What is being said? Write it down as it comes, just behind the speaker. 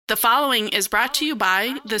The following is brought to you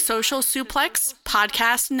by the Social Suplex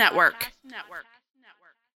Podcast Network.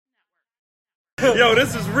 Yo,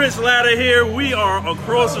 this is Rich Latta here. We are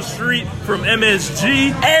across the street from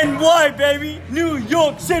MSG. NY, baby. New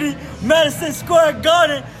York City, Madison Square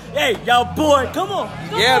Garden. Hey, y'all boy, come on.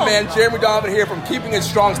 Man, Jeremy Donovan here from Keeping It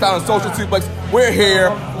Strong Style and Social Suplex. We're here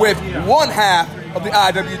with one half of the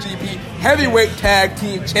IWGP Heavyweight Tag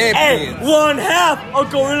Team Champions. Hey, one half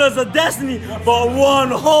of Gorillas of Destiny, but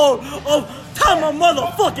one whole of Tama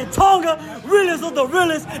motherfucking Tonga. Realest of the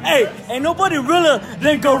realest. Hey, ain't nobody realer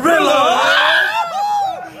than Gorilla.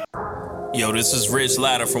 Yo, this is Rich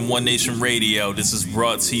Latta from One Nation Radio. This is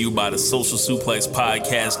brought to you by the Social Suplex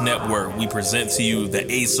Podcast Network. We present to you the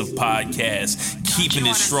Ace of Podcasts, Keeping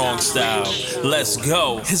It Strong Style. Let's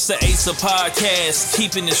go. It's the Ace of Podcasts,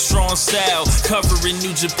 Keeping It Strong Style. Covering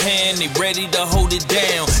New Japan, they ready to hold it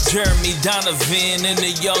down. Jeremy Donovan and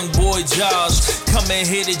the young boy Josh. Come and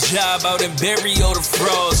hit a job out and bury all the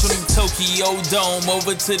frauds. From the Tokyo Dome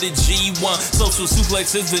over to the G1. Social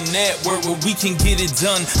Suplex is the network where we can get it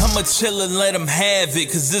done. I'ma chill and let them have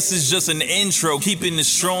it, cause this is just an intro. Keeping the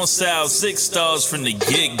strong style, 6 stars from the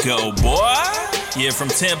get-go, boy. Yeah, from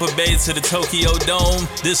Tampa Bay to the Tokyo Dome,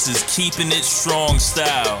 this is Keeping It Strong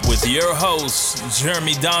Style with your hosts,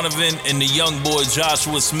 Jeremy Donovan and the young boy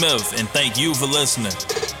Joshua Smith. And thank you for listening.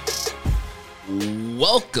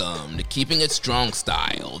 Welcome to Keeping It Strong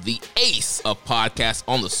Style, the ace of podcasts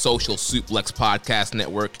on the Social Suplex Podcast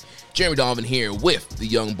Network. Jeremy Donovan here with the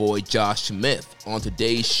young boy Josh Smith. On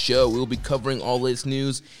today's show, we'll be covering all this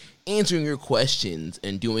news, answering your questions,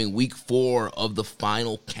 and doing week 4 of the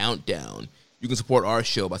final countdown. You can support our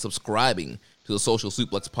show by subscribing to the Social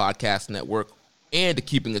Suplex Podcast Network and to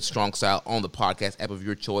Keeping It Strong Style on the podcast app of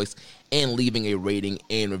your choice and leaving a rating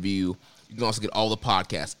and review. You can also get all the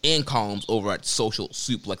podcasts and columns over at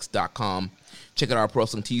socialsuplex.com. Check out our Pro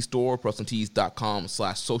Wrestling Tees store,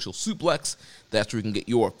 ProWrestlingTees.com/socialsuplex. That's where you can get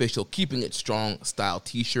your official Keeping It Strong Style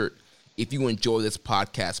t-shirt. If you enjoy this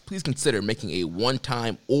podcast, please consider making a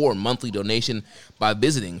one-time or monthly donation by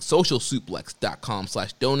visiting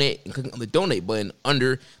socialsuplex.com/donate and clicking on the donate button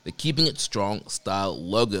under the Keeping It Strong Style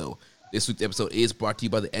logo. This week's episode is brought to you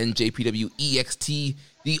by the NJPW EXT,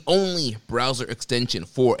 the only browser extension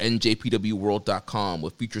for NJPWWorld.com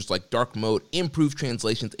with features like dark mode, improved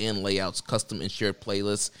translations and layouts, custom and shared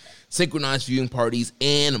playlists, synchronized viewing parties,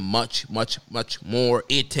 and much, much, much more.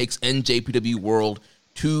 It takes NJPW World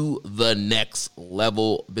to the next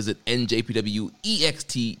level. Visit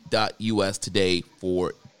njpwext.us today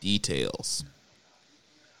for details.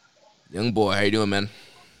 Young boy, how you doing, man?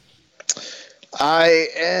 I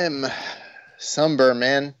am sunburned,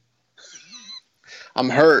 man. I'm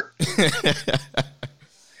hurt.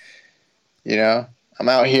 You know, I'm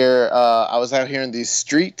out here. I was out here in these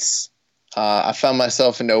streets. I found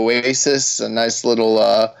myself an oasis, a nice little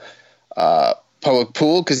public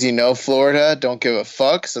pool, because Florida don't give a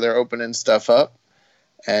fuck, so they're opening stuff up.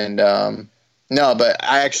 And no, but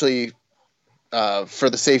I actually, for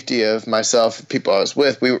the safety of myself and people I was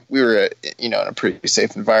with, we were in a pretty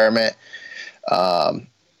safe environment. No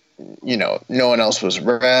one else was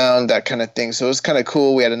around, that kind of thing. So it was kind of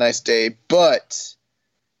cool. We had a nice day, but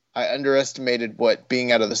I underestimated what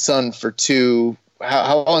being out of the sun for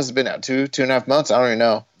how long has it been out? 2.5 months? I don't even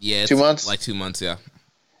know. Yeah. 2 months? Like 2 months, yeah.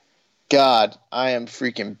 God, I am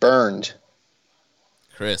freaking burned.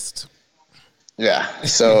 Christ. Yeah.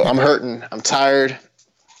 So I'm hurting. I'm tired.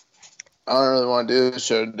 I don't really want to do this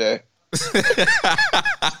show today.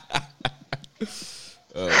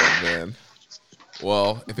 Oh, man.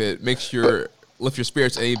 Well, if it makes lift your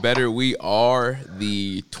spirits any better, we are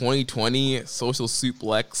the 2020 Social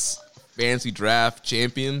Suplex Fantasy Draft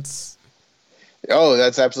champions. Oh,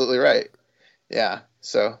 that's absolutely right. Yeah.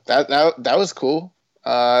 So that was cool.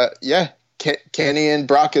 Yeah. Kenny and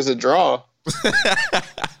Brock is a draw.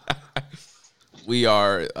 We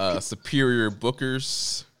are superior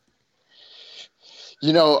bookers.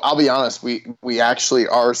 I'll be honest. We actually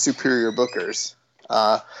are superior bookers.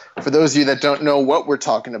 For those of you that don't know what we're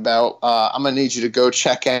talking about, I'm going to need you to go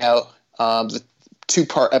check out the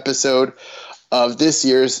 2-part episode of this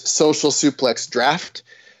year's Social Suplex Draft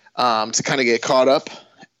to kind of get caught up.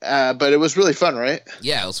 But it was really fun, right?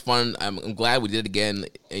 Yeah, it was fun. I'm glad we did it again.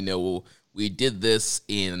 We did this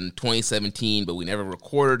in 2017, but we never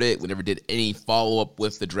recorded it. We never did any follow-up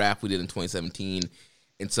with the draft we did in 2017.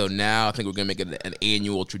 And so now I think we're going to make it an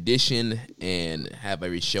annual tradition and have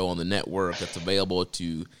every show on the network that's available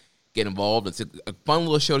to get involved. It's a fun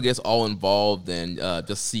little show to get us all involved and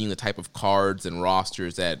just seeing the type of cards and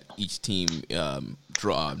rosters that each team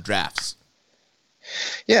drafts.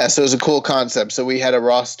 Yeah, so it was a cool concept. So we had a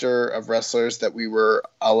roster of wrestlers that we were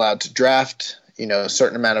allowed to draft, a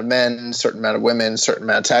certain amount of men, certain amount of women, certain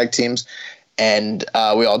amount of tag teams. And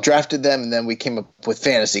we all drafted them, and then we came up with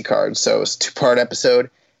fantasy cards. So it was a 2-part episode,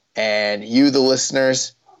 and you, the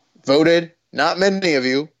listeners, voted. Not many of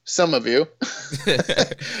you, some of you.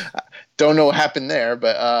 Don't know what happened there,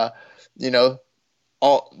 but,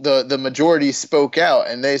 all the majority spoke out,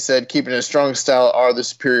 and they said Keepin It Strong Style are the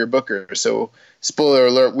superior bookers. So spoiler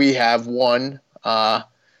alert, we have won,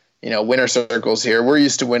 winner circles here. We're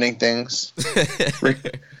used to winning things.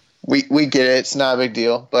 we get it. It's not a big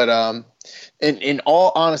deal. But in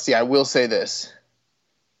all honesty, I will say this.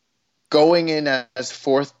 Going in as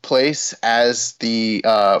fourth place as the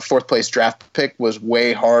fourth place draft pick was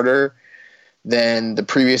way harder than the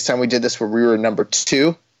previous time we did this where we were number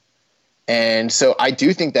 2. And so I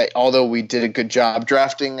do think that although we did a good job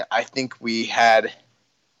drafting, I think we had,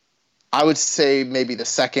 I would say, maybe the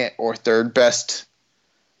second or third best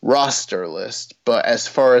roster list. But as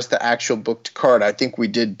far as the actual booked card, I think we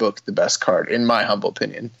did book the best card, in my humble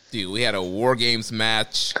opinion. Dude, we had a War Games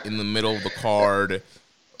match in the middle of the card.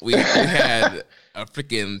 We had a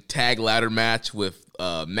freaking tag ladder match with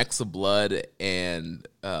Mexa Blood and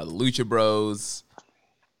Lucha Bros.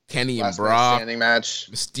 Kenny and Brock, standing match.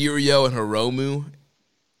 Mysterio and Hiromu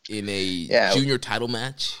in a junior title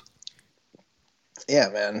match. Yeah,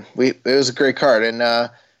 man. It was a great card. And,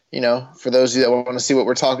 for those of you that want to see what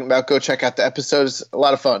we're talking about, go check out the episodes. A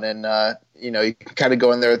lot of fun. And, you can kind of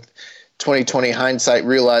go in there with 2020 hindsight,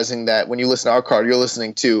 realizing that when you listen to our card, you're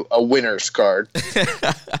listening to a winner's card.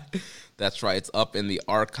 That's right. It's up in the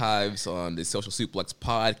archives on the Social Suplex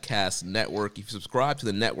Podcast Network. If you subscribe to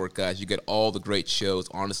the network, guys, you get all the great shows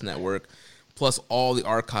on this network, plus all the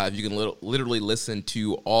archives. You can literally listen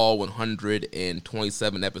to all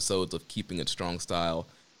 127 episodes of Keeping It Strong Style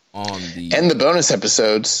on the... And the bonus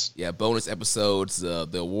episodes. Yeah, bonus episodes, the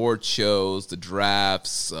award shows, the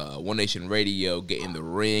drafts, One Nation Radio, Get in the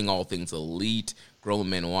Ring, All Things Elite, Grown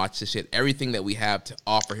Men Watch This Shit, everything that we have to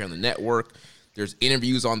offer here on the network. There's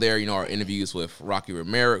interviews on there, our interviews with Rocky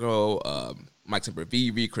Romero, Mike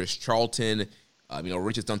Sempervive, Chris Charlton.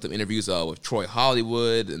 Rich has done some interviews with Troy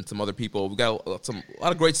Hollywood and some other people. We've got a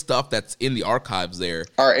lot of great stuff that's in the archives there.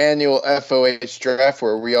 Our annual FOH draft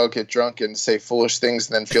where we all get drunk and say foolish things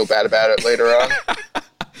and then feel bad about it later on.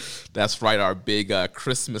 That's right, our big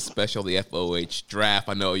Christmas special, the FOH draft.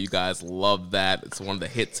 I know you guys love that. It's one of the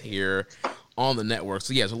hits here on the network.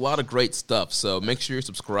 So, yeah, there's a lot of great stuff. So make sure you're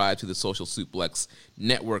subscribed to the Social Suplex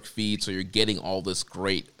network feed so you're getting all this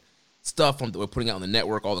great stuff that we're putting out on the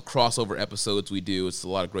network, all the crossover episodes we do. It's a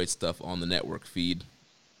lot of great stuff on the network feed.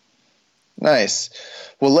 Nice.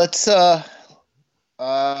 Well, let's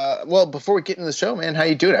before we get into the show, man, how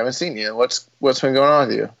you doing? I haven't seen you. What's been going on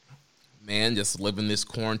with you? Man, just living this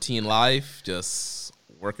quarantine life, just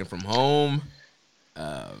working from home.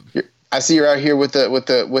 I see you're out here with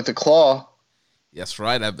the claw. That's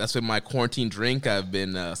right. That's been my quarantine drink. I've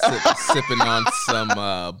been sipping on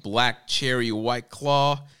some black cherry White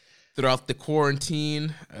Claw throughout the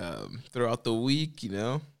quarantine, throughout the week,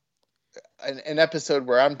 An episode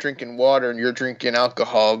where I'm drinking water and you're drinking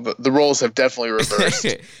alcohol, but the roles have definitely reversed.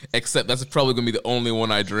 Except that's probably going to be the only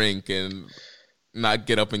one I drink and not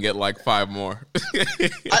get up and get like 5 more.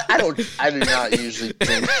 I do not usually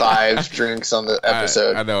drink 5 drinks on the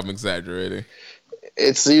episode. I know I'm exaggerating.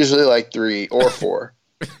 It's usually like 3 or 4.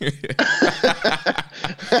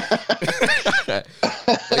 But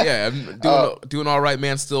yeah, I'm doing all right,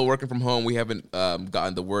 man. Still working from home. We haven't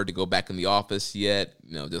gotten the word to go back in the office yet.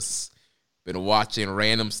 Just been watching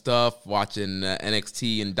random stuff, watching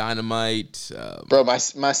NXT and Dynamite. Bro, my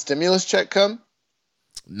stimulus check come?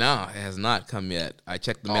 No, it has not come yet. I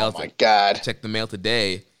checked the mail. Oh my God! I checked the mail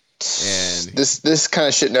today, and this kind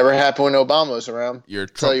of shit never happened when Obama was around.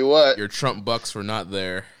 Tell you what, your Trump bucks were not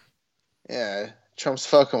there. Yeah, Trump's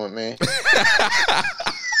fucking with me.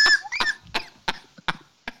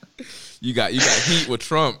 You got heat with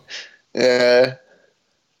Trump. Yeah,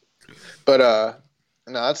 but no,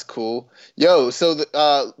 that's cool. Yo,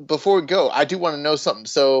 so before we go, I do want to know something.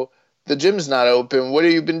 So the gym's not open. What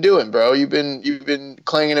have you been doing, bro? You've been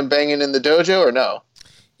clanging and banging in the dojo, or no?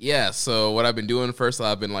 Yeah. So what I've been doing first,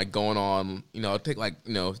 I've been like going on, take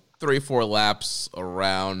 3-4 laps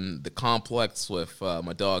around the complex with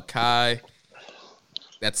my dog Kai.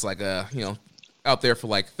 That's like out there for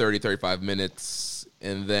like 30-35 minutes,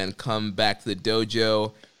 and then come back to the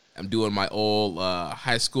dojo. I'm doing my old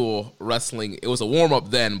high school wrestling. It was a warm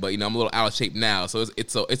up then, but I'm a little out of shape now. So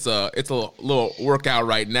it's a little workout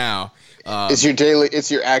right now.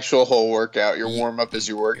 It's your actual whole workout. Your warm up is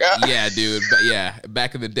your workout. Yeah, dude. But yeah,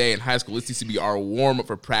 back in the day in high school, this used to be our warm up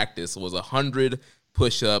for practice. It was 100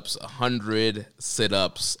 push-ups, 100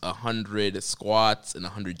 sit-ups, 100 squats, and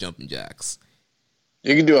 100 jumping jacks.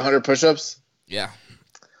 You can do 100 push-ups? Yeah.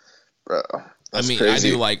 Bro, that's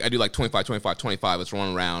crazy. I do like 25, 25, 25. It's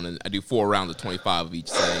one round, and I do 4 rounds of 25 of each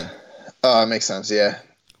thing. Oh, that makes sense, yeah.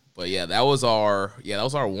 But yeah, that was our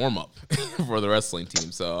warm-up for the wrestling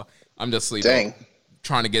team. So I'm just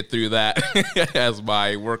trying to get through that as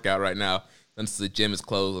my workout right now since the gym is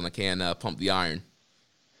closed and I can't pump the iron.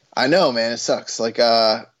 I know, man. It sucks. Like,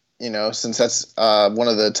 since that's one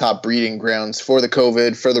of the top breeding grounds for the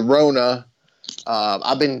COVID, for the Rona,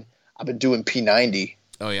 I've been doing P90.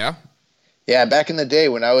 Oh yeah. Yeah, back in the day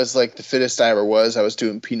when I was like the fittest I ever was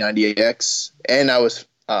doing P90X, and I was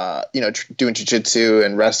doing jiu-jitsu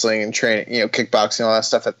and wrestling and training, kickboxing, all that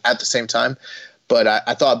stuff at the same time. But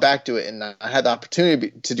I thought back to it, and I had the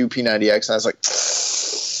opportunity to do P90X, and I was like,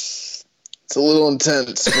 it's a little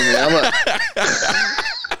intense for me.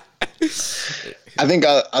 I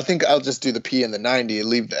think I'll just do the P and the 90 and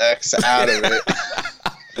leave the X out of it.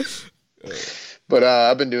 But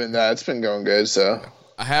I've been doing that. It's been going good. So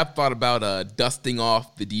I have thought about dusting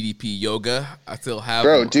off the DDP yoga. I still have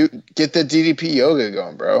get the DDP yoga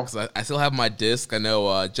going, bro. I still have my disc. I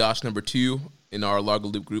know Josh number 2 in our Largo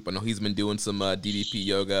Loop group. I know he's been doing some DDP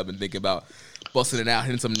yoga. I've been thinking about busting it out,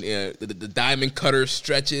 hitting some the diamond cutter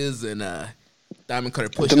stretches and diamond cutter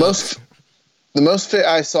push-ups. The most fit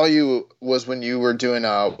I saw you was when you were doing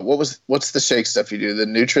what's the shake stuff you do? The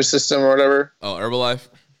Nutrisystem or whatever? Oh, Herbalife?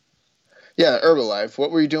 Yeah, Herbalife.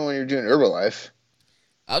 What were you doing when you were doing Herbalife?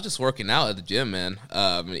 I was just working out at the gym, man.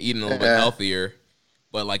 And eating a little bit healthier.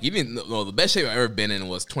 But like the best shape I've ever been in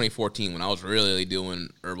was 2014 when I was really doing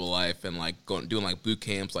Herbalife and like doing like boot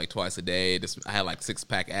camps like twice a day. I had like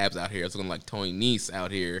 6-pack abs out here. I was looking like Tony Nese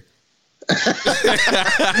out here.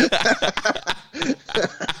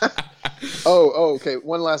 Oh, okay.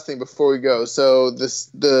 One last thing before we go. So the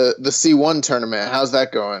C1 tournament, how's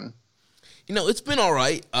that going? It's been all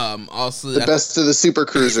right. Also, the best of the super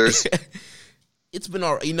cruisers. It's been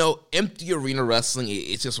all right. Empty arena wrestling,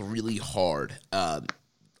 it's just really hard.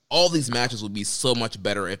 All these matches would be so much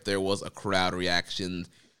better if there was a crowd reaction.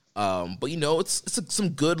 But it's some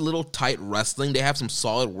good little tight wrestling. They have some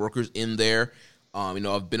solid workers in there.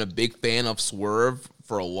 I've been a big fan of Swerve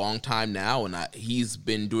for a long time now, and he's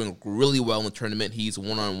been doing really well in the tournament. He's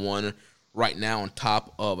 1-on-1 right now on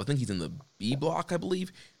top of, I think he's in the B block, I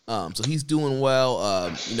believe. So he's doing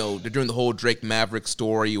well. They're doing the whole Drake Maverick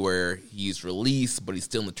story where he's released, but he's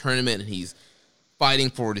still in the tournament, and he's fighting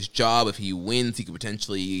for his job. If he wins, he could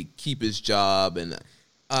potentially keep his job. And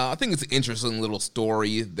I think it's an interesting little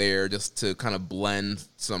story there just to kind of blend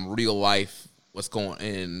some real life, what's going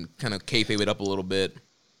and kind of kayfabe it up a little bit.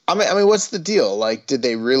 I mean, what's the deal? Like, did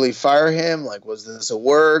they really fire him? Like, was this a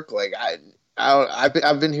work? Like,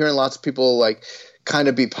 I've been hearing lots of people like kind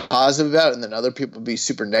of be positive about it, and then other people be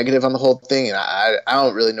super negative on the whole thing, and I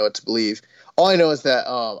don't really know what to believe. All I know is that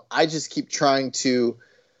I just keep trying to,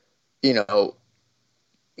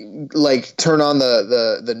 like turn on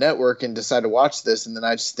the network and decide to watch this, and then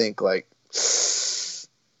I just think like,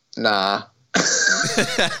 nah,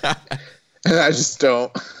 and I just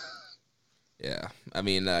don't. Yeah, I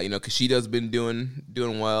mean, Kushida's been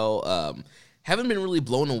doing well. Haven't been really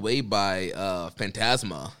blown away by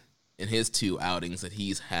Phantasma in his 2 outings that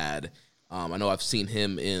he's had. I know I've seen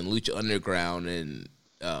him in Lucha Underground, and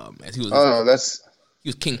as he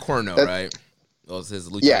was King Corno, right? That was his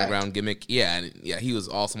Lucha Underground gimmick. Yeah, and he was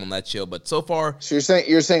awesome on that show. But so far, so you're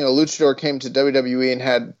saying a luchador came to WWE and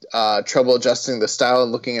had trouble adjusting the style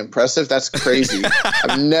and looking impressive? That's crazy.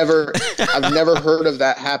 I've never heard of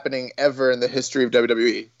that happening ever in the history of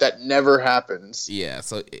WWE. That never happens. Yeah.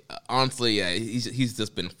 So honestly, yeah, he's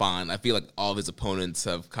just been fine. I feel like all of his opponents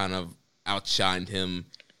have kind of outshined him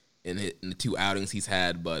in the 2 outings he's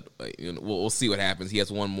had. But we'll see what happens. He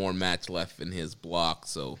has one more match left in his block,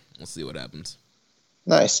 so we'll see what happens.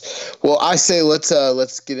 Nice. Well, I say let's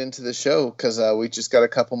get into the show because we just got a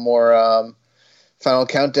couple more final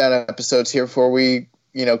countdown episodes here before we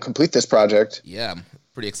complete this project. Yeah, I'm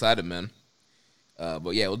pretty excited, man.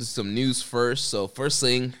 But yeah, we'll do some news first. So first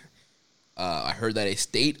thing, I heard that a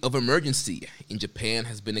state of emergency in Japan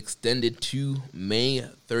has been extended to May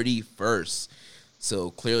 31st. So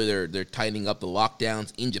clearly they're tightening up the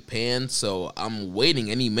lockdowns in Japan. So I'm waiting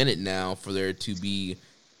any minute now for there to be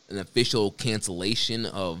an official cancellation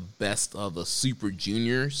of Best of the Super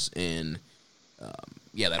Juniors, and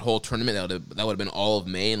that whole tournament that would have been all of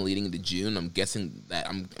May and leading into June. I'm guessing that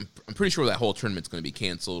I'm pretty sure that whole tournament's going to be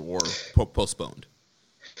canceled or postponed.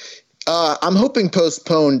 I'm hoping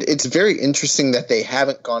postponed. It's very interesting that they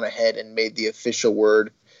haven't gone ahead and made the official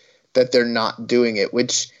word that they're not doing it,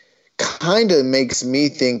 which kind of makes me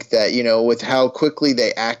think that, with how quickly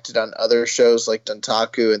they acted on other shows like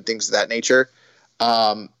Dontaku and things of that nature,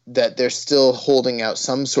 that they're still holding out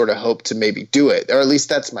some sort of hope to maybe do it. Or at least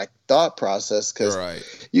that's my thought process, because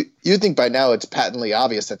you think by now it's patently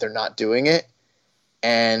obvious that they're not doing it,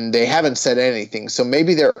 and they haven't said anything. So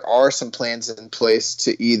maybe there are some plans in place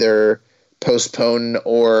to either postpone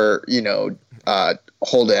or,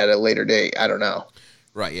 hold it at a later date. I don't know.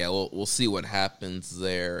 Right, yeah, we'll see what happens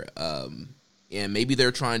there. And maybe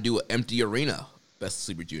they're trying to do an empty arena, Best of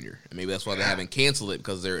Super Junior. And maybe that's why they haven't canceled it,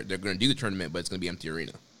 because they're going to do the tournament, but it's going to be empty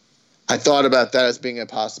arena. I thought about that as being a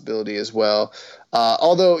possibility as well.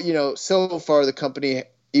 Although, so far the company,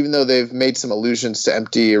 even though they've made some allusions to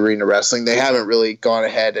empty arena wrestling, they haven't really gone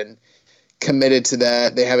ahead and committed to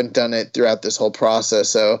that. They haven't done it throughout this whole process,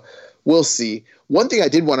 so we'll see. One thing I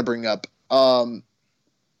did want to bring up,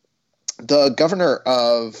 the governor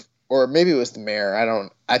of, or maybe it was the mayor,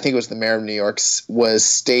 I think it was the mayor of New York, was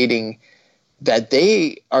stating that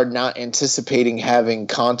they are not anticipating having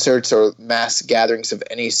concerts or mass gatherings of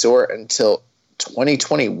any sort until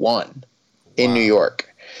 2021 in New York,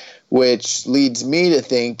 which leads me to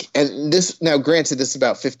think, and this, now granted, this is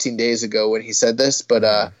about 15 days ago when he said this,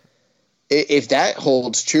 but if that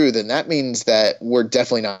holds true, then that means that we're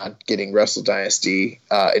definitely not getting Wrestle Dynasty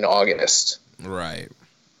in August. Right.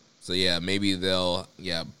 So, yeah, maybe they'll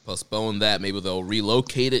postpone that. Maybe they'll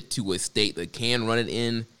relocate it to a state that can run it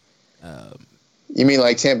in. You mean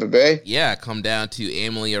like Tampa Bay? Yeah, come down to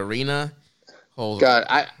Amalie Arena. God,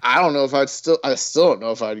 I don't know if I still don't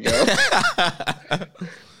know if I'd go.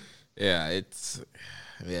 Yeah, it's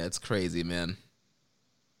crazy, man.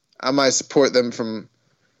 I might support them from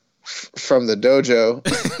the dojo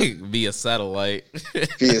via satellite.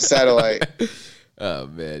 Oh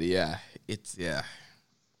man, yeah.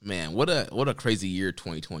 Man, what a crazy year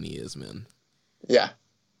 2020 is, man. Yeah.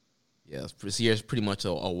 Yeah, this year's pretty much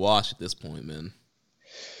a wash at this point, man.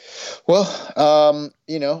 Well,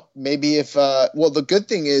 maybe if the good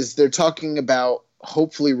thing is they're talking about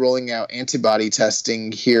hopefully rolling out antibody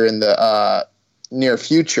testing here in the near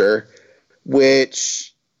future,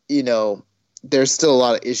 which, there's still a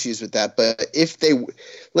lot of issues with that. But if they,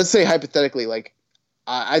 let's say hypothetically, like,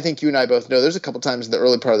 I think you and I both know there's a couple times in the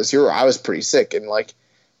early part of this year where I was pretty sick, and like,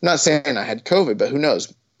 I'm not saying I had COVID, but who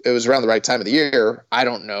knows? It was around the right time of the year. I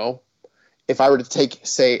don't know. If I were to take,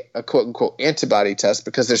 say, a quote-unquote antibody test,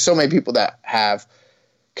 because there's so many people that have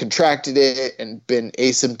contracted it and been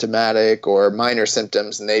asymptomatic or minor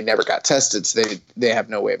symptoms, and they never got tested, so they have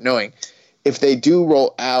no way of knowing. If they do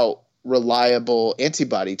roll out reliable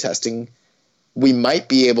antibody testing, we might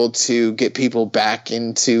be able to get people back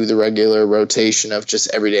into the regular rotation of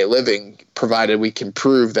just everyday living, provided we can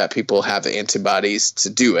prove that people have the antibodies to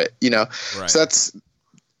do it, Right. So that's,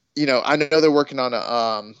 I know they're working on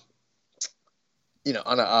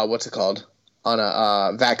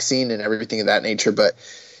a vaccine and everything of that nature, but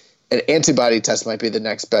an antibody test might be the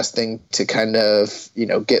next best thing to kind of,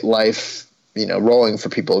 get life, rolling for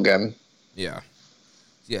people again. Yeah.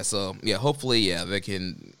 Yeah. So hopefully, they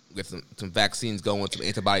can get some vaccines going, some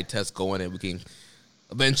antibody tests going, and we can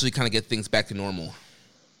eventually kind of get things back to normal.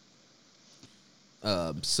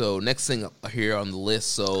 So next thing here on the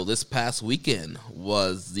list, so this past weekend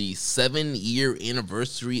was the 7-year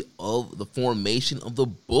anniversary of the formation of the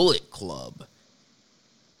Bullet Club.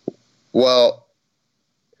 Well,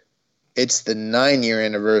 it's the 9-year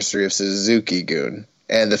anniversary of Suzuki-gun,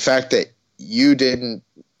 and the fact that you didn't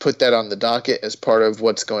put that on the docket as part of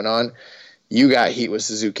what's going on, you got heat with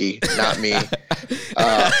Suzuki, not me.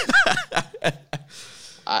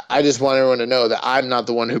 I just want everyone to know that I'm not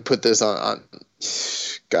the one who put this on.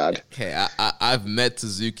 God. Okay, I've met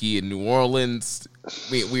Suzuki in New Orleans.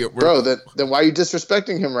 We're Bro, then why are you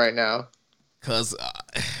disrespecting him right now? Because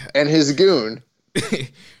and his goon.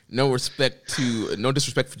 No disrespect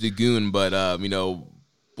for the goon, but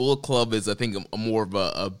Bullet Club is, I think, a more of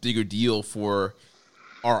a bigger deal for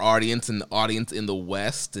our audience and the audience in the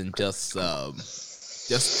West, and just the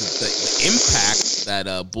impact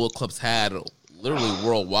that Bullet Club's had literally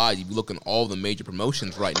worldwide. If you look at all the major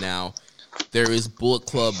promotions right now, there is Bullet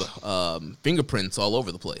Club fingerprints all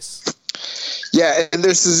over the place. Yeah, and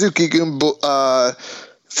there's Suzuki-gun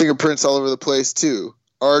fingerprints all over the place too.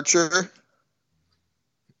 Archer,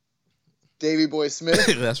 Davey Boy Smith.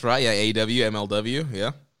 That's right. Yeah, AEW, MLW.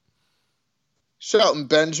 Yeah. Shelton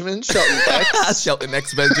Benjamin, Shelton X. Shelton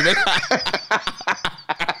X Benjamin.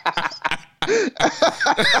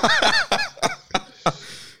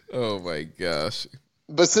 Oh my gosh.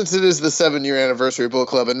 But since it is the 7-year anniversary of Bullet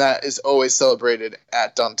Club, and that is always celebrated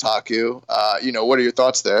at Dontaku, what are your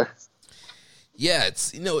thoughts there? Yeah,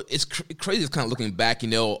 it's crazy. It's kind of looking back,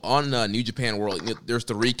 on New Japan World. There's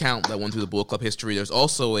the recount that went through the Bullet Club history. There's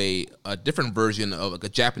also a different version of like a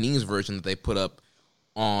Japanese version that they put up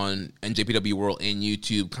on NJPW World and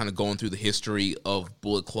YouTube, kind of going through the history of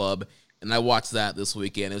Bullet Club. And I watched that this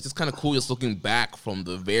weekend. It was just kind of cool, just looking back from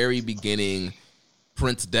the very beginning.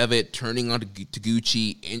 Prince Devitt turning on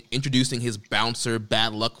Taguchi, introducing his bouncer,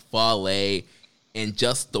 Bad Luck Fale, and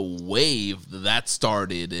just the wave that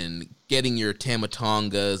started, and getting your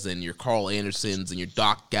Tamatongas and your Carl Andersons and your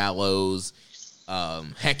Doc Gallows,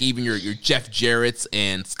 heck, even your Jeff Jarrett's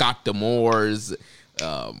and Scott D'Amore's,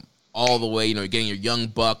 all the way, getting your Young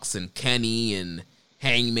Bucks and Kenny and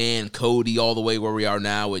Hangman, Cody, all the way where we are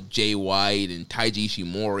now with Jay White and Taiji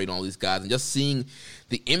Ishimori and all these guys, and just seeing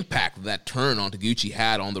the impact that turn on Taguchi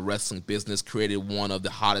had on the wrestling business, created one of the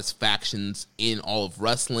hottest factions in all of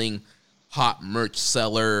wrestling, hot merch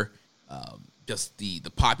seller, just the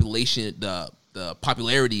population, the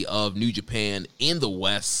popularity of New Japan in the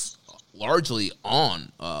West, largely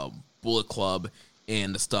on Bullet Club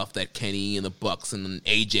and the stuff that Kenny and the Bucks and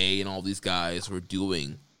AJ and all these guys were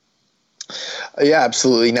doing. Yeah,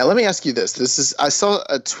 absolutely. Now let me ask you this. I saw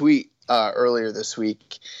a tweet earlier this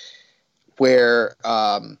week where,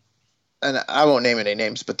 and I won't name any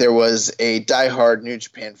names, but there was a diehard New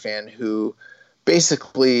Japan fan who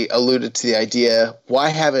basically alluded to the idea, why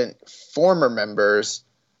haven't certain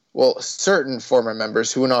former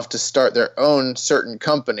members who went off to start their own certain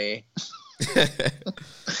company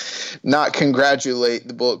not congratulate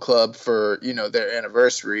the Bullet Club for, their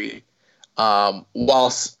anniversary,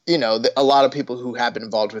 whilst, a lot of people who have been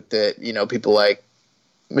involved with it, people like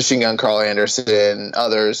Machine Gun Carl Anderson,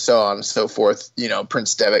 others, so on and so forth,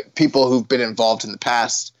 Prince Devitt, people who've been involved in the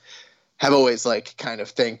past have always kind of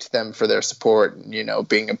thanked them for their support and,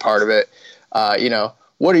 being a part of it.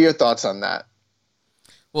 What are your thoughts on that?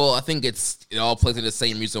 Well, I think it all plays into the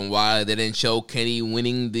same reason why they didn't show Kenny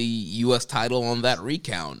winning the U.S. title on that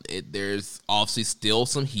recount. There's obviously still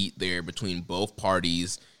some heat there between both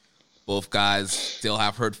parties. Both guys still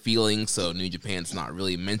have hurt feelings, so New Japan's not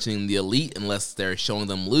really mentioning the Elite unless they're showing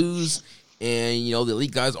them lose. And, the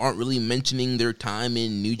Elite guys aren't really mentioning their time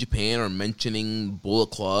in New Japan or mentioning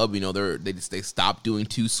Bullet Club. They stopped doing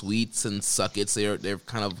Two Sweets and Suck It's. They've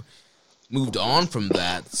kind of moved on from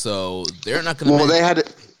that, so they're not going to. Well, they had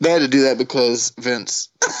to do that because Vince.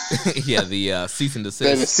 Yeah, the cease and desist. They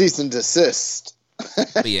had a cease and desist.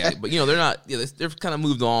 But they're not. Yeah, they've kind of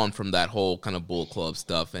moved on from that whole kind of Bullet Club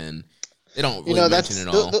stuff, and they don't really mention it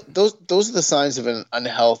all. Those are the signs of an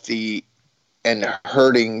unhealthy and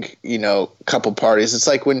hurting, couple parties. It's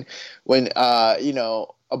like when a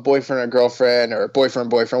boyfriend or girlfriend or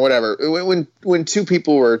boyfriend, whatever. When two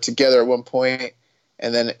people were together at one point,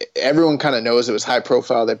 and then everyone kind of knows it was high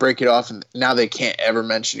profile, they break it off, and now they can't ever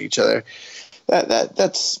mention each other.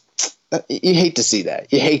 That's you hate to see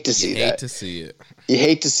that. You hate to see that. You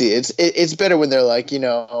hate to see it. It's better when they're like,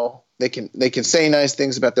 they can say nice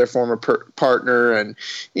things about their former partner, and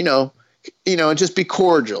and just be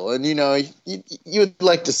cordial, and you would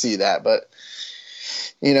like to see that, but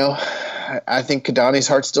I think Kadani's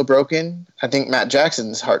heart's still broken. I think Matt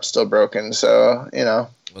Jackson's heart's still broken. So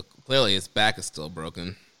Well, clearly his back is still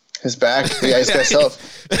broken. His back, yeah, he's got to sell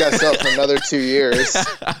it for another 2 years.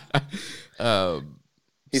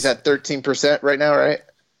 He's at 13% right now, right?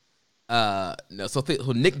 No. So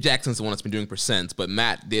Nick Jackson's the one that's been doing percents, but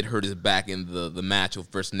Matt did hurt his back in the match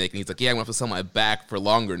versus Nick, and he's like, "Yeah, I'm gonna have to sell my back for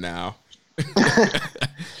longer now."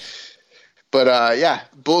 But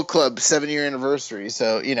Bullet Club 7-year anniversary.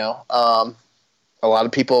 So a lot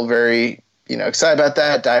of people very excited about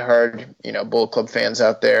that. Diehard Bullet Club fans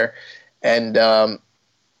out there, and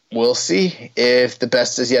we'll see if the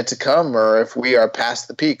best is yet to come, or if we are past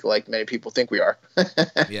the peak, like many people think we are.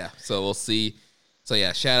 Yeah. So we'll see. So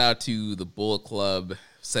yeah, shout out to the Bullet Club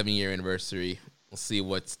 7-year anniversary. We'll see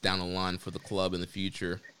what's down the line for the club in the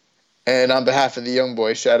future. And on behalf of the Young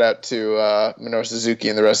Boys, shout out to Minoru Suzuki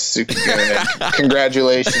and the rest of Suzuki Unit.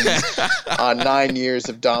 Congratulations on 9 years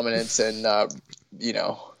of dominance and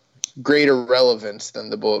greater relevance than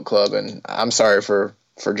the Bullet Club. And I'm sorry for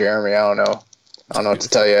Jeremy. I don't know what to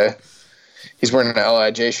tell you. He's wearing an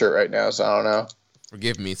LIJ shirt right now, so I don't know.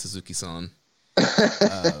 Forgive me, Suzuki-san.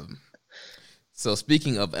 So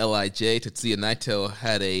speaking of LIJ, Tetsuya Naito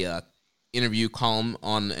had a interview column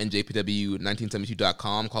on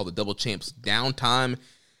NJPW1972.com called The Double Champs Downtime,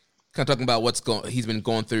 kind of talking about he's been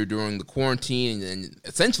going through during the quarantine, and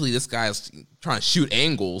essentially this guy's trying to shoot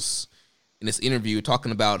angles in this interview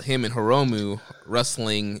talking about him and Hiromu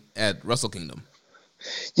wrestling at Wrestle Kingdom.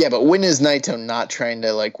 Yeah, but when is Naito not trying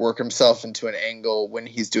to like work himself into an angle when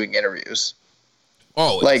he's doing interviews?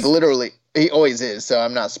 Always. Like literally, he always is. So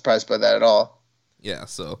I'm not surprised by that at all. Yeah.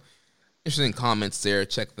 So interesting comments there.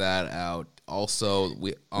 Check that out. Also,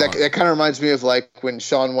 that kind of reminds me of like when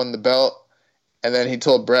Shawn won the belt, and then he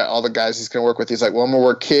told Brett all the guys he's gonna work with. He's like, "Well, I'm gonna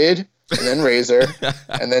work Kid, and then Razor,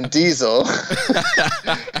 and then Diesel,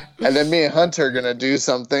 and then me and Hunter are gonna do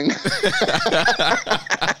something."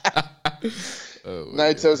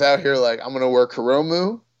 Naito's out here like, "I'm gonna work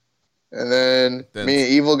Hiromu, and then me and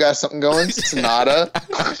Evil got something going. Sonata,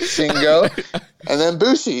 Shingo, and then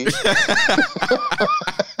Bushi."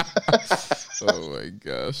 Oh my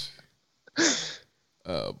gosh.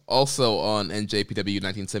 Also on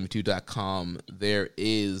NJPW1972.com, there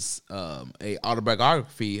is a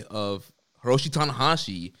autobiography of Hiroshi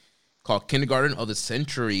Tanahashi called Kindergarten of the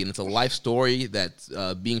Century, and it's a life story that's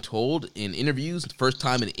being told in interviews, the first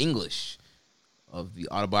time in English, of the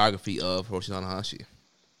autobiography of Hiroshi Tanahashi.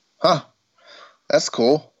 Huh. That's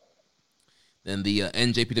cool. Then the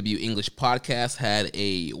NJPW English podcast had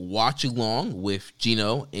a watch-along with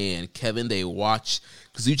Gino and Kevin. They watched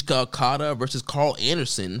Kazuchika Okada versus Carl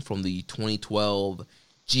Anderson from the 2012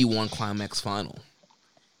 G1 Climax Final.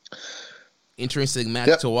 Interesting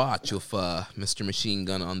match to watch with Mr. Machine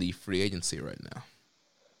Gun on the free agency right now.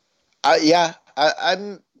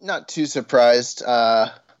 I'm not too surprised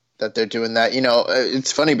that they're doing that. You know,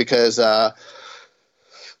 it's funny because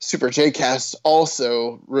Super J-Cast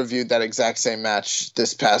also reviewed that exact same match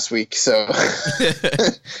this past week. So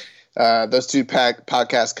those two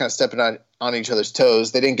podcasts kind of stepping on each other's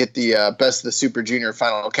toes. They didn't get the Best of the Super Junior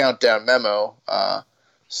Final Countdown memo.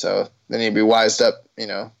 So they need to be wised up, you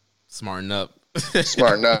know. Smarten up,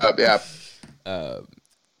 yeah.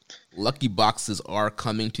 Lucky boxes are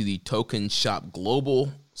coming to the Token Shop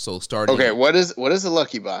Global. So starting. Okay, what is a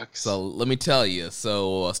lucky box? So let me tell you.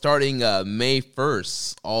 So starting May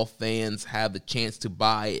 1st, all fans have the chance to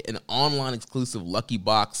buy an online exclusive lucky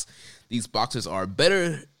box. These boxes are a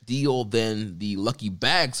better deal than the lucky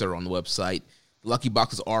bags that are on the website. The lucky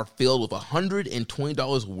boxes are filled with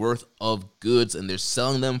 $120 worth of goods, and they're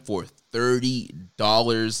selling them for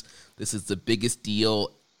 $30. This is the biggest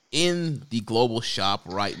deal in the global shop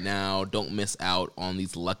right now. Don't miss out on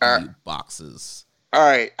these lucky boxes. All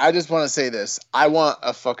right, I just want to say this. I want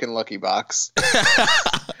a fucking lucky box.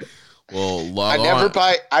 Well, I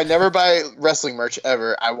never buy wrestling merch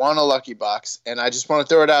ever. I want a lucky box, and I just want to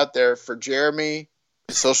throw it out there for Jeremy,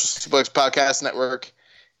 the Social Suplex Podcast Network,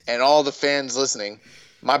 and all the fans listening.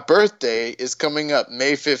 My birthday is coming up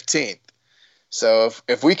May 15th. So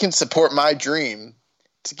if we can support my dream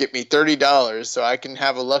to get me $30 so I can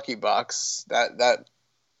have a lucky box, that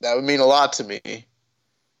would mean a lot to me.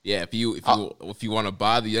 Yeah, if you want to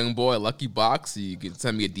buy the young boy a lucky box, you can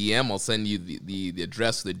send me a DM. I'll send you the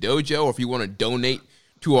address of the dojo. Or if you want to donate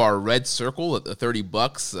to our red circle at the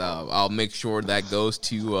 $30, I'll make sure that goes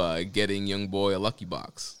to getting young boy a lucky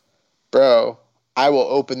box. Bro, I will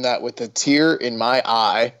open that with a tear in my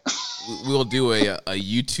eye. We'll do a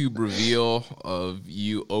YouTube reveal of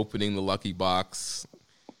you opening the lucky box.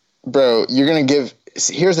 Bro, you're gonna give.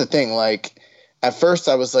 Here's the thing, like. At first,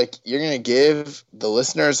 I was like, you're going to give the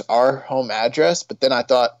listeners our home address? But then I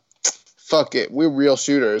thought, fuck it. We're real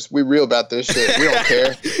shooters. We're real about this shit. We don't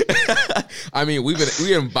care. I mean, we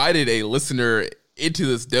invited a listener into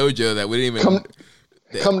this dojo that we didn't even...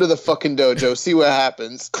 Come to the fucking dojo. See what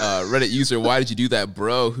happens. Reddit user, why did you do that,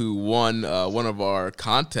 bro, who won one of our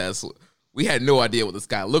contests. We had no idea what this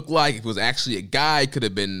guy looked like. If it was actually a guy, could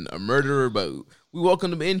have been a murderer, but... We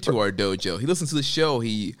welcomed him into our dojo. He listened to the show.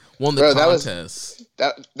 He won the contest.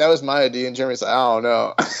 That was my idea, and Jeremy's like, I don't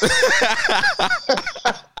know.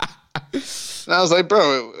 And I was like,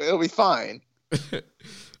 bro, it'll be fine.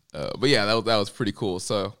 But yeah, that was pretty cool.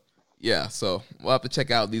 So yeah, so we'll have to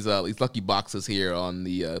check out these lucky boxes here on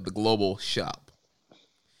the global shop.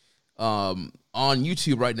 On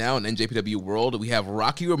YouTube right now in NJPW World, we have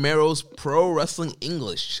Rocky Romero's Pro Wrestling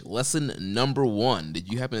English lesson number 1.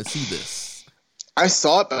 Did you happen to see this? I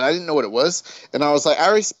saw it, but I didn't know what it was. And I was like, I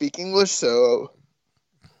already speak English, so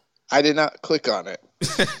I did not click on it.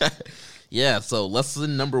 Yeah, so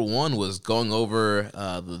lesson number 1 was going over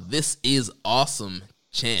the "This is awesome"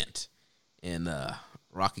 chant. And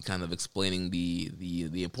Rocky kind of explaining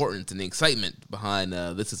the importance and the excitement behind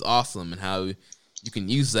 "This is awesome" and how you can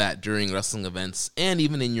use that during wrestling events and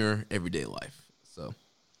even in your everyday life. So,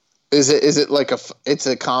 is it like it's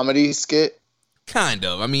a comedy skit? Kind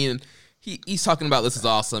of. I mean, he's talking about this is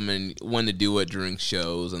awesome and when to do it during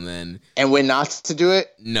shows, and when not to do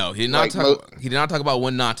it. No, he did not talk about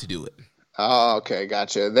when not to do it. Oh, okay,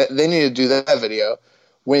 gotcha. They need to do that video.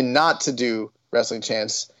 When not to do wrestling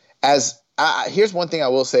chants. Here's one thing I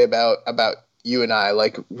will say about you and I.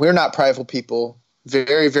 Like, we're not prideful people.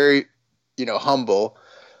 Very, very, humble.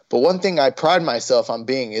 But one thing I pride myself on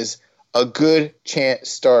being is a good chant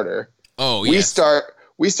starter. Oh, yes.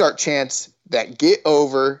 We start chants that get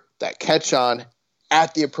over, that catch on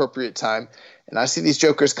at the appropriate time. And I see these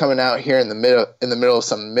jokers coming out here in the middle of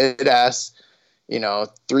some mid-ass,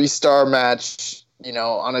 3-star match,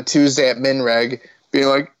 on a Tuesday at Minreg, being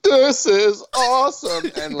like, this is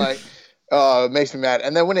awesome. And it makes me mad.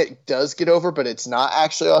 And then when it does get over, but it's not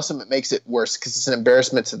actually awesome, it makes it worse because it's an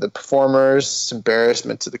embarrassment to the performers, it's an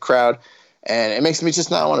embarrassment to the crowd, and it makes me just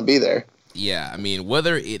not want to be there. Yeah, I mean,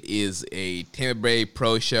 whether it is a Tampa Bay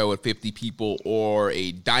Pro show with 50 people or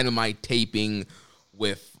a Dynamite taping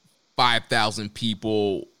with 5,000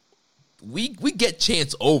 people, we get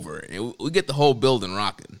chants over, and we get the whole building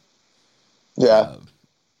rocking. Yeah.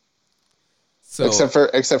 So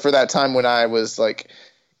except for that time when I was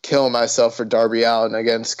killing myself for Darby Allin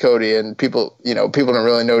against Cody, and people don't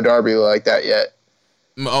really know Darby like that yet.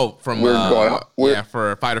 Oh, for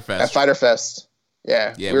Fyter Fest. At Fyter Fest.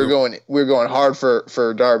 Yeah, we were going hard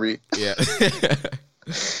for Darby. Yeah.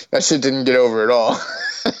 That shit didn't get over at all.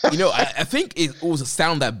 I think it was a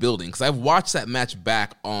sound that building, because I've watched that match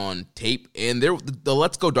back on tape, and the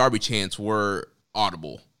Let's Go Darby chants were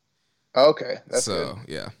audible. Okay, that's good.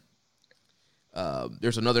 Yeah.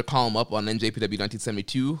 There's another column up on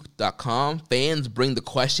njpw1972.com. Fans Bring the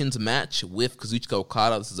Questions match with Kazuchika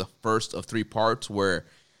Okada. This is the first of 3 parts where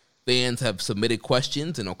fans have submitted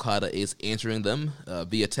questions, and Okada is answering them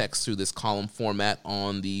via text through this column format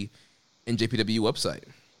on the NJPW website.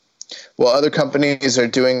 Well, other companies are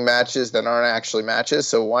doing matches that aren't actually matches,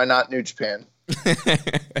 so why not New Japan?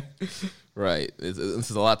 Right. This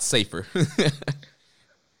is a lot safer.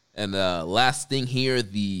 And last thing here,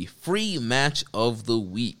 the free match of the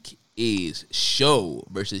week is Sho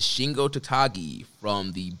versus Shingo Takagi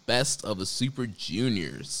from the Best of the Super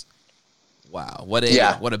Juniors. Wow, what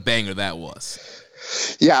a banger that was.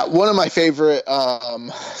 Yeah, one of my favorite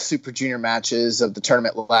Super Junior matches of the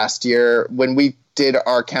tournament last year. When we did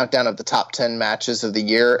our countdown of the top 10 matches of the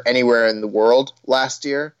year anywhere in the world last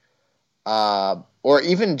year, or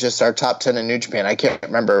even just our top 10 in New Japan, I can't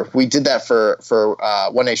remember. We did that for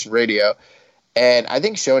One Nation Radio, and I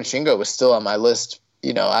think Sho and Shingo was still on my list.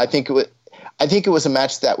 I think it was a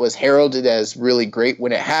match that was heralded as really great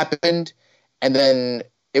when it happened, and then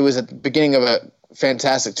it was at the beginning of a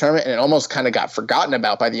fantastic tournament, and it almost kind of got forgotten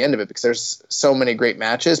about by the end of it because there's so many great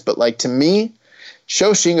matches. But to me,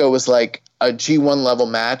 Sho Shingo was like a G1 level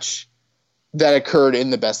match that occurred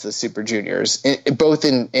in the Best of the Super Juniors, both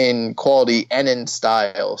in quality and in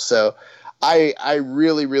style. So I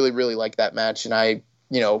really, really, really like that match, and I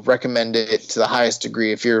recommend it to the highest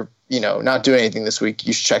degree. If you're not doing anything this week,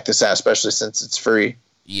 you should check this out, especially since it's free.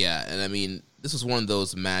 Yeah, and I mean, this was one of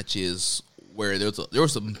those matches where there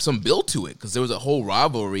was some build to it, because there was a whole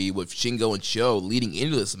rivalry with Shingo and Sho leading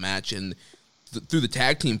into this match, and through the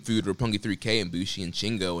tag team feud with Roppongi 3K and Bushi and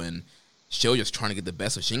Shingo, and Sho just trying to get the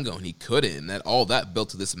best of Shingo, and he couldn't, and all that built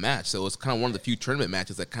to this match. So it's kind of one of the few tournament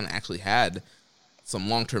matches that kind of actually had some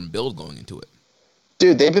long-term build going into it.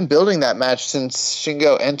 Dude, they've been building that match since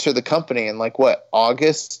Shingo entered the company in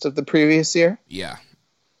August of the previous year? Yeah.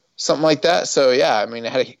 Something like that. So yeah, I mean,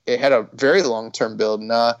 it had a very long-term build,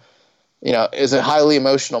 and it's a highly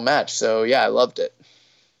emotional match. So yeah, I loved it.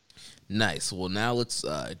 Nice. Well, now let's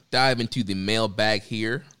dive into the mailbag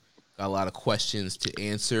here. Got a lot of questions to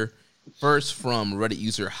answer. First, from Reddit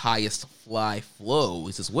user Highest Fly Flow.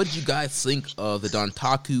 He says, what did you guys think of the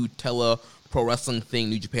Dontaku Tele Pro Wrestling thing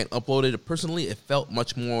New Japan uploaded? Personally, it felt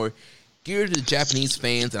much more geared to the Japanese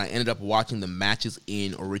fans, and I ended up watching the matches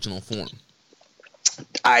in original form.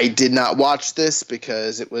 I did not watch this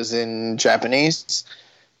because it was in Japanese,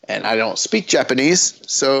 and I don't speak Japanese,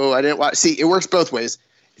 so I didn't watch. See, it works both ways.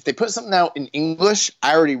 If they put something out in English,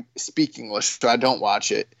 I already speak English, so I don't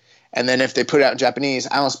watch it. And then if they put it out in Japanese,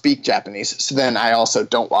 I don't speak Japanese, so then I also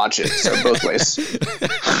don't watch it. So both ways.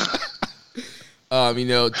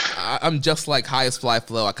 I'm just like Highest Fly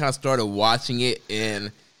Flow. I kind of started watching it,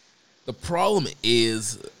 and the problem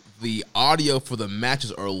is the audio for the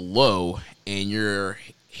matches are low, and you're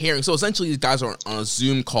hearing. So essentially, these guys are on a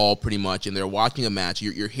Zoom call pretty much, and they're watching a match.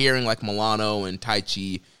 You're hearing Milano and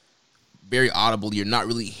Taichi very audibly. You're not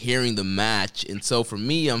really hearing the match, and so for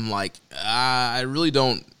me, I'm like, I really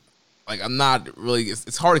don't. I'm not really.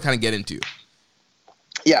 It's hard to kind of get into.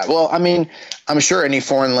 Yeah, well, I mean, I'm sure any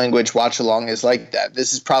foreign language watch along is like that.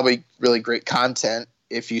 This is probably really great content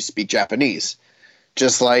if you speak Japanese.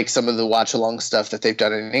 just like some of the watch-along stuff that they've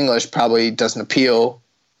done in English probably doesn't appeal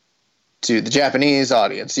to the Japanese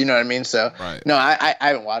audience. You know what I mean? So, right. No, I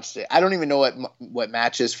haven't watched it. I don't even know what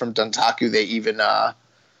matches from Dontaku they even,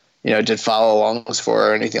 did follow-alongs for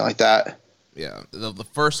or anything like that. Yeah, the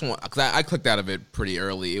first one, because I clicked out of it pretty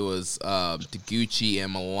early. It was Taguchi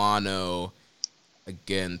and Milano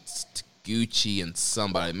against Taguchi and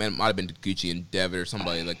somebody. It might have been Taguchi and Devitt or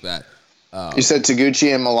somebody like that. You said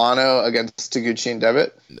Taguchi and Milano against Taguchi and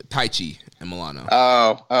Devitt? Taichi and Milano.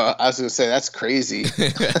 Oh, I was gonna say that's crazy.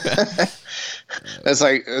 It's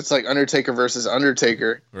like Undertaker versus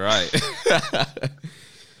Undertaker. Right.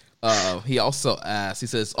 He also asked, he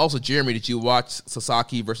says, also, Jeremy, did you watch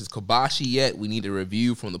Sasaki versus Kobashi yet? We need a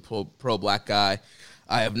review from the pro black guy.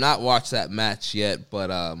 I have not watched that match yet,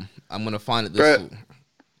 but I'm going to find it this week.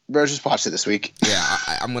 Bro, just watch it this week. Yeah,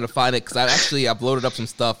 I'm going to find it because I've loaded up some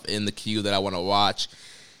stuff in the queue that I want to watch.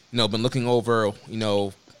 Been looking over,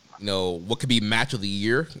 what could be match of the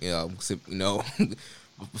year,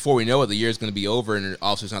 before we know it, the year is going to be over, and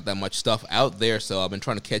also there's not that much stuff out there, so I've been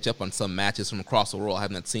trying to catch up on some matches from across the world I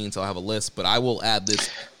haven't seen, so I have a list, but I will add this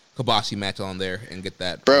Kobashi match on there and get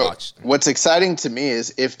that watched. What's exciting to me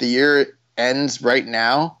is if the year ends right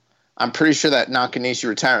now, I'm pretty sure that Nakanishi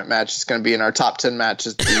retirement match is going to be in our top 10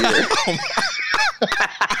 matches of the year.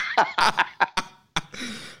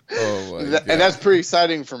 Oh my God. And that's pretty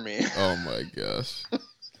exciting for me. Oh my gosh.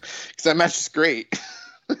 Because that match is great.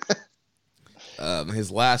 His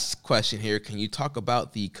last question here, can you talk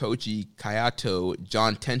about the Koji Kayato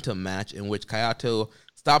John Tenta match in which Kayato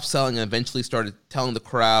stopped selling and eventually started telling the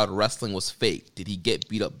crowd wrestling was fake? Did he get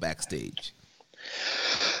beat up backstage?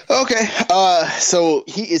 Okay, so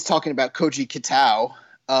he is talking about Koji Kitao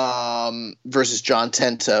versus John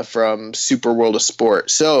Tenta from Super World of Sport.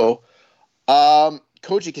 So Koji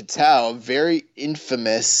Kitao, very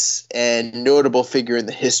infamous and notable figure in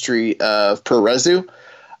the history of Pro Resu.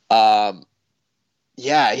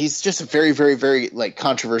 Yeah, he's just a very, very, very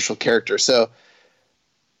controversial character. So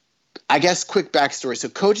I guess quick backstory. So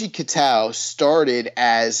Koji Kitao started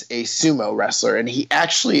as a sumo wrestler, and he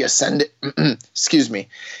actually ascended. Excuse me.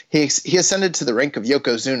 He ascended to the rank of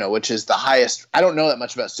Yokozuna, which is the highest. I don't know that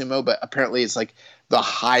much about sumo, but apparently it's like the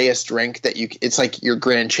highest rank that it's like your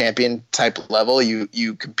grand champion type level.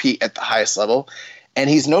 You compete at the highest level, and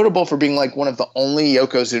he's notable for being like one of the only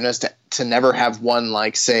Yokozunas to never have won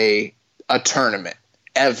say a tournament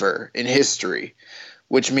ever in history,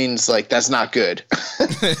 which means that's not good.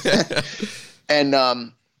 And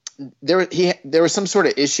there was some sort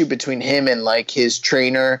of issue between him and his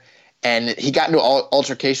trainer, and he got into an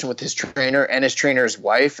altercation with his trainer and his trainer's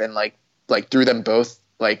wife, and threw them both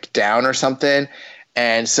down or something.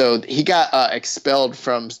 And so he got expelled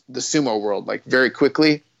from the sumo world very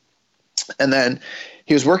quickly. And then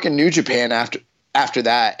he was working New Japan after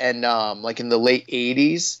that, and in the late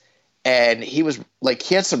 80s. And he was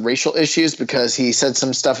he had some racial issues because he said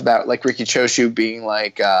some stuff about Riki Choshu being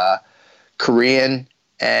Korean,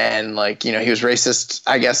 and he was racist,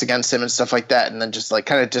 I guess, against him and stuff like that. And then just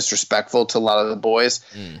kind of disrespectful to a lot of the boys.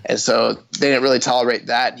 And so they didn't really tolerate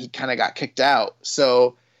that. And he kind of got kicked out.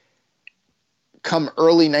 So come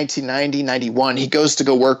early 1990, 91, he goes to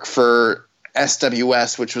go work for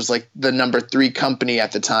SWS, which was the number 3 company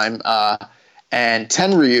at the time. And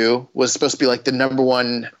Tenryu was supposed to be the number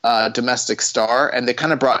 1 domestic star, and they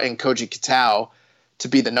kind of brought in Koji Kitao to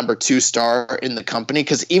be the number 2 star in the company,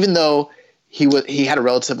 because even though he had a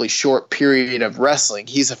relatively short period of wrestling,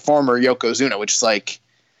 he's a former Yokozuna, which is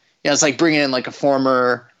it's like bringing in a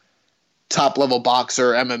former top level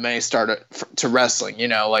boxer, MMA star to wrestling.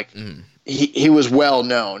 He was well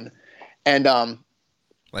known, and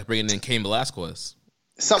bringing in Cain Velasquez.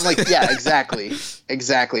 Something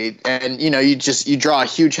exactly. And you draw a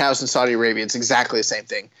huge house in Saudi Arabia. It's exactly the same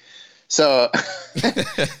thing. So,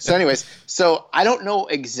 anyways, I don't know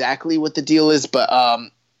exactly what the deal is, but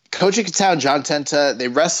Koji Kitao and John Tenta, they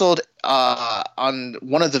wrestled on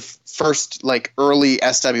one of the first early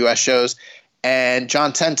SWS shows. And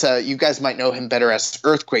John Tenta, you guys might know him better as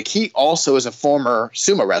Earthquake. He also is a former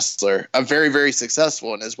sumo wrestler, a very, very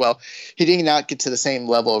successful one as well. He did not get to the same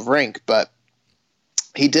level of rank, but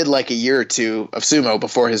he did a year or two of sumo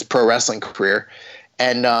before his pro wrestling career.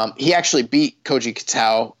 And he actually beat Koji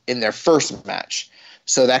Kitao in their first match.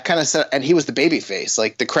 So that kind of set, and he was the babyface.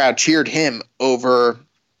 The crowd cheered him over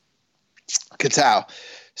Kitao.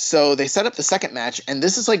 So they set up the second match, and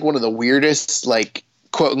this is one of the weirdest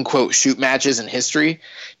quote unquote shoot matches in history.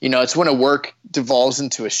 It's when a work devolves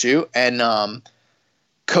into a shoot, and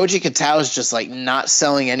Koji Kitao is just not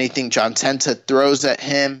selling anything John Tenta throws at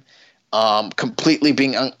him. Completely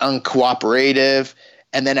being uncooperative,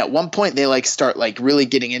 And then at one point they like start like really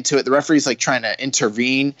getting into it. The referee's like trying to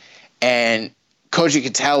intervene, and Koji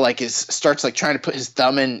Katao like starts like trying to put his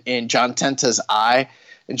thumb in John Tenta's eye,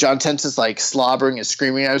 and John Tenta's like slobbering and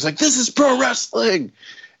screaming. I was like, "This is pro wrestling!"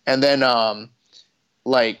 And then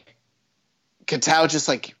like Katao just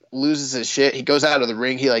like loses his shit. He goes out of the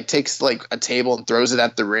ring. He like takes like a table and throws it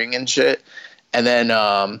at the ring and shit. And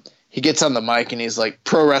then he gets on the mic and he's like,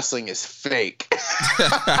 "Pro wrestling is fake."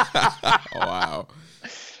 Wow.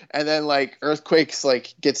 And then like Earthquakes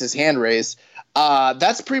like gets his hand raised.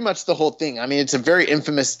 That's pretty much the whole thing. I mean, it's a very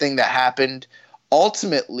infamous thing that happened.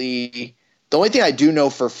 Ultimately, the only thing I do know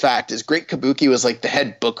for a fact is Great Kabuki was like the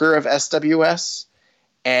head booker of SWS,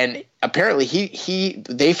 and apparently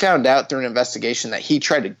they found out through an investigation that he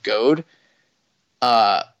tried to goad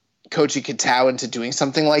Koji Katao into doing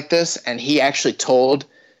something like this, and he actually told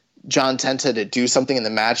John Tenta to do something in the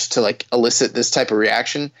match to like elicit this type of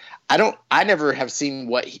reaction. I never have seen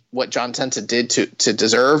what John Tenta did to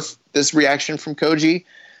deserve this reaction from Koji,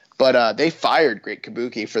 but they fired Great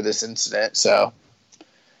Kabuki for this incident. So,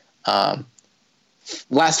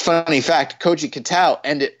 last funny fact: Koji Katao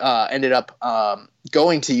ended up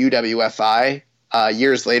going to UWFI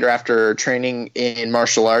years later after training in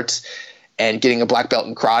martial arts and getting a black belt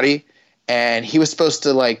in karate. And he was supposed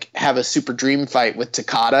to like have a Super Dream fight with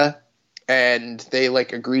Takada, and they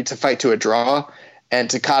like agreed to fight to a draw. And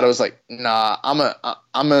Takada was like, "Nah, I'm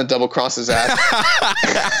gonna double cross his ass."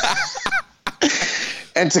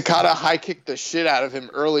 And Takada high kicked the shit out of him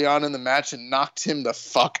early on in the match and knocked him the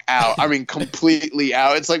fuck out. I mean, completely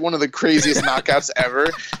out. It's like one of the craziest knockouts ever,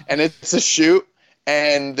 and it's a shoot.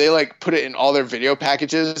 And they like put it in all their video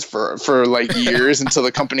packages for like years until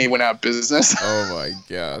the company went out of business. Oh my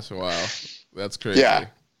gosh! Wow, that's crazy.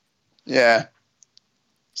 Yeah.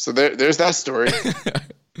 So there's that story.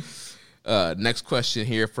 Next question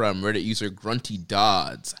here from Reddit user Grunty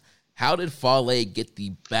Dodds. How did Fale get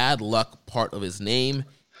the bad luck part of his name?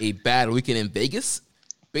 A bad weekend in Vegas?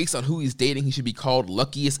 Based on who he's dating, he should be called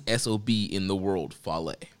luckiest SOB in the world,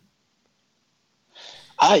 Fale.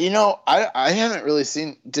 I haven't really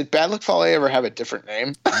seen. Did Bad Luck Fale ever have a different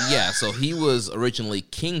name? Yeah, so he was originally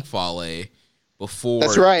King Fale before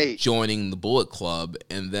That's right. joining the Bullet Club,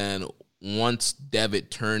 and then once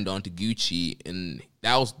Devitt turned onto Gucci, and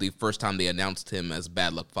that was the first time they announced him as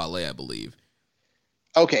Bad Luck Fale, I believe.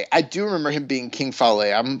 Okay, I do remember him being King Fale.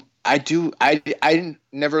 I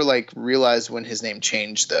never like realized when his name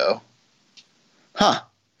changed though. Huh.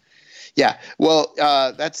 Yeah. Well,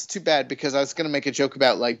 that's too bad because I was gonna make a joke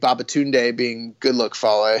about like Babatunde being Good Luck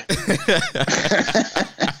Fale.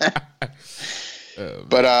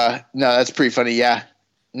 But no, that's pretty funny. Yeah.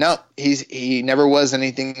 No, he never was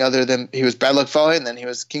anything other than he was Bad Luck Fale, and then he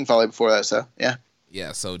was King Fale before that. So yeah.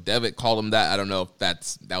 Yeah, so Devitt called him that. I don't know if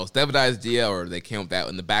that was Devitt's idea or they came up with that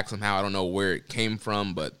in the back somehow. I don't know where it came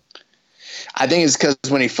from, but I think it's because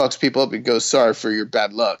when he fucks people up, he goes, "Sorry for your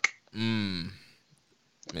bad luck."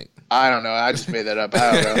 I don't know. I just made that up.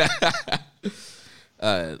 I don't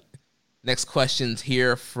know. Next question's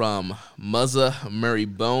here from Muzza Murray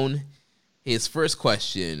Bone. His first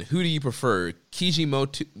question: who do you prefer, Kiji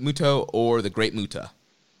Muto or the Great Muta?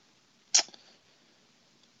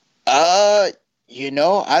 I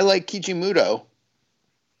like Kiji Muto.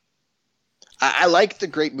 I like the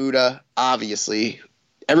Great Muta, obviously.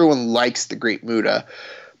 Everyone likes the Great Muta.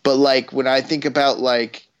 But, like, when I think about,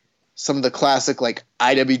 like, some of the classic, like,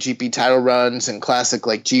 IWGP title runs and classic,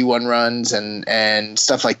 like, G1 runs and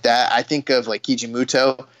stuff like that, I think of, like, Kiji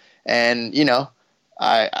Muto. And,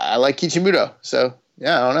 I like Kiji Muto. So,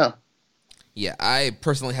 yeah, I don't know. Yeah, I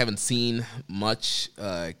personally haven't seen much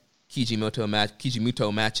Kiji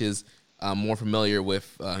Muto matches. I'm more familiar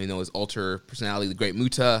with, his alter personality, the Great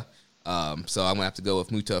Muta. So I'm going to have to go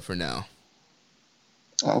with Muta for now.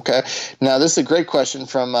 Okay. Now, this is a great question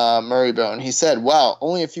from Murray Bone. He said, wow,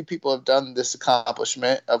 only a few people have done this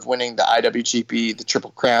accomplishment of winning the IWGP, the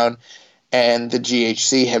Triple Crown, and the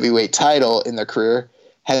GHC heavyweight title in their career.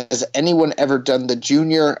 Has anyone ever done the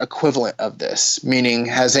junior equivalent of this? Meaning,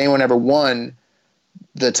 has anyone ever won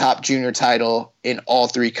the top junior title in all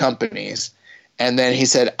three companies? And then he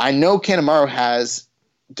said, I know Kanemaru has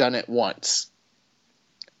done it once.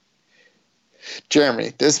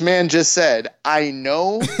 Jeremy, this man just said, I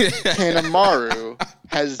know Kanemaru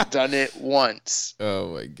has done it once.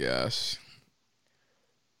 Oh, my gosh.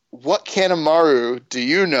 What Kanemaru do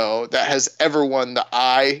you know that has ever won the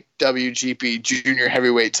IWGP Junior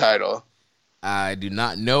Heavyweight title? I do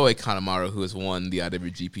not know a Kanemaru who has won the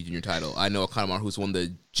IWGP Junior title. I know a Kanemaru who's won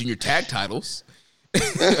the Junior Tag titles.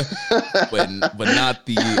 but not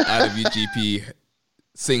the IWGP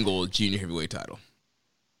single junior heavyweight title.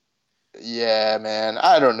 Yeah, man.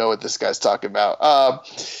 I don't know what this guy's talking about.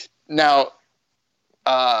 Now,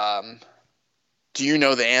 do you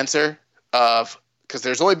know the answer? Because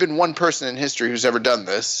there's only been one person in history who's ever done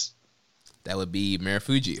this. That would be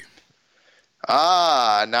Marufuji.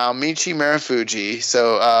 Now Michi Marufuji.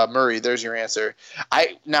 So Murray, there's your answer.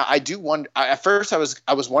 I do wonder. At first, I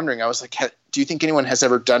was wondering. I was like, do you think anyone has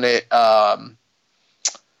ever done it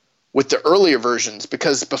with the earlier versions?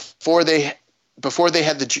 Because before they had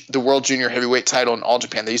the World Junior Heavyweight title in All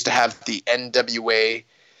Japan, they used to have the NWA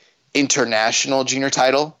International Junior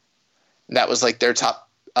title. That was like their top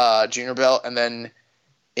junior belt, and then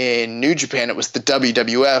in New Japan, it was the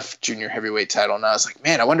WWF Junior Heavyweight title, and I was like,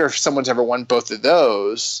 man, I wonder if someone's ever won both of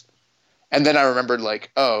those. And then I remembered,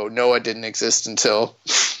 like, oh, Noah didn't exist until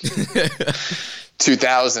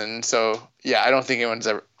 2000. So yeah, I don't think anyone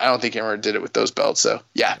ever did it with those belts. So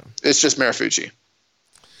yeah, it's just Marufuji.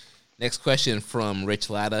 Next question from Rich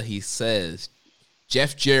Latta. He says,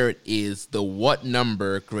 Jeff Jarrett is the what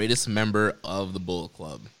number greatest member of the Bullet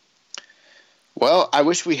Club? Well, I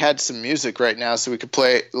wish we had some music right now so we could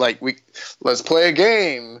play. Let's play a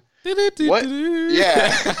game. What?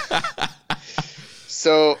 Yeah.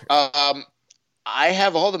 So I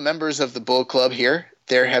have all the members of the Bullet Club here.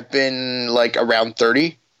 There have been like around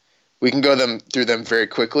 30. We can go through them very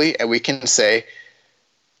quickly, and we can say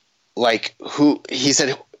like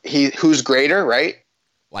who's greater, right?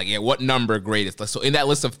 Like, yeah, what number greatest? So in that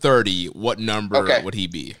list of 30, what number would he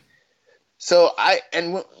be? So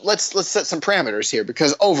let's set some parameters here,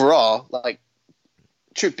 because overall, like,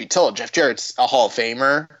 truth be told, Jeff Jarrett's a Hall of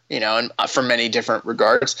Famer, and for many different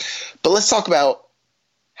regards. But let's talk about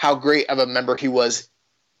how great of a member he was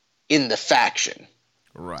in the faction.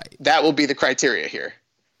 Right. That will be the criteria here.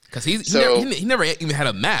 Because he never even had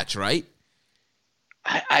a match, right?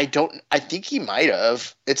 I think he might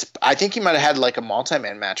have. I think he might have had like a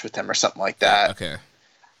multi-man match with them or something like that. Okay.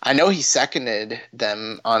 I know he seconded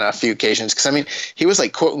them on a few occasions, because, I mean, he was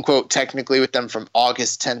like, quote unquote, technically with them from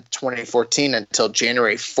August 10th, 2014 until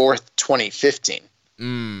January 4th, 2015.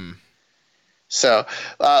 So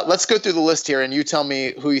let's go through the list here, and you tell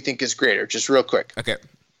me who you think is greater, just real quick. Okay.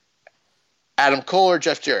 Adam Cole or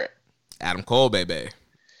Jeff Jarrett? Adam Cole, baby.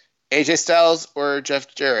 AJ Styles or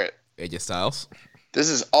Jeff Jarrett? AJ Styles. This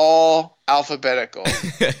is all alphabetical.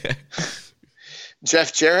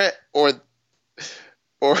 Jeff Jarrett or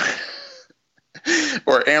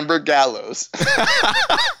Amber Gallows?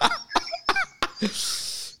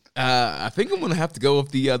 I think I'm gonna have to go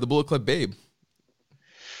with the Bullet Club Babe.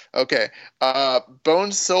 Okay,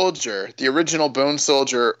 Bone Soldier, the original Bone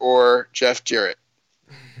Soldier, or Jeff Jarrett?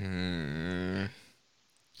 You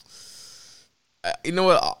know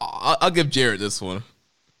what? I'll give Jarrett this one.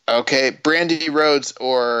 Okay, Brandy Rhodes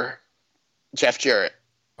or Jeff Jarrett?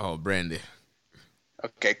 Oh, Brandy.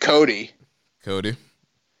 Okay, Cody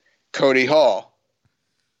Hall.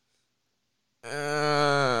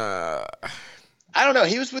 I don't know.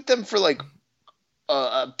 He was with them for like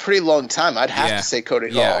a pretty long time. I'd have to say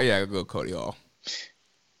Cody Hall. Yeah, I'll go Cody Hall.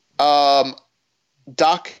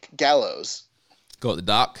 Doc Gallows. Go with the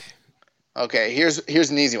Doc. Okay, here's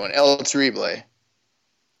an easy one. El Terrible.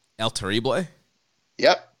 El Terrible?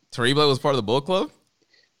 Yep. Terrible was part of the Bullet Club?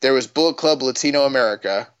 There was Bullet Club Latino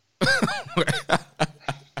America.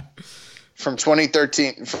 From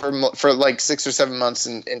 2013, for like 6 or 7 months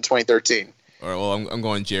in 2013. All right, well, I'm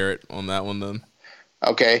going Jarrett on that one then.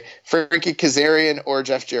 Okay, Frankie Kazarian or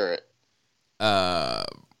Jeff Jarrett? Well,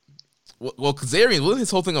 Kazarian, wasn't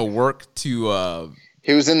his whole thing a work to...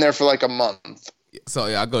 He was in there for like a month. So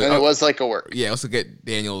yeah, I'll go. And it was like a work. Yeah, also get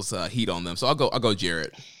Daniel's heat on them. So I'll go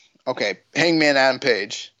Jarrett. Okay, Hangman Adam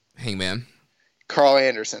Page. Hangman. Carl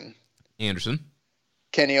Anderson.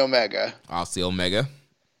 Kenny Omega. I'll see Omega.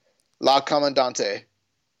 La Comandante.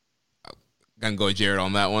 Gonna go Jarrett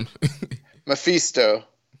on that one. Mephisto.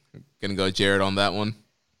 Gonna go Jarrett on that one.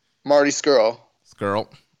 Marty Scurll.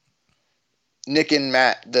 Nick and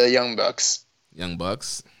Matt, the Young Bucks.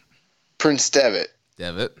 Prince Devitt.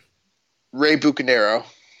 Ray Bucanero.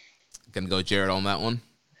 Gonna go Jarrett on that one.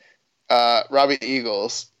 Robbie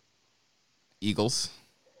Eagles.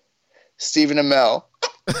 Stephen Amell.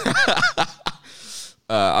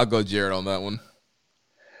 I'll go Jarrett on that one.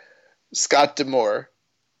 Scott D'Amore.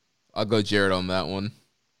 I'll go Jarrett on that one.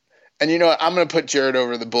 And you know what? I'm going to put Jarrett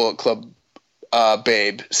over the Bullet Club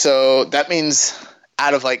Babe. So that means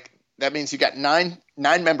you got nine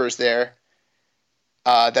members there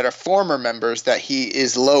that are former members that he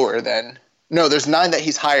is lower than. No, there's 9 that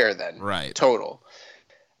he's higher than. Right. Total.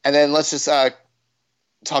 And then let's just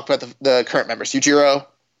talk about the current members. Yujiro.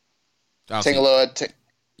 Tangaloa.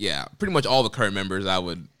 Yeah, pretty much all the current members I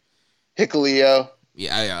would. Hikuleo.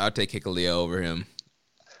 Yeah, I'll take Hikuleo over him.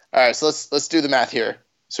 All right, so let's do the math here.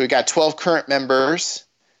 So we got 12 current members,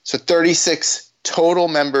 so 36 total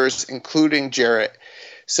members, including Jarrett.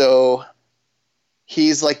 So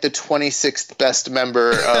he's like the 26th best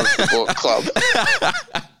member of the Bullet Club.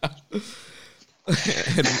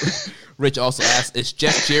 And Rich also asks, is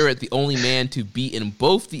Jeff Jarrett the only man to be in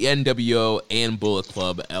both the NWO and Bullet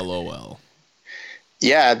Club? LOL.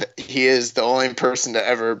 Yeah, he is the only person to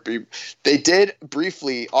ever be. They did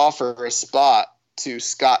briefly offer a spot to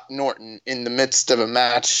Scott Norton in the midst of a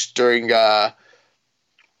match during New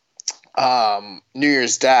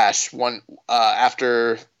Year's Dash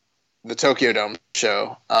after the Tokyo Dome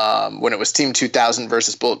show when it was Team 2000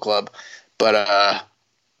 versus Bullet Club, but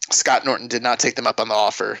Scott Norton did not take them up on the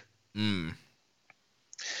offer.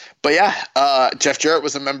 But yeah, Jeff Jarrett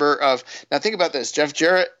was a member of. Now think about this: Jeff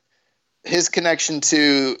Jarrett, his connection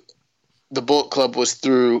to the Bullet Club was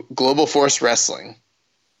through Global Force Wrestling,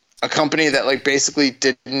 a company that like basically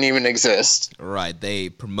didn't even exist. Right. They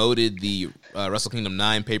promoted the Wrestle Kingdom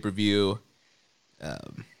 9 pay-per-view.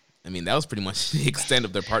 I mean, that was pretty much the extent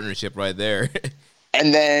of their partnership right there.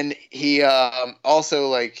 And then he also,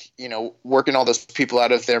 like, you know, working all those people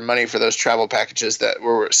out of their money for those travel packages that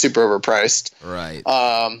were super overpriced. Right.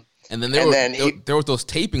 And then there were those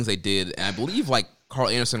tapings they did, and I believe like Carl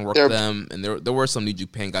Anderson worked them, and there were some New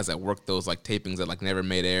Japan guys that worked those like tapings that like never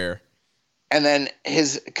made air. And then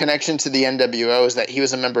his connection to the NWO is that he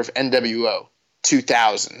was a member of NWO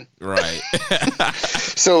 2000. Right.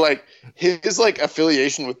 So like his like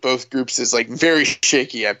affiliation with both groups is like very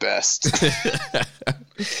shaky at best.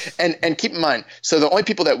 and keep in mind, so the only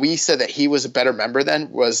people that we said that he was a better member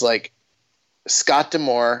than was like Scott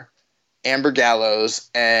D'Amore, Amber Gallows,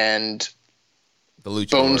 and the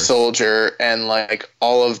Lucha Bone Wars. Soldier, and like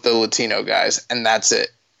all of the Latino guys, and that's it.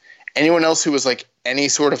 Anyone else who was like any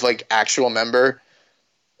sort of like actual member,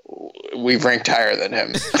 we've ranked higher than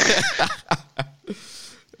him.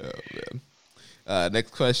 Oh man.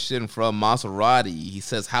 Next question from Maserati. He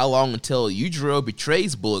says, how long until Yujiro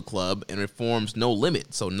betrays Bullet Club and reforms No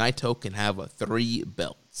Limit so Naito can have 3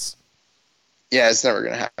 belts? Yeah, it's never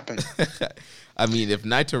gonna happen. I mean, if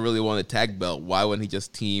Naito really wanted a tag belt, why wouldn't he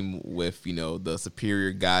just team with, you know, the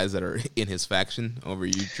superior guys that are in his faction over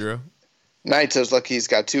Yujiro? Naito's lucky he's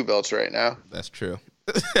got 2 belts right now. That's true.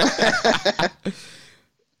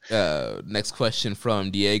 Next question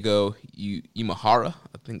from Diego Imahara.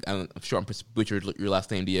 I'm sure I'm butchered your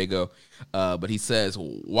last name, Diego. But he says,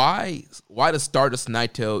 why does Stardust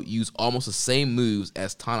Naito use almost the same moves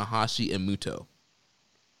as Tanahashi and Muto?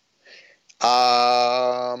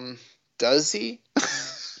 Does he?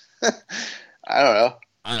 I don't know.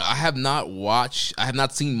 I have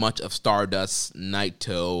not seen much of Stardust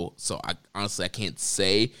Naito, so I can't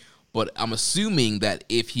say. But I'm assuming that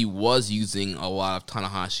if he was using a lot of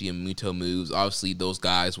Tanahashi and Muto moves, obviously those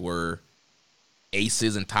guys were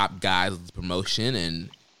aces and top guys of the promotion, and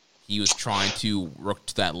he was trying to work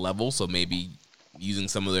to that level. So maybe using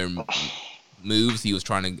some of their moves, he was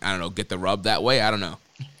trying to, I don't know, get the rub that way. I don't know.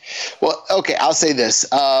 Well, okay, I'll say this.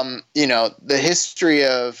 You know, the history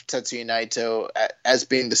of Tetsuya Naito as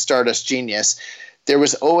being the Stardust genius, there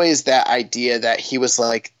was always that idea that he was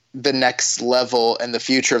like the next level and the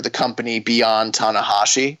future of the company beyond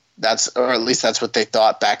Tanahashi. Or at least that's what they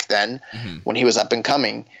thought back then when he was up and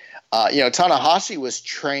coming. You know, Tanahashi was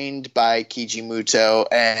trained by Keiji Muto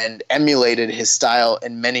and emulated his style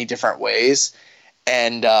in many different ways.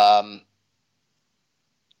 And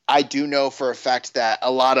I do know for a fact that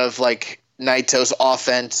a lot of like Naito's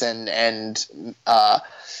offense and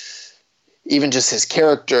even just his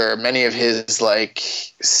character, many of his like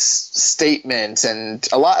statements and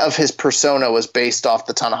a lot of his persona was based off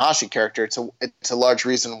the Tanahashi character. It's a large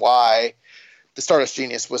reason why the Stardust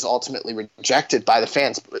Genius was ultimately rejected by the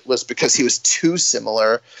fans, was because he was too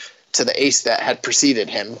similar to the ace that had preceded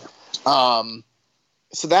him.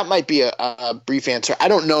 So that might be a brief answer. I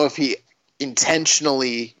don't know if he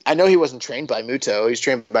intentionally, I know he wasn't trained by Muto. He was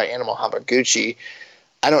trained by Animal Hamaguchi.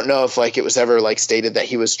 I don't know if like it was ever like stated that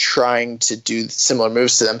he was trying to do similar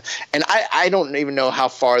moves to them. And I don't even know how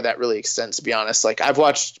far that really extends, to be honest. Like I've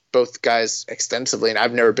watched both guys extensively and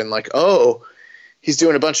I've never been like, oh, he's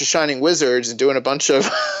doing a bunch of Shining Wizards and doing a bunch of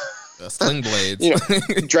sling blades, you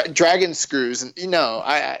know, dragon screws. And,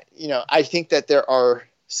 I think that there are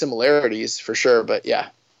similarities for sure, but yeah.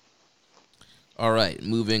 All right,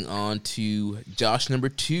 moving on to Josh number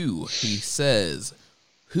 2. He says,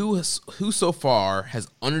 who so far has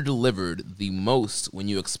underdelivered the most when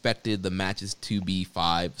you expected the matches to be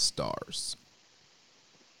 5 stars?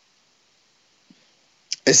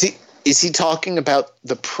 Is he talking about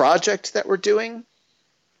the project that we're doing,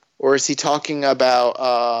 or is he talking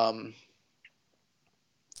about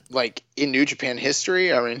like in New Japan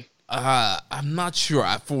history? I mean, I'm not sure.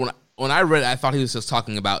 When I read it, I thought he was just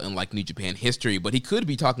talking about in like New Japan history, but he could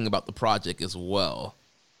be talking about the project as well.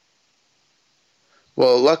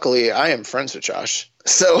 Well, luckily I am friends with Josh,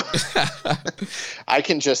 so I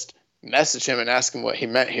can just message him and ask him what he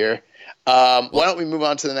meant here. Why don't we move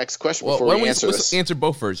on to the next question before we answer this? Answer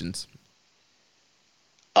both versions.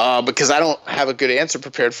 Because I don't have a good answer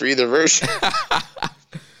prepared for either version.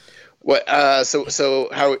 What? So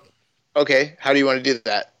how? Okay, how do you want to do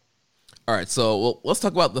that? All right, so let's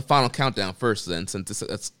talk about the final countdown first, then, since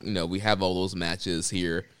that's we have all those matches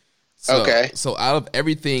here. So, okay. So out of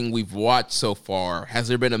everything we've watched so far, has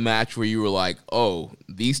there been a match where you were like, "Oh,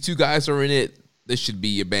 these two guys are in it. This should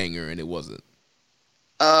be a banger," and it wasn't?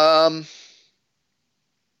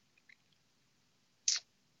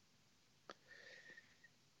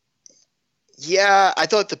 Yeah, I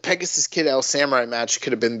thought the Pegasus Kid El Samurai match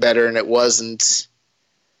could have been better, and it wasn't.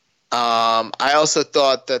 I also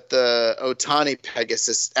thought that the Otani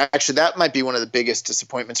Pegasus, actually, that might be one of the biggest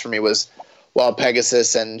disappointments for me was Wild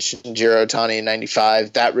Pegasus and Shinjiro Otani in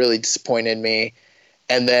 '95. That really disappointed me.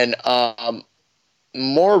 And then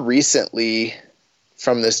more recently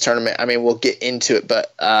from this tournament, I mean, we'll get into it,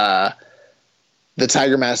 but the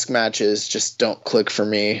Tiger Mask matches just don't click for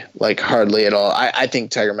me, like hardly at all. I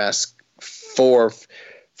think Tiger Mask for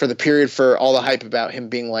the period, for all the hype about him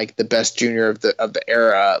being like the best junior of the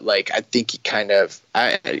era, like I think he kind of,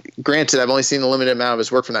 granted I've only seen the limited amount of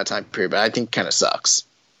his work from that time period, but I think kind of sucks.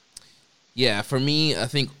 Yeah, for me, I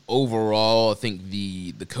think overall, I think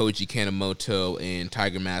the Koji Kanemoto and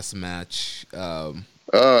Tiger Mask match.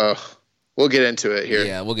 We'll get into it here.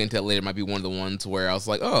 Yeah, we'll get into it later. Might be one of the ones where I was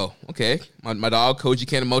like, oh, okay, my dog Koji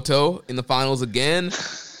Kanemoto in the finals again.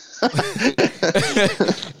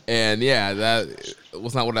 And yeah, that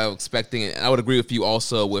was not what I was expecting. And I would agree with you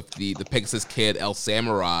also with the Pegasus Kid El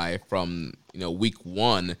Samurai from week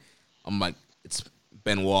 1. I'm like, it's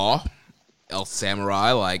Benoit El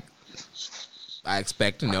Samurai. Like, I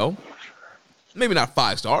expect maybe not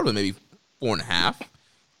 5 stars, but maybe 4.5.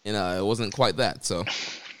 And it wasn't quite that. So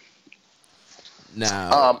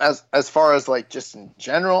now, as far as like just in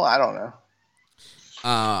general, I don't know.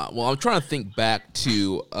 Well, I'm trying to think back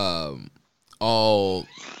to all.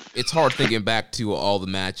 It's hard thinking back to all the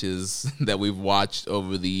matches that we've watched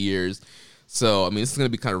over the years. So, I mean, this is going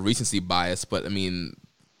to be kind of recency bias, but I mean,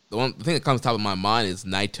 the thing that comes to top of my mind is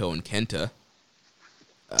Naito and Kenta.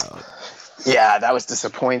 Yeah, that was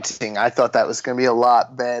disappointing. I thought that was going to be a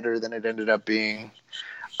lot better than it ended up being.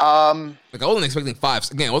 Like I wasn't expecting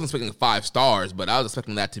 5. Again, I wasn't expecting 5 stars, but I was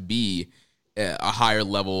expecting that to be a higher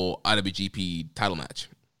level IWGP title match.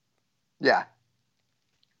 Yeah.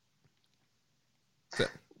 So.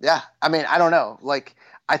 Yeah, I mean, I don't know. Like,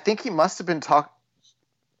 I think he must have been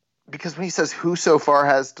because when he says who so far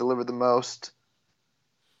has delivered the most.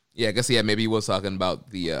 Yeah, I guess maybe he was talking about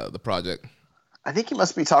the project. I think he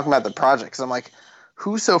must be talking about the project, because I'm like,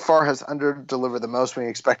 who so far has under-delivered the most when he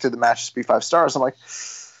expected the matches to be 5 stars? I'm like,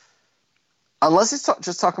 unless he's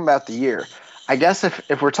just talking about the year. I guess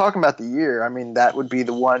if we're talking about the year, I mean, that would be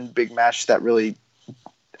the one big match that really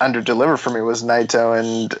under-delivered for me was Naito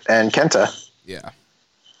and Kenta. Yeah.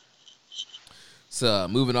 So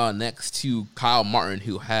moving on next to Kyle Martin,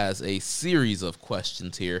 who has a series of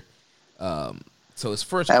questions here. So his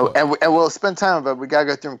first and we'll spend time, but we gotta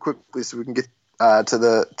go through them quickly so we can get to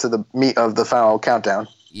the meat of the final countdown.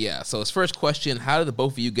 Yeah. So his first question: how did the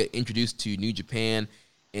both of you get introduced to New Japan,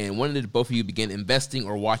 and when did both of you begin investing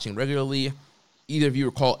or watching regularly? Either of you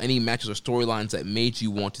recall any matches or storylines that made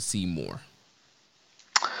you want to see more?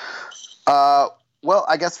 Well,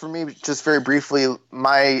 I guess for me, just very briefly,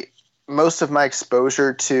 most of my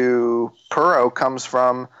exposure to Puro comes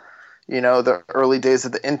from, the early days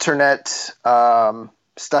of the internet,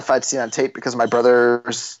 stuff I'd seen on tape because of my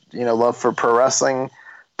brother's, love for pro wrestling.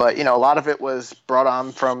 But, a lot of it was brought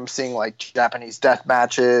on from seeing like Japanese death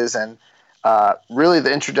matches. And really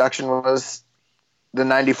the introduction was the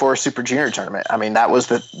 94 Super Junior tournament. I mean, that was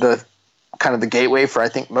the kind of the gateway for, I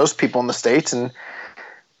think, most people in the States. And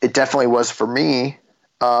it definitely was for me.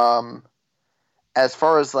 As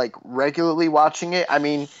far as like regularly watching it, I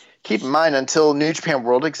mean, keep in mind, until New Japan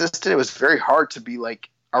World existed, it was very hard to be like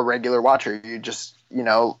a regular watcher. You just, in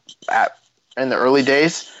the early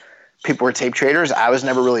days, people were tape traders. I was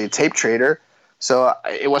never really a tape trader. So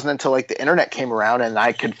it wasn't until like the internet came around and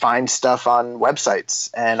I could find stuff on websites,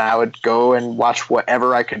 and I would go and watch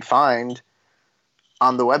whatever I could find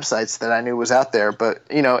on the websites that I knew was out there. But,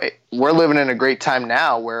 we're living in a great time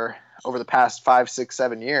now where over the past 5, 6,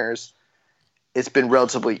 7 years, it's been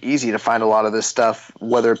relatively easy to find a lot of this stuff,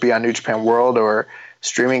 whether it be on New Japan World or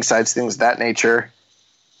streaming sites, things of that nature.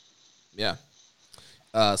 Yeah.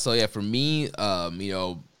 So yeah, for me,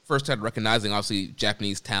 first started recognizing obviously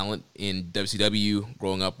Japanese talent in WCW,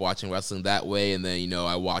 growing up watching wrestling that way, and then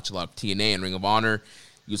I watch a lot of TNA and Ring of Honor.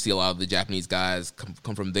 You see a lot of the Japanese guys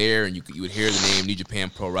come from there, and you would hear the name New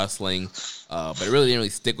Japan Pro Wrestling, but it really didn't really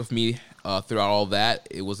stick with me throughout all that.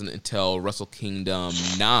 It wasn't until Wrestle Kingdom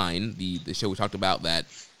 9, the show we talked about, that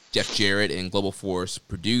Jeff Jarrett and Global Force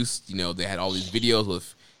produced. They had all these videos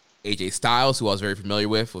with AJ Styles, who I was very familiar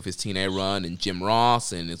with his TNA run, and Jim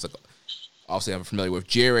Ross, and it's like, obviously I'm familiar with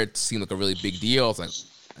Jarrett. Seemed like a really big deal. I was like,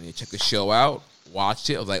 I need to check the show out. Watched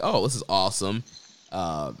it. I was like, oh, this is awesome.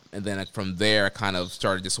 And then from there, I kind of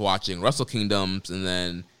started just watching Wrestle Kingdoms, and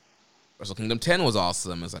then Wrestle Kingdom 10 was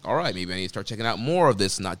awesome. It's like, all right, maybe I need to start checking out more of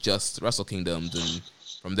this, not just Wrestle Kingdoms. And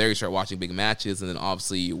from there, you start watching big matches, and then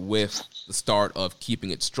obviously with the start of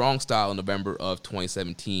Keeping It Strong Style in November of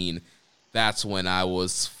 2017, that's when I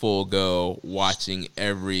was full go watching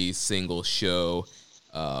every single show,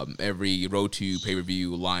 every Road to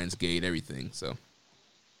pay-per-view, Lionsgate, everything. So,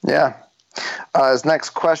 yeah. His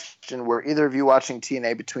next question: were either of you watching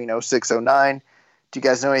TNA between 06-09? Do you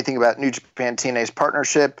guys know anything about New Japan TNA's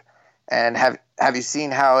partnership? And have you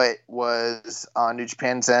seen how it was on New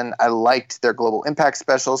Japan's end? I liked their Global Impact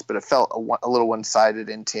specials, but it felt a little one-sided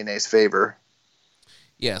in TNA's favor.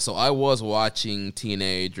 Yeah, so I was watching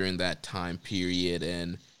TNA during that time period,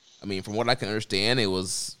 and I mean, from what I can understand, it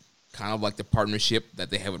was kind of like the partnership that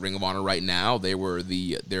they have with Ring of Honor right now. They were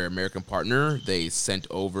their American partner. They sent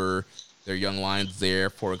over their young lions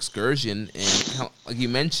there for excursion, and like you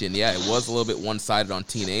mentioned, yeah, it was a little bit one-sided on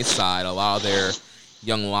TNA's side. A lot of their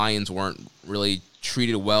young lions weren't really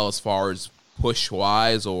treated well as far as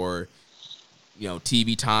push-wise or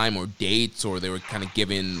TV time or dates, or they were kind of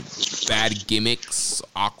given bad gimmicks,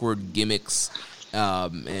 awkward gimmicks,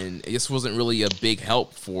 and it just wasn't really a big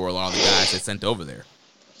help for a lot of the guys they sent over there.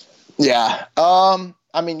 Yeah.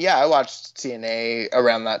 I watched TNA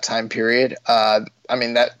around that time period.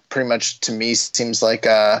 That pretty much to me seems like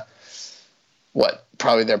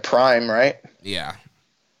probably their prime, right? Yeah.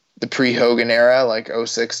 The pre-Hogan era, like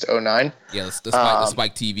 06-09. Yeah, the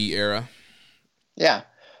Spike TV era. Yeah.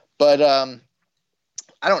 But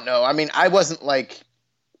I don't know. I mean, I wasn't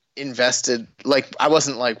invested. I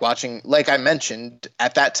wasn't watching. Like I mentioned,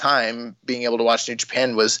 at that time, being able to watch New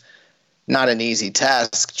Japan was not an easy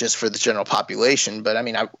task just for the general population. But I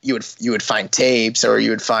mean, you would find tapes, or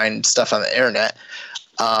you would find stuff on the internet.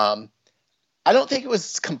 I don't think it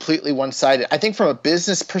was completely one-sided. I think from a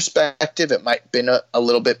business perspective, it might have been a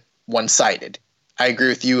little bit one-sided. I agree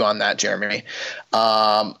with you on that, Jeremy.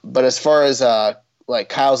 But as far as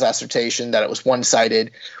Kyle's assertion that it was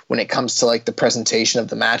one-sided when it comes to the presentation of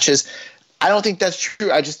the matches, I don't think that's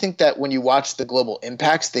true. I just think that when you watch the Global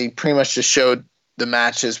Impacts, they pretty much just showed the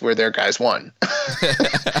matches where their guys won.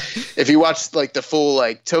 If you watch the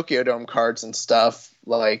full Tokyo Dome cards and stuff,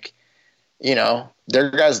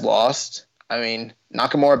 their guys lost. I mean,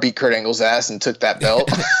 Nakamura beat Kurt Angle's ass and took that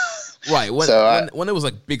belt. Right. When it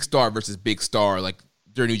was big star versus big star,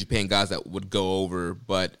 there are New Japan guys that would go over,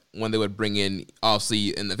 but when they would bring in,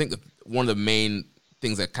 obviously, and I think one of the main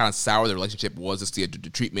things that kind of soured their relationship was just the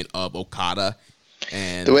treatment of Okada.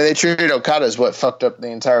 And the way they treated Okada is what fucked up the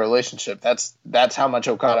entire relationship. That's how much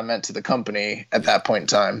Okada meant to the company at that point in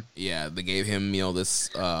time. Yeah, they gave him, this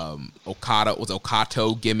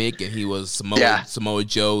Okato gimmick, and he was Samoa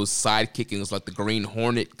Joe's sidekick, and it was like the Green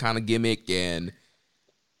Hornet kind of gimmick, and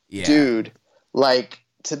yeah. Dude,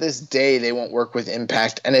 to this day, they won't work with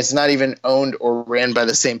Impact, and it's not even owned or ran by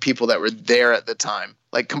the same people that were there at the time.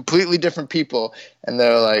 Completely different people, and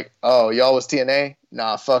they're like, oh, y'all was TNA?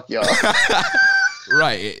 Nah, fuck y'all.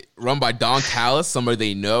 Right, run by Don Callis, somebody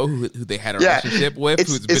they know who they had a relationship with,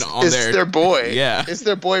 who's been on there. It's their boy. Yeah, it's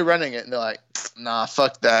their boy running it, and they're like, "Nah,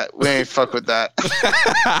 fuck that. We ain't fuck with that.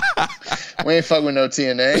 We ain't fuck with no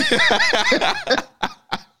TNA."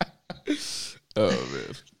 Oh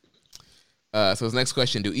man. So his next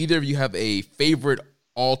question: do either of you have a favorite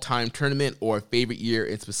all-time tournament or a favorite year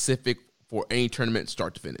in specific for any tournament,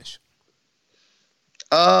 start to finish?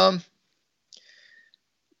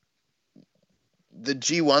 The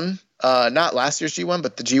G1, not last year's G1,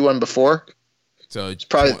 but the G1 before. So it's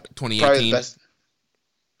probably 2018. Probably the best.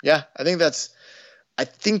 Yeah, I think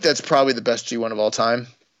that's probably the best G1 of all time.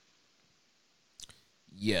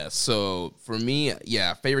 Yeah, so for me,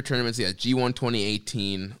 favorite tournaments, G1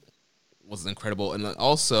 2018 was incredible. And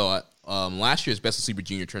also, last year's Best of Super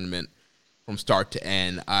Junior tournament from start to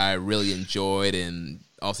end, I really enjoyed. And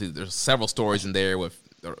obviously, there's several stories in there with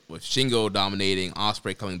with Shingo dominating,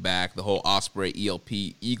 Ospreay coming back, the whole Ospreay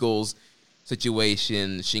ELP Eagles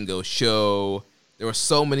situation, Shingo show. There were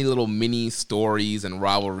so many little mini stories and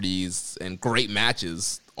rivalries and great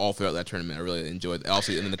matches all throughout that tournament. I really enjoyed it.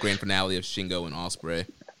 Also, and then the grand finale of Shingo and Ospreay.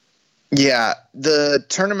 Yeah, the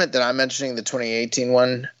tournament that I'm mentioning, the 2018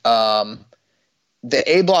 one, the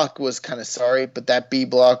A block was kind of sorry, but that B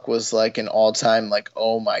block was like an all-time, like,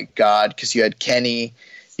 oh my God, because you had Kenny,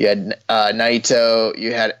 you had Naito,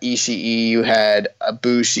 you had Ishii, you had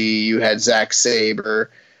Ibushi, you had Zack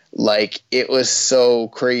Sabre. Like, it was so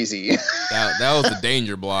crazy. That was the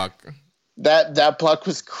danger block. That block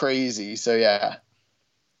was crazy, so yeah.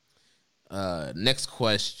 Next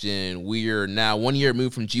question. We're now 1 year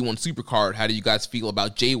removed from G1 Supercard. How do you guys feel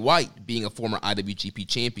about Jay White being a former IWGP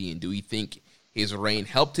champion? Do you think his reign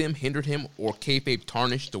helped him, hindered him, or kayfabe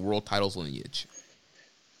tarnished the world title's lineage?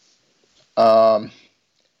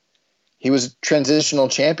 He was a transitional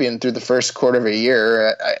champion through the first quarter of a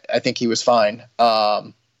year. I think he was fine.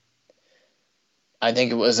 I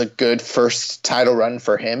think it was a good first title run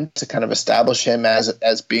for him to kind of establish him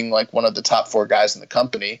as being like one of the top 4 guys in the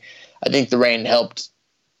company. I think the reign helped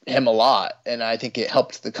him a lot, and I think it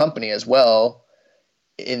helped the company as well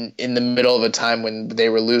in the middle of a time when they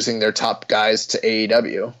were losing their top guys to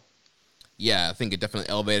AEW. Yeah, I think it definitely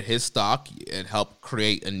elevated his stock. It helped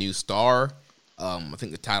create a new star. I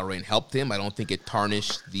think the title reign helped him. I don't think it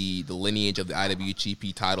tarnished the lineage of the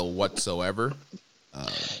IWGP title whatsoever.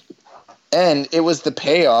 And it was the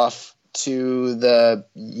payoff to the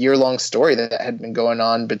year-long story that had been going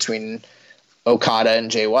on between Okada and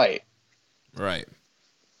Jay White. Right.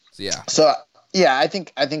 So yeah. So yeah, I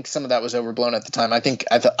think some of that was overblown at the time. I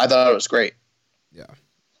thought it was great. Yeah.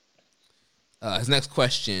 His next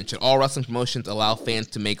question: should all wrestling promotions allow fans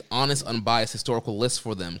to make honest, unbiased historical lists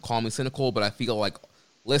for them? Call me cynical, but I feel like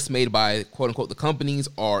lists made by quote-unquote the companies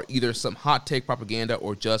are either some hot take propaganda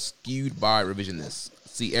or just skewed by revisionists.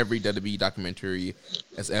 See every WWE documentary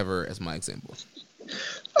as ever as my example.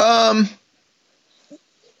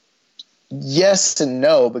 Yes and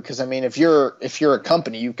no, because I mean, if you're a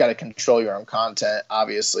company, you've got to control your own content,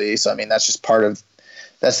 obviously. So I mean, that's just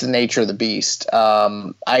that's the nature of the beast.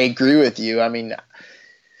 I agree with you. I mean,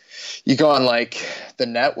 you go on like the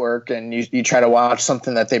network and you try to watch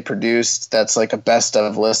something that they produced that's like a best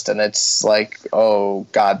of list, and it's like, oh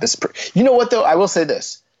God, you know what though? I will say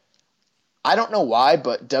this. I don't know why,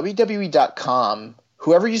 but WWE.com,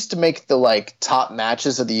 whoever used to make the like top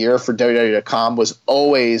matches of the year for WWE.com was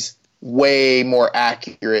always way more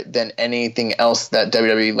accurate than anything else that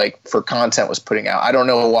WWE like for content was putting out. I don't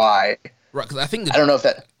know why. Right, because I think I don't know if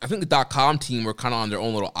that. I think the .com team were kind of on their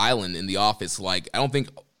own little island in the office. Like I don't think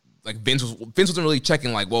like Vince wasn't really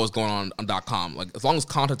checking like what was going on .com. Like as long as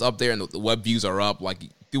content's up there and the web views are up, like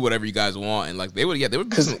do whatever you guys want, and like they would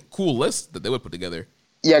be some cool lists that they would put together.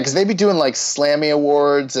 Yeah, because they'd be doing like Slammy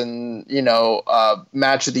Awards and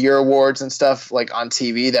Match of the Year awards and stuff like on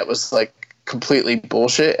TV that was like completely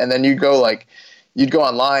bullshit. And then you'd go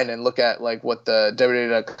online and look at like what the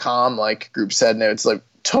WWE.com like group said, and it's like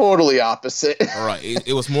totally opposite. All right,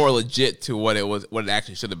 it was more legit to what it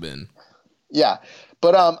actually should have been. Yeah,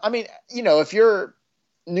 but I mean, if you're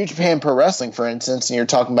New Japan Pro Wrestling, for instance, and you're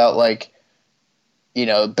talking about like,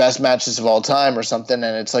 best matches of all time or something,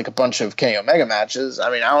 and it's like a bunch of Kenny Omega matches. I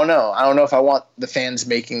mean, I don't know. I don't know if I want the fans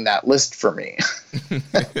making that list for me.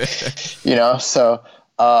 So,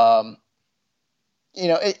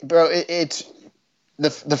 it's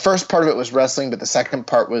the first part of it was wrestling, but the second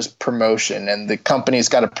part was promotion, and the company's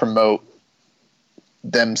got to promote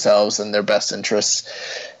themselves and their best interests.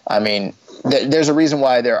 I mean, there's a reason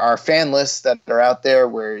why there are fan lists that are out there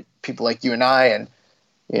where people like you and I and,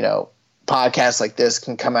 podcasts like this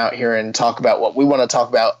can come out here and talk about what we want to talk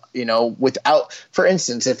about, without, for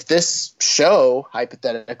instance, if this show,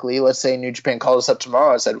 hypothetically, let's say New Japan called us up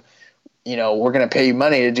tomorrow and said, we're going to pay you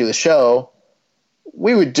money to do the show,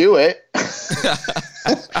 we would do it,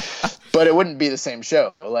 but it wouldn't be the same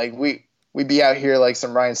show. Like we'd be out here like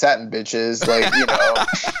some Ryan Satin bitches, like,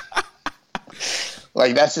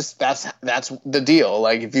 like that's the deal.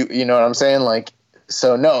 Like if you know what I'm saying? Like,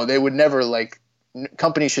 so no, they would never like,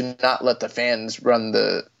 companies should not let the fans run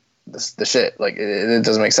the shit. Like it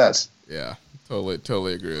doesn't make sense. Yeah,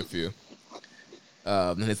 totally agree with you.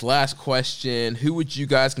 And his last question: who would you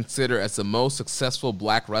guys consider as the most successful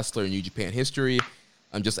black wrestler in New Japan history?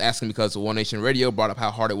 I'm just asking because One Nation Radio brought up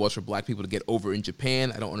how hard it was for black people to get over in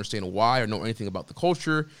Japan. I don't understand why or know anything about the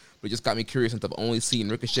culture, but it just got me curious since I've only seen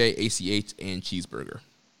Ricochet, ACH, and Cheeseburger.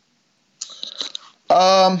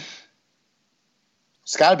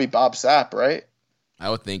 It's got to be Bob Sapp, right? I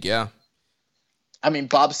would think, yeah. I mean,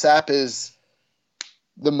 Bob Sapp is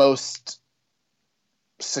the most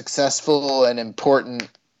successful and important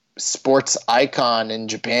sports icon in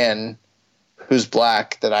Japan who's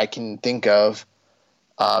black that I can think of,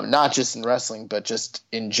 not just in wrestling, but just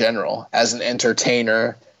in general, as an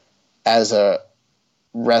entertainer, as a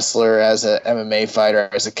wrestler, as a MMA fighter,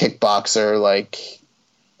 as a kickboxer. Like,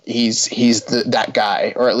 he's that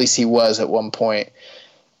guy, or at least he was at one point.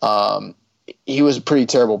 He was a pretty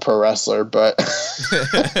terrible pro wrestler, but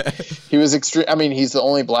he was extreme. I mean, he's the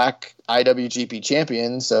only black IWGP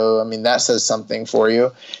champion, so I mean that says something for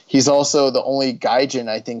you. He's also the only Gaijin,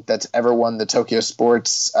 I think, that's ever won the Tokyo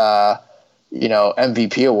Sports,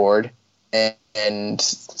 MVP award, and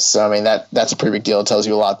so I mean that's a pretty big deal. It tells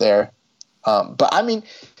you a lot there. But I mean,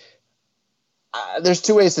 there's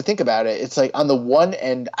two ways to think about it. It's like, on the one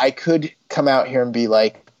end, I could come out here and be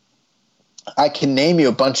like, I can name you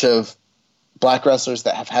a bunch of black wrestlers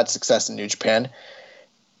that have had success in New Japan,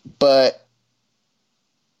 but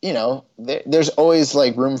there's always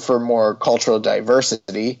like room for more cultural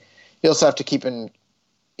diversity. You also have to keep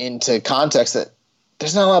into context that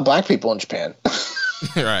there's not a lot of black people in Japan.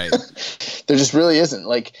 Right. There just really isn't.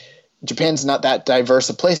 Like, Japan's not that diverse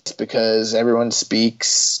a place because everyone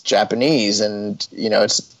speaks Japanese, and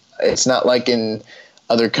it's not like in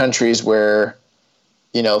other countries where,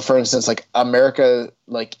 for instance, like America,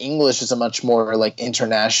 like English is a much more like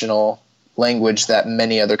international language that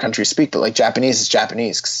many other countries speak, but like Japanese is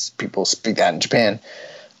Japanese because people speak that in Japan.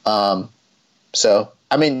 So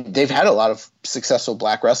I mean, they've had a lot of successful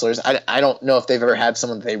black wrestlers. I don't know if they've ever had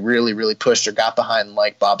someone that they really, really pushed or got behind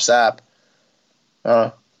like Bob Sapp.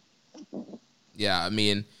 Yeah, I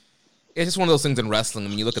mean, it's just one of those things in wrestling. I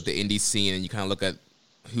mean, you look at the indie scene and you kind of look at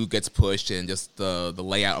who gets pushed and just the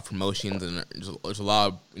layout of promotions, and there's a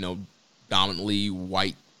lot of dominantly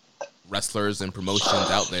white wrestlers and promotions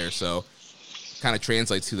out there. So it kind of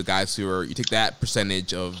translates to the guys who are, you take that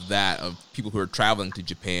percentage of people who are traveling to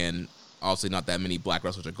Japan. Obviously, not that many black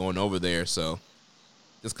wrestlers are going over there, so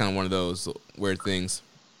it's kind of one of those weird things.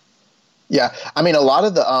 Yeah, I mean, a lot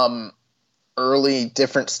of the early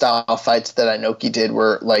different style fights that Inoki did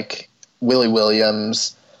were like Willie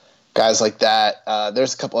Williams, guys like that.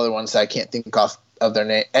 There's a couple other ones that I can't think of their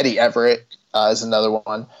name. Eddie Everett is another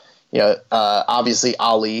one. Obviously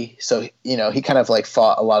Ali. So, he kind of like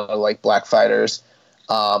fought a lot of like black fighters.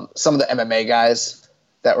 Some of the MMA guys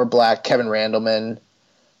that were black, Kevin Randleman.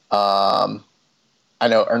 I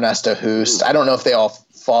know Ernesto Hoost. I don't know if they all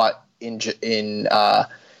fought in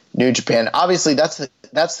New Japan. Obviously,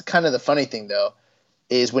 that's kind of the funny thing, though,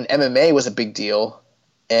 is when MMA was a big deal,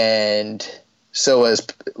 and so was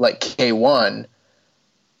like K1.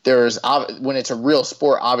 There's when it's a real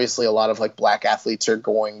sport, obviously a lot of like black athletes are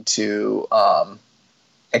going to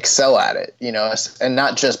excel at it, and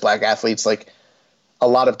not just black athletes, like a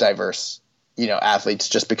lot of diverse, athletes,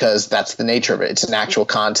 just because that's the nature of it. It's an actual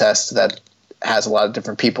contest that has a lot of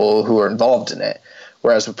different people who are involved in it.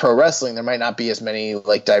 Whereas with pro wrestling, there might not be as many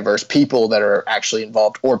like diverse people that are actually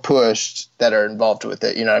involved or pushed that are involved with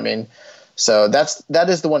it. You know what I mean? So that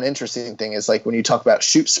is the one interesting thing, is like when you talk about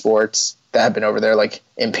shoot sports that have been over there, like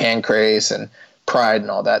in Pancrase and Pride and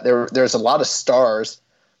all that, there's a lot of stars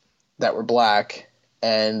that were black.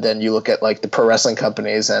 And then you look at like the pro wrestling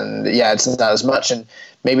companies, and yeah, it's not as much. And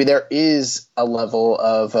maybe there is a level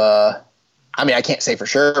of, I mean, I can't say for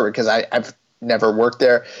sure because I've never worked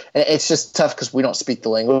there. And it's just tough because we don't speak the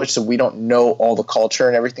language, so we don't know all the culture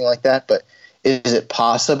and everything like that. But is it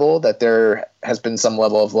possible that there has been some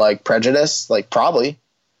level of like prejudice? Like, probably,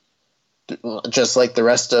 just like the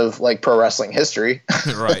rest of like pro wrestling history.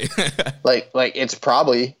 Right. like it's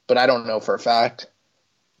probably, but I don't know for a fact.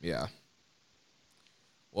 Yeah.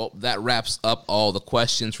 Well, that wraps up all the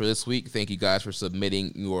questions for this week. Thank you guys for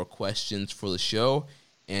submitting your questions for the show.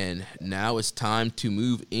 And now it's time to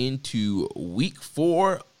move into week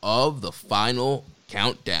 4 of the final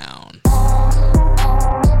countdown.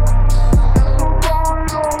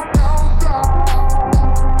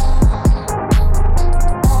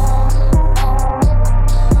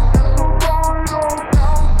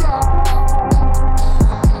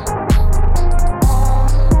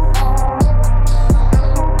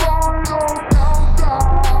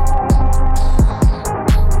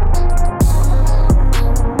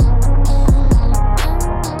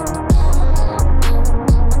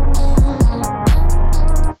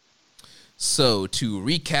 So to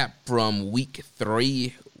recap from week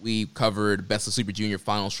 3, we covered Best of Super Junior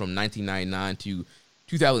finals from 1999 to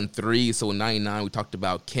 2003. So in 99, we talked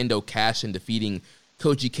about Kendo Kashin defeating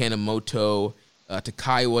Koji Kanemoto,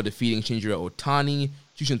 Takaiwa defeating Shinjiro Otani,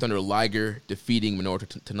 Jushin Thunder Liger defeating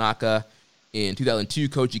Minoru Tanaka, In 2002,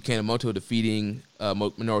 Koji Kanemoto defeating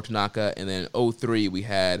Minoru Tanaka. And then in 03, we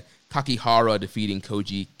had Kakihara defeating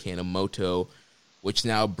Koji Kanemoto, which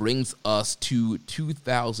now brings us to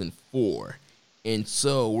 2004. And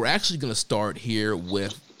so we're actually going to start here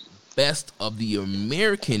with Best of the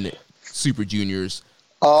American Super Juniors.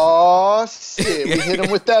 Oh, shit. We hit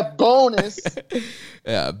him with that bonus.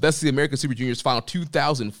 Best of the American Super Juniors final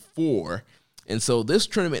 2004. And so this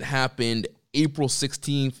tournament happened April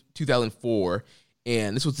 16th, 2004.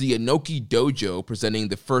 And this was the Inoki Dojo presenting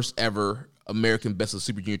the first ever American Best of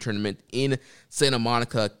Super Junior tournament in Santa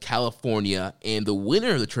Monica, California. And the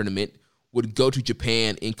winner of the tournament would go to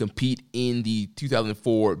Japan and compete in the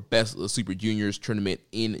 2004 Best of the Super Juniors tournament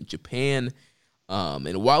in Japan.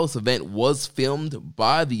 And while this event was filmed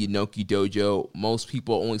by the Inoki Dojo, most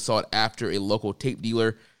people only saw it after a local tape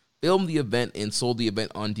dealer filmed the event and sold the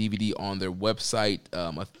event on DVD on their website.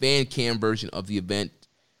 A fan cam version of the event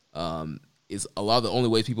is a lot of the only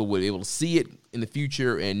ways people would be able to see it in the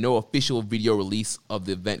future, and no official video release of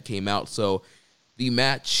the event came out. So the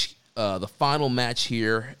match, the final match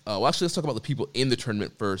here, well, actually, let's talk about the people in the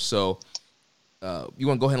tournament first. So you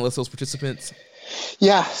want to go ahead and list those participants?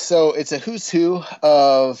 Yeah, so it's a who's who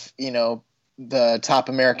of, the top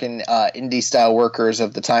American indie-style workers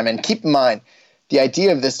of the time. And keep in mind, the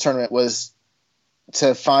idea of this tournament was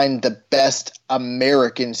to find the best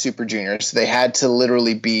American Super Juniors. They had to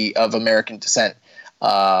literally be of American descent,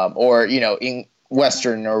 or, in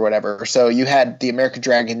Western or whatever. So you had the American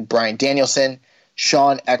Dragon, Bryan Danielson,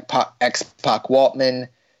 Sean X-Pac Waltman,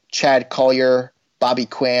 Chad Collier, Bobby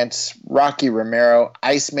Quance, Rocky Romero,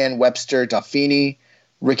 Iceman Webster Dauphini,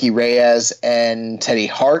 Ricky Reyes, and Teddy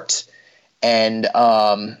Hart. And,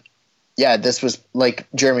 this was, like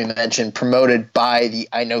Jeremy mentioned, promoted by the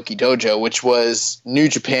Inoki Dojo, which was New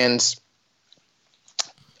Japan's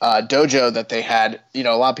dojo that they had. A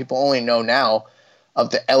lot of people only know now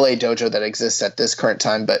of the LA dojo that exists at this current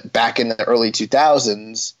time, but back in the early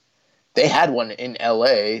 2000s, they had one in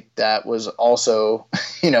LA that was also,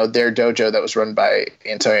 their dojo that was run by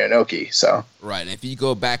Antonio Inoki. So right, and if you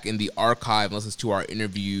go back in the archive and listen to our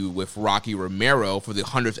interview with Rocky Romero for the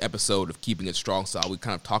 100th episode of Keeping It Strong Style, we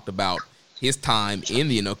kind of talked about his time in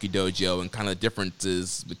the Inoki Dojo and kind of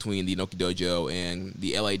differences between the Inoki Dojo and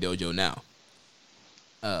the LA Dojo now.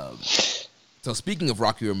 So speaking of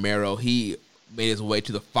Rocky Romero, he made his way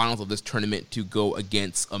to the finals of this tournament to go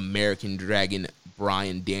against American Dragon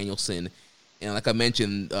Bryan Danielson. And like I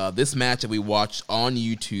mentioned, this match that we watched on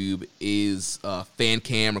YouTube is fan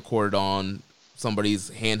cam recorded on somebody's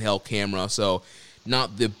handheld camera, so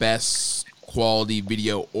not the best quality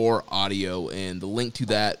video or audio. And the link to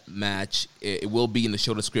that match, it will be in the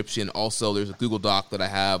show description. Also, there's a Google Doc that I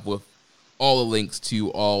have with all the links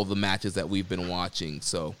to all the matches that we've been watching,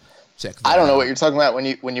 so check that out. I don't know what you're talking about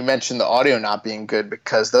when you mentioned the audio not being good,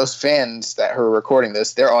 because those fans that were recording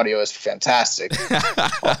this, their audio is fantastic.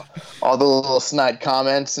 all the little snide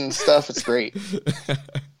comments and stuff, it's great.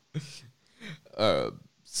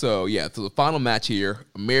 So the final match here,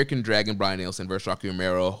 American Dragon Bryan Danielson versus Rocky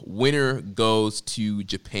Romero. Winner goes to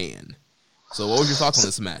Japan. So what was your thoughts on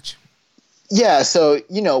this match? Yeah, so,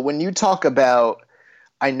 when you talk about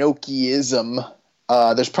Inokiism,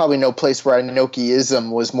 there's probably no place where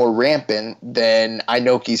Inokiism was more rampant than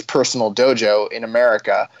Inoki's personal dojo in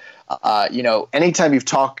America. Anytime you've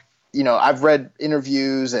talked, I've read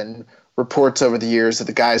interviews and reports over the years of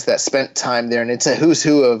the guys that spent time there, and it's a who's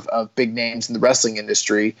who of big names in the wrestling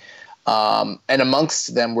industry. And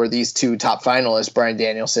amongst them were these two top finalists, Bryan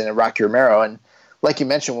Danielson and Rocky Romero. And like you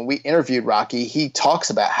mentioned, when we interviewed Rocky, he talks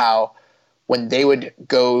about how when they would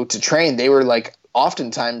go to train, they were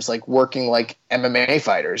oftentimes working like MMA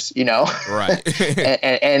fighters, Right.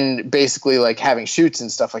 and basically having shoots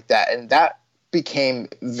and stuff like that. And that became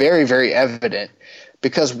very, very evident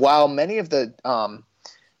because while many of the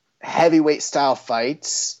heavyweight style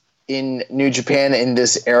fights in New Japan in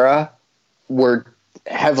this era were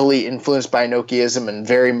heavily influenced by Inokiism and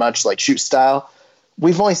very much like shoot style,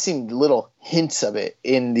 we've only seen little hints of it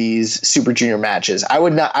in these Super Junior matches. I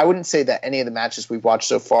wouldn't say that any of the matches we've watched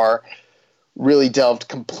so far really delved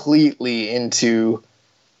completely into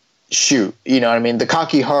shoot. You know what I mean? The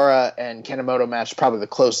Kakihara and Kanemoto match is probably the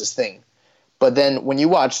closest thing. But then when you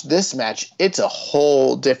watch this match, it's a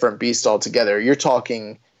whole different beast altogether. You're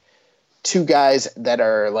talking two guys that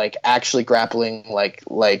are actually grappling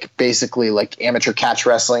basically amateur catch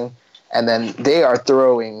wrestling, and then they are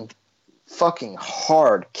throwing fucking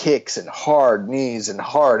hard kicks and hard knees and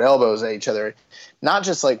hard elbows at each other. Not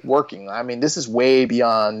just working. I mean, this is way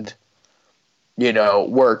beyond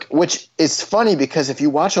work, which is funny because if you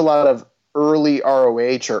watch a lot of early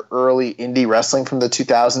ROH or early indie wrestling from the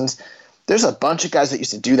 2000s, there's a bunch of guys that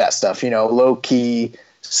used to do that stuff, Low Key,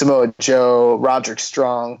 Samoa Joe, Roderick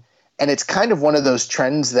Strong. And it's kind of one of those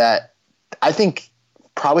trends that I think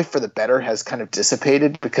probably for the better has kind of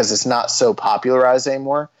dissipated because it's not so popularized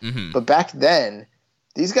anymore. Mm-hmm. But back then,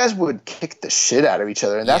 these guys would kick the shit out of each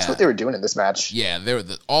other, and that's what they were doing in this match. Yeah,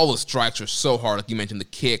 all the strikes were so hard. Like you mentioned, the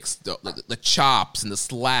kicks, the chops, and the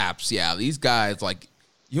slaps. Yeah, these guys, like,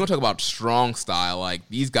 you want to talk about strong style. Like,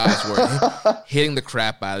 these guys were hitting the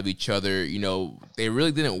crap out of each other. They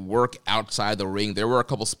really didn't work outside the ring. There were a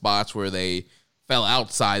couple spots where they fell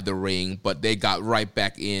outside the ring, but they got right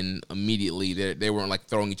back in immediately. They weren't, like,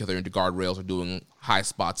 throwing each other into guardrails or doing high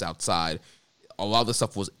spots outside. A lot of the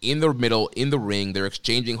stuff was in the middle, in the ring. They're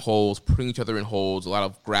exchanging holds, putting each other in holds, a lot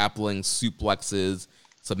of grappling, suplexes,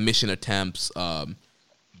 submission attempts,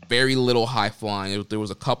 very little high flying. There was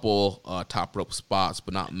a couple top rope spots,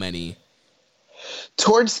 but not many.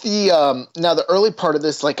 Towards now the early part of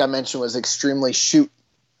this, like I mentioned, was extremely shoot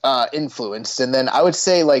influenced. And then I would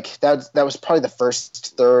say like that was probably the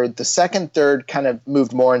first third. The second third kind of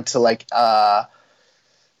moved more into like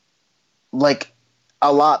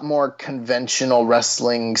a lot more conventional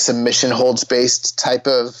wrestling submission holds based type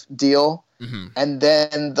of deal. Mm-hmm. And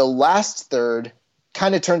then the last third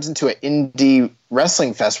kind of turns into an indie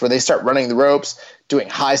wrestling fest where they start running the ropes, doing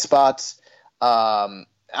high spots. I'm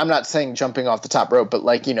not saying jumping off the top rope, but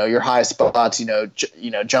like, your high spots,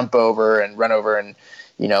 jump over and run over and,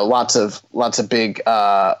 lots of big,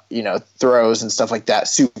 throws and stuff like that,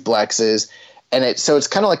 suplexes. And it's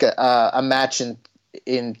kind of like a match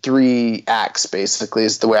in 3 acts, basically,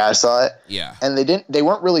 is the way I saw it. Yeah. And they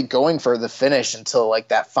weren't really going for the finish until like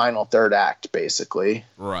that final third act, basically.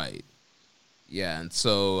 Right. Yeah. And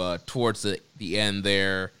so towards the end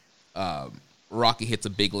there, Rocky hits a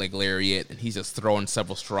big leg lariat and he's just throwing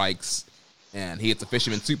several strikes, and he hits a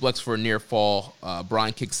fisherman suplex for a near fall.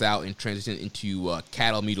 Brian kicks out and transitions into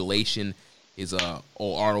cattle mutilation, his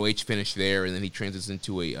old ROH finish there, and then he transitions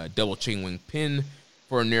into a double chain wing pin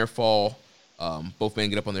for a near fall. Both men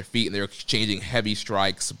get up on their feet, and they're exchanging heavy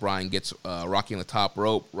strikes. Brian gets Rocky on the top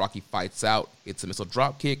rope. Rocky fights out, hits a missile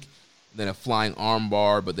drop kick, then a flying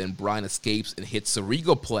armbar, but then Brian escapes and hits a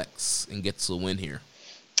Regalplex and gets the win here.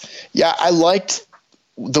 Yeah, I liked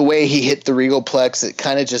the way he hit the Regalplex. It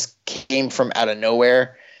kind of just came from out of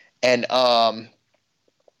nowhere. And, Rocky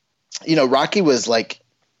was like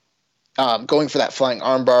going for that flying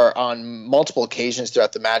armbar on multiple occasions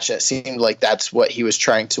throughout the match, and it seemed like that's what he was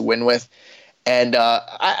trying to win with. And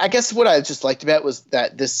I guess what I just liked about it was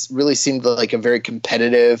that this really seemed like a very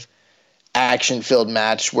competitive, action-filled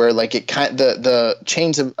match where like it the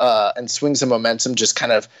chains of and swings of momentum just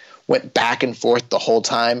kind of went back and forth the whole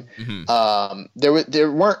time. Mm-hmm.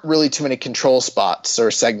 There weren't really too many control spots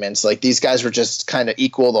or segments. Like these guys were just kind of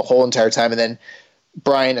equal the whole entire time, and then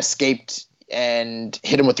Brian escaped and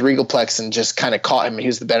hit him with the Regalplex and just kind of caught him, and he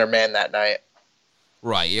was the better man that night.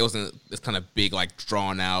 Right, it wasn't this kind of big, like,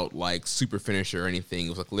 drawn-out, like, super finisher or anything. It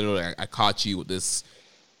was like, literally, I caught you with the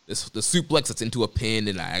suplex that's into a pin,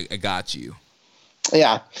 and I got you.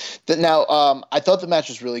 Yeah. Now, I thought the match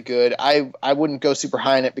was really good. I wouldn't go super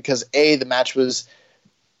high on it because, A, the match was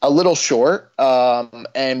a little short,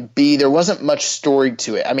 and B, there wasn't much story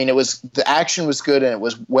to it. I mean, the action was good, and it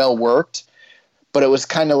was well-worked, but it was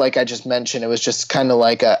kind of like I just mentioned. It was just kind of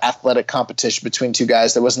like an athletic competition between two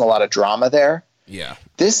guys. There wasn't a lot of drama there. Yeah.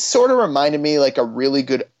 This sort of reminded me like a really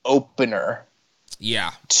good opener.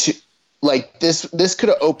 Yeah. Like this could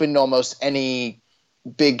have opened almost any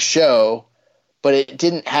big show, but it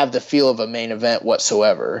didn't have the feel of a main event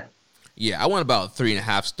whatsoever. Yeah, I went about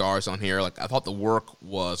 3.5 stars on here. Like I thought the work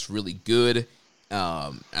was really good.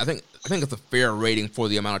 I think it's a fair rating for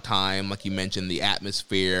the amount of time, like you mentioned, the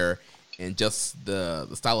atmosphere and just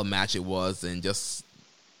the style of match it was, and just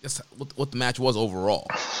what the match was overall.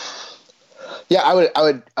 Yeah, I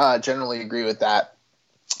would generally agree with that.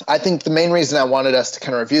 I think the main reason I wanted us to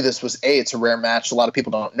kind of review this was, A, it's a rare match. A lot of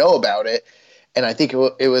people don't know about it. And I think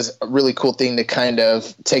it was a really cool thing to kind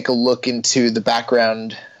of take a look into the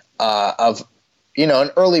background of,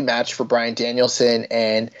 an early match for Bryan Danielson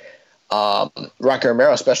and Rocky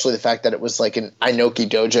Romero, especially the fact that it was like an Inoki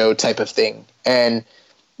Dojo type of thing. And,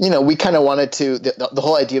 we kind of wanted to, the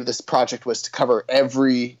whole idea of this project was to cover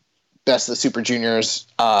every Best of the Super Juniors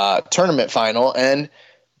tournament final, and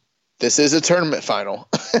this is a tournament final.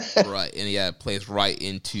 Right, and yeah, it plays right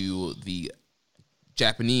into the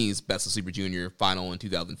Japanese Best of Super Junior final in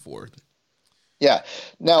 2004. Yeah.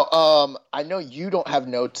 Now, I know you don't have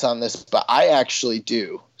notes on this, but I actually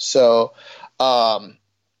do. So,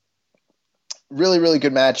 really, really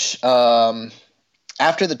good match.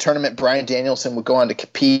 After the tournament, Bryan Danielson would go on to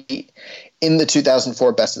compete in the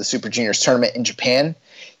 2004 Best of the Super Juniors tournament in Japan.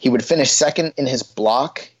 He would finish second in his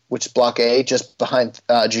block, which is Block A, just behind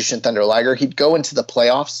Jushin Thunder Liger. He'd go into the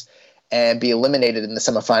playoffs and be eliminated in the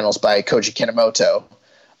semifinals by Koji Kanemoto.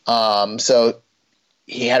 So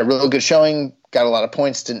he had a really good showing, got a lot of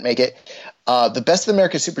points, didn't make it. The Best of the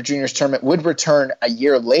American Super Juniors tournament would return a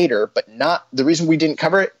year later, but not the reason we didn't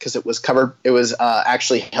cover it because it was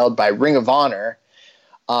actually held by Ring of Honor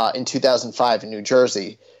in 2005 in New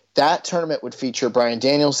Jersey. That tournament would feature Bryan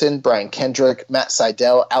Danielson, Brian Kendrick, Matt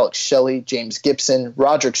Seidel, Alex Shelley, James Gibson,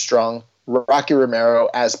 Roderick Strong, Rocky Romero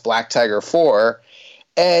as Black Tiger 4,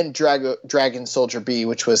 and Dragon Soldier B,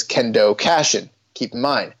 which was Kendo Kashin. Keep in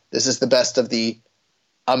mind, this is the best of the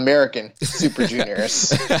American Super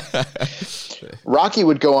Juniors. Rocky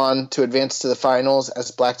would go on to advance to the finals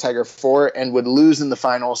as Black Tiger 4 and would lose in the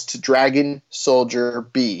finals to Dragon Soldier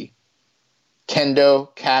B. Kendo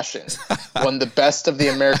Kashin won the best of the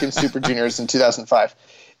American Super Juniors in 2005.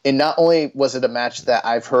 And not only was it a match that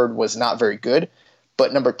I've heard was not very good,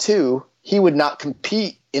 but number two, he would not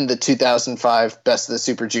compete in the 2005 Best of the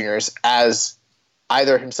Super Juniors as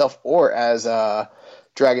either himself or as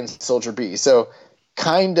Dragon Soldier B. So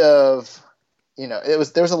kind of, there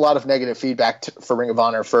was a lot of negative feedback for Ring of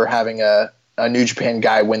Honor for having a New Japan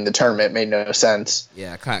guy win the tournament. It made no sense.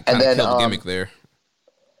 Yeah, kind of killed the gimmick there.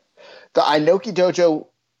 The Inoki Dojo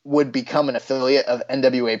would become an affiliate of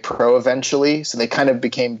NWA Pro eventually, so they kind of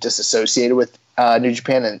became disassociated with New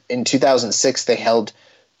Japan. And in 2006, they held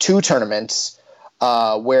two tournaments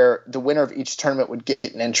where the winner of each tournament would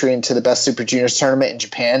get an entry into the Best Super Juniors tournament in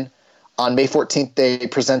Japan. On May 14th, they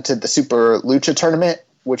presented the Super Lucha tournament,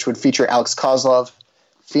 which would feature Alex Kozlov,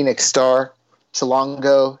 Phoenix Star,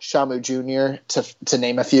 Chilongo, Shamu Jr., to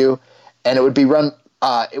name a few. And it would be run.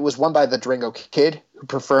 It was won by the Durango Kid,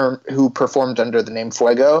 who performed under the name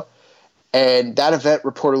Fuego, and that event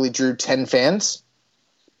reportedly drew 10 fans.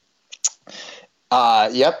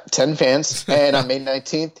 10 fans. And on May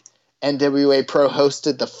 19th, NWA Pro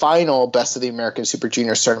hosted the final Best of the American Super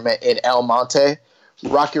Juniors tournament in El Monte.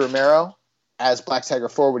 Rocky Romero, as Black Tiger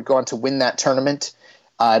 4, would go on to win that tournament.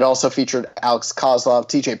 It also featured Alex Kozlov,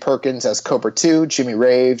 TJ Perkins as Cobra 2, Jimmy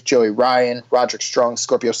Rave, Joey Ryan, Roderick Strong,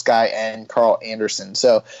 Scorpio Sky, and Carl Anderson.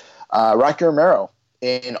 So Rocky Romero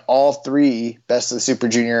in all three Best of the Super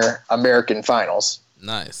Junior American finals.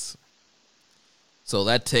 Nice. So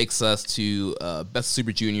that takes us to Best of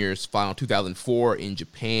Super Juniors final 2004 in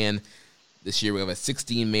Japan. This year we have a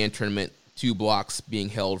 16-man tournament, 2 blocks being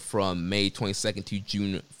held from May 22nd to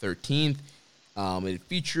June 13th. It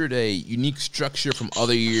featured a unique structure from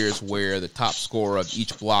other years where the top scorer of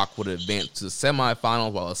each block would advance to the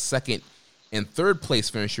semifinals, while the second and third place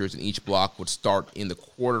finishers in each block would start in the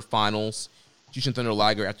quarterfinals. Jushin Thunder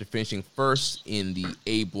Liger, after finishing first in the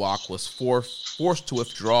A block, was forced to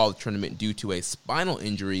withdraw the tournament due to a spinal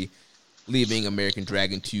injury, leaving American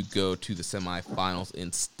Dragon to go to the semifinals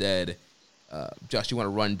instead. Josh, you want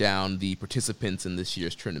to run down the participants in this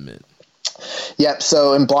year's tournament? Yep,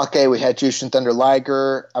 so in Block A, we had Jushin Thunder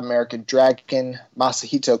Liger, American Dragon,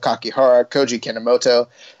 Masahito Kakihara, Koji Kanemoto,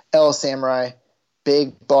 El Samurai,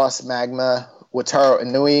 Big Boss Magma, Wataru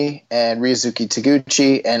Inui, and Ryuzuki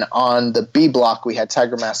Taguchi. And on the B block, we had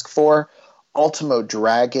Tiger Mask 4, Ultimo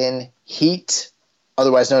Dragon, Heat,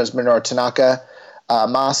 otherwise known as Minoru Tanaka,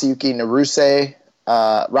 Masayuki Naruse,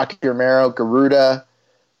 Rocky Romero, Garuda,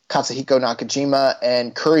 Katsuhiko Nakajima,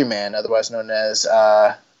 and Curryman, otherwise known as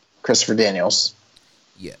Christopher Daniels.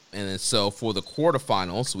 Yeah, and then so for the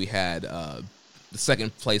quarterfinals, we had the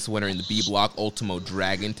second place winner in the B block, Ultimo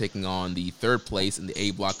Dragon, taking on the third place in the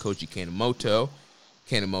A block, Koji Kanemoto.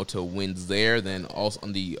 Kanemoto wins there. Then also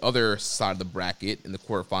on the other side of the bracket, in the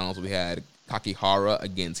quarterfinals, we had Kakihara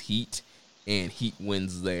against Heat, and Heat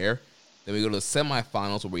wins there. Then we go to the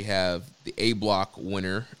semifinals, where we have the A block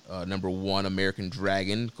winner, number 1, American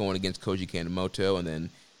Dragon, going against Koji Kanemoto, and then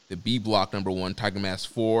the B block number 1, Tiger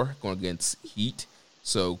Mask 4, going against Heat.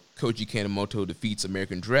 So Koji Kanemoto defeats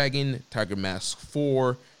American Dragon, Tiger Mask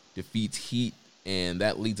 4 defeats Heat, and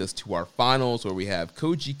that leads us to our finals, where we have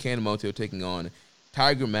Koji Kanemoto taking on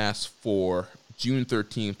Tiger Mask 4, June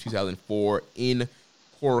 13th, 2004, in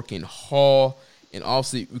Korakuen Hall. And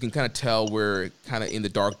obviously, we can kind of tell we're kind of in the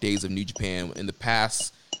dark days of New Japan. In the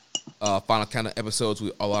past final kind of episodes,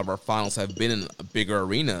 a lot of our finals have been in bigger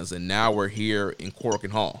arenas, and now we're here in Korakuen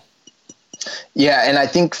Hall. Yeah, and I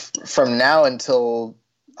think from now until,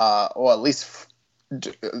 at least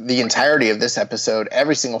the entirety of this episode,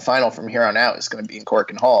 every single final from here on out is going to be in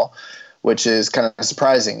Korakuen Hall, which is kind of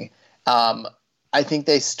surprising. I think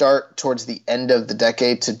they start towards the end of the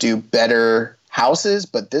decade to do better houses,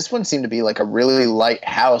 but this one seemed to be like a really light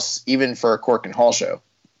house, even for a Korakuen Hall show.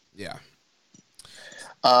 Yeah.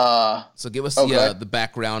 So give us the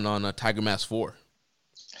background on Tiger Mask 4.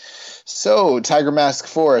 So Tiger Mask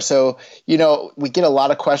 4. So, we get a lot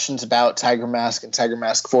of questions about Tiger Mask and Tiger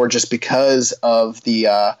Mask 4 just because of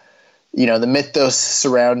the mythos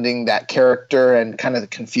surrounding that character and kind of the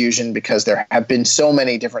confusion because there have been so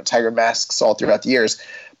many different Tiger Masks all throughout the years.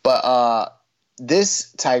 But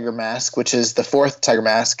this Tiger Mask, which is the fourth Tiger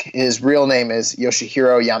Mask, his real name is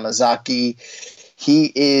Yoshihiro Yamazaki.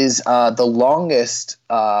 He is the longest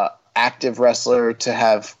active wrestler to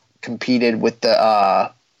have competed with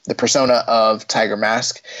the persona of Tiger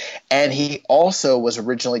Mask. And he also was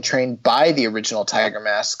originally trained by the original Tiger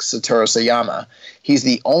Mask, Satoru Sayama. He's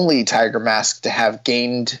the only Tiger Mask to have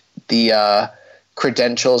gained the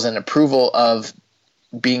credentials and approval of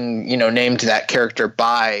being, named that character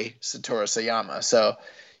by Satoru Sayama. So,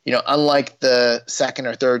 unlike the second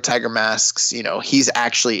or third Tiger Masks, he's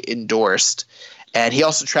actually endorsed. And he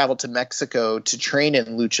also traveled to Mexico to train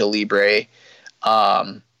in Lucha Libre,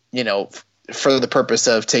 for the purpose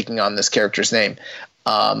of taking on this character's name.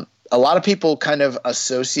 A lot of people kind of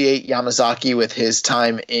associate Yamazaki with his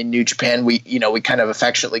time in New Japan. We kind of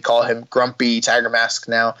affectionately call him Grumpy Tiger Mask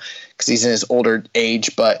now because he's in his older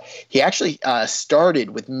age. But he actually started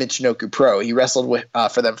with Michinoku Pro. He wrestled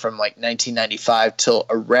for them from like 1995 till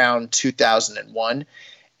around 2001.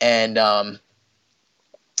 And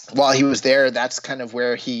while he was there, that's kind of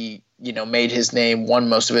where he, made his name, won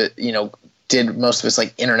most of it, did most of his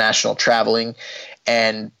like international traveling.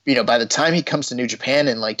 And, by the time he comes to New Japan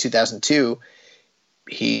in like 2002,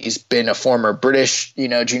 he's been a former British,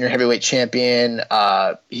 junior heavyweight champion.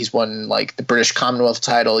 He's won like the British Commonwealth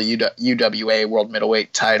title, UWA World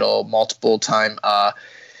Middleweight title, multiple time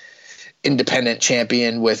independent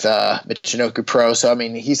champion with Michinoku Pro. So, I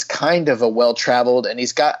mean, he's kind of a well-traveled, and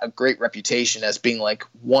he's got a great reputation as being like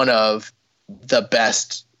one of the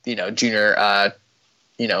best, junior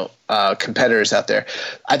competitors out there.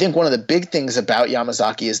 I think one of the big things about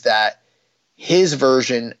Yamazaki is that his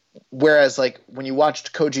version, whereas like when you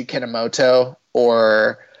watched Koji Kanemoto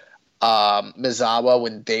or Mizawa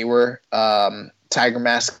when they were Tiger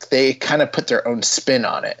Mask, they kind of put their own spin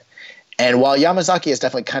on it. And while Yamazaki has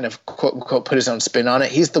definitely kind of quote unquote put his own spin on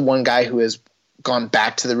it, he's the one guy who has gone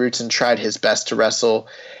back to the roots and tried his best to wrestle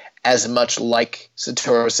as much like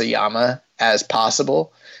Satoru Sayama as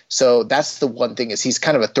possible. So that's the one thing, is he's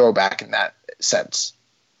kind of a throwback in that sense.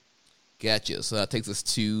 Gotcha. So that takes us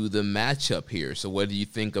to the matchup here. So what do you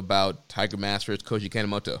think about Tiger Mask versus Koji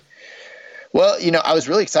Kanemoto? Well, I was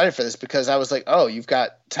really excited for this because I was like, oh, you've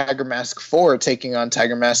got Tiger Mask 4 taking on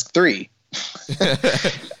Tiger Mask 3.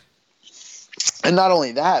 And not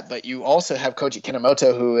only that, but you also have Koji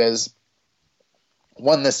Kanemoto, who has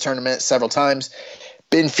won this tournament several times,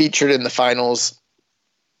 been featured in the finals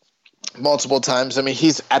multiple times. I mean,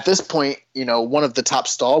 he's at this point, one of the top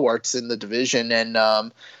stalwarts in the division and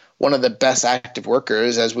one of the best active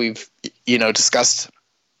workers, as we've, discussed.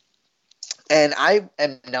 And I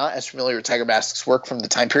am not as familiar with Tiger Mask's work from the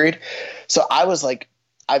time period. So I was like,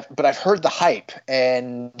 I've heard the hype.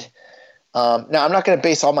 And now I'm not going to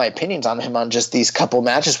base all my opinions on him on just these couple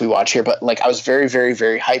matches we watch here, but like I was very, very,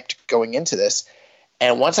 very hyped going into this.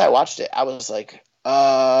 And once I watched it, I was like,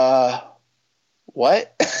 what?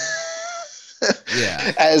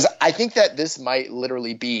 Yeah. As I think that this might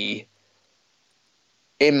literally be,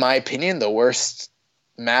 in my opinion, the worst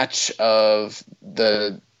match of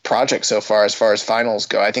the project so far as finals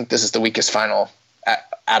go. I think this is the weakest final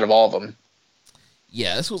out of all of them.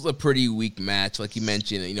 Yeah, this was a pretty weak match. Like you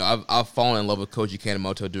mentioned, I've fallen in love with Koji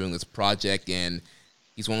Kanemoto during this project, and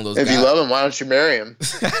he's one of those guys. If you love him, why don't you marry him?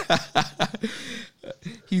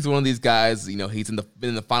 He's one of these guys, he's been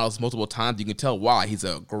in the finals multiple times. You can tell why. He's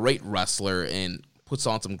a great wrestler and puts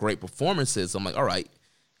on some great performances. I'm like, all right,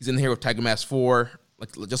 he's in here with Tiger Mask 4,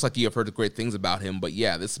 just like you have heard the great things about him. But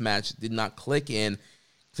yeah, this match did not click, and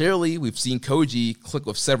clearly we've seen Koji click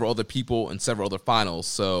with several other people in several other finals.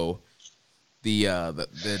 So the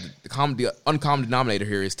uncommon denominator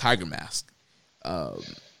here is Tiger Mask. And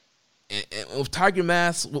with Tiger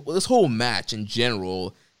Mask, this whole match in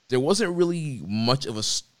general, there wasn't really much of a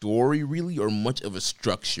story, really, or much of a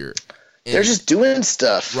structure. And they're just doing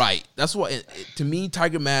stuff. Right. That's why, to me,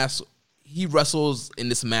 Tiger Mask, he wrestles in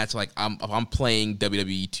this match like I'm playing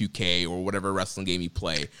WWE 2K or whatever wrestling game you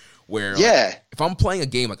play. Where if I'm playing a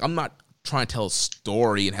game, like I'm not trying to tell a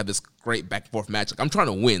story and have this great back and forth match. Like I'm trying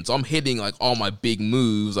to win. So I'm hitting like all my big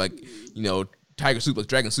moves, like, Tiger Suplex,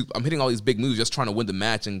 Dragon Suplex. I'm hitting all these big moves just trying to win the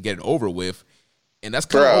match and get it over with. And that's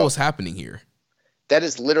kind of what was happening here. That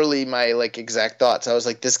is literally my like exact thoughts. I was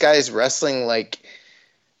like, this guy is wrestling like,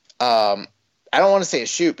 I I don't want to say a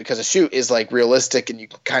shoot because a shoot is like realistic and you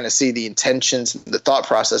can kind of see the intentions, the thought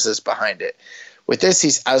processes behind it. With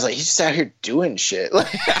this, I was like, he's just out here doing shit,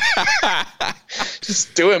 like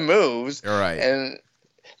just doing moves. All right. And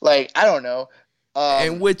like, I don't know.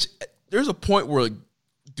 And which there's a point where like,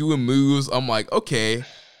 doing moves, I'm like, okay,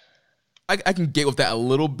 I can get with that a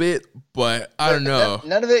little bit, but I don't know.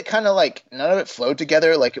 None of it flowed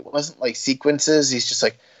together. Like it wasn't like sequences. He's just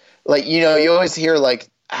like, you always hear like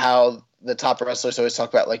how the top wrestlers always talk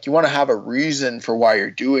about like, you want to have a reason for why you're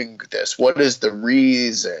doing this. What is the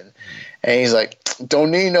reason? And he's like,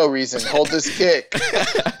 don't need no reason. Hold this kick.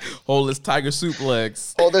 Hold this tiger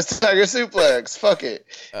suplex. Hold this tiger suplex. Fuck it.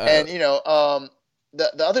 And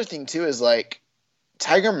the other thing too is like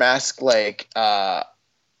Tiger Mask, like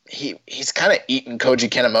he's kind of eating Koji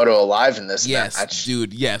Kanemoto alive in this match. Yes,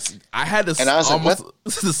 dude. Yes, I had this. And I was almost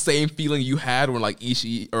like, the same feeling you had when like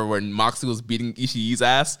Ishii or when Moxley was beating Ishii's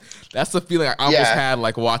ass. That's the feeling I almost had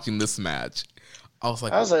like watching this match. I was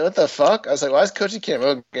like, what the fuck? I was like, why is Koji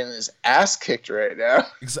Kanemoto getting his ass kicked right now?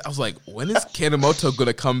 I was like, when is Kanemoto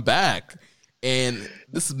gonna come back? And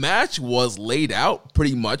this match was laid out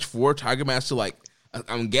pretty much for Tiger Mask to like.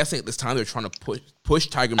 I'm guessing at this time they're trying to push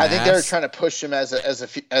Tiger Mask. I think they were trying to push him as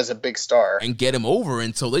a big star and get him over.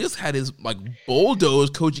 And so they just had his like bulldoze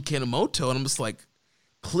Koji Kanemoto, and I'm just like,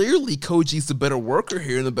 clearly Koji's the better worker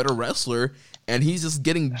here and the better wrestler, and he's just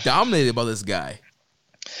getting dominated by this guy.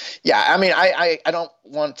 Yeah, I mean, I don't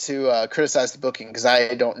want to criticize the booking because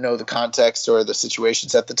I don't know the context or the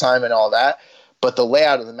situations at the time and all that, but the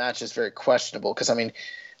layout of the match is very questionable because, I mean,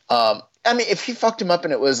 if he fucked him up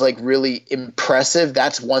and it was like really impressive,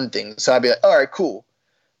 that's one thing. So I'd be like, all right, cool.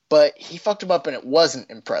 But he fucked him up and it wasn't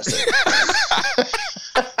impressive.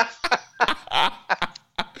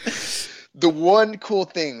 The one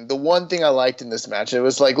thing I liked in this match, it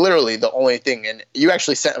was like literally the only thing, and you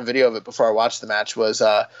actually sent a video of it before I watched the match, was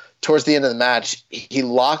towards the end of the match, he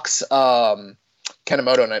locks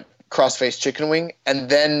Kanemoto in a crossface chicken wing and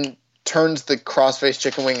then turns the crossface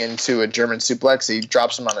chicken wing into a German suplex. He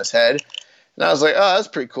drops him on his head. And I was like, oh, that's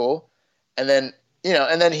pretty cool. And then,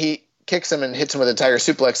 he kicks him and hits him with a tiger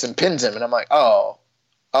suplex and pins him. And I'm like, oh,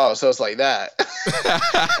 so it's like that.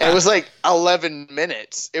 And it was like 11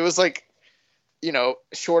 minutes. It was like,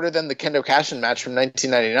 shorter than the Kendo Kashin match from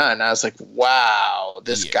 1999. And I was like, wow,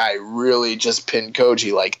 this guy really just pinned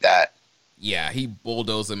Koji like that. Yeah, he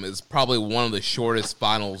bulldozed him. It's probably one of the shortest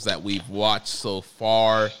finals that we've watched so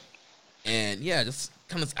far. And yeah, just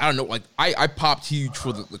kind of, I don't know, like I popped huge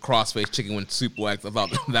for the crossface chicken wing suplex. I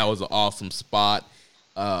thought that was an awesome spot.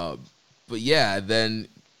 But yeah, then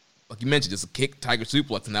like you mentioned, just a kick, tiger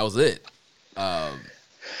suplex, and that was it.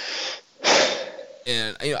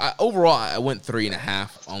 And overall, I went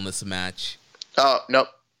 3.5 on this match. Oh, nope,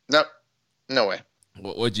 no way.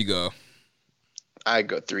 What'd you go? I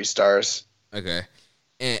go 3 stars. Okay,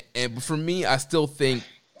 and for me, I still think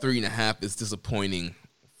 3.5 is disappointing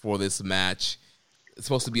for this match. It's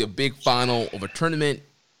supposed to be a big final of a tournament.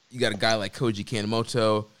 You got a guy like Koji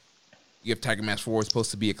Kanemoto. You have Tiger Mask 4. It's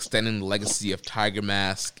supposed to be extending the legacy of Tiger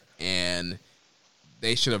Mask, and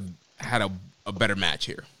they should have had a better match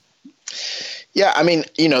here. Yeah, I mean,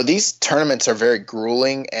 these tournaments are very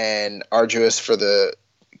grueling and arduous for the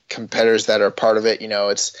competitors that are part of it.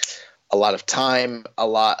 It's a lot of time, a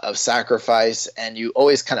lot of sacrifice, and you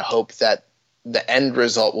always kind of hope that the end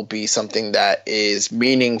result will be something that is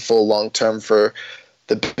meaningful long-term for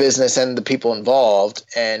the business and the people involved.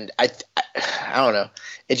 And I don't know.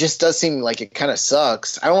 It just does seem like it kind of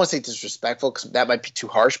sucks. I don't want to say disrespectful because that might be too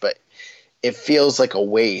harsh, but it feels like a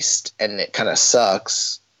waste, and it kind of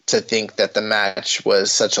sucks to think that the match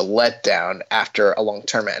was such a letdown after a long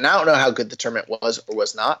tournament. And I don't know how good the tournament was or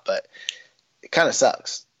was not, but it kind of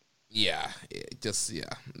sucks. Yeah,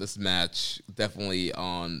 this match definitely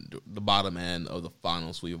on the bottom end of the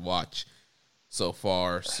finals we've watched so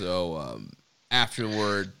far. So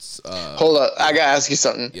afterwards, hold up, I gotta ask you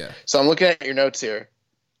something. Yeah. So I'm looking at your notes here.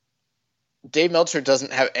 Dave Meltzer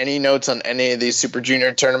doesn't have any notes on any of these Super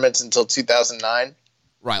Junior tournaments until 2009.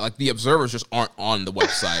 Right, like the observers just aren't on the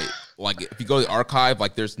website. Like if you go to the archive,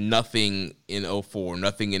 like there's nothing in 04,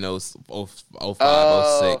 nothing in 05,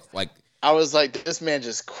 06. Like I was like, this man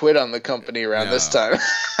just quit on the company around this time.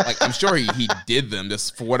 Like I'm sure he did them.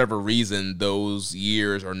 Just for whatever reason, those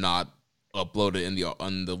years are not uploaded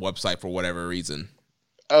on the website for whatever reason.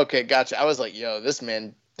 Okay, gotcha. I was like, yo, this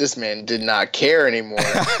man did not care anymore.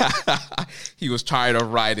 He was tired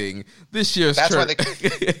of writing this year's. That's why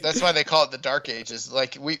they call it the Dark Ages.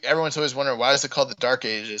 Like everyone's always wondering why is it called the Dark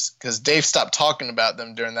Ages? Because Dave stopped talking about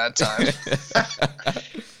them during that time.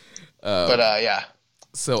 But yeah.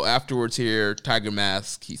 So afterwards here, Tiger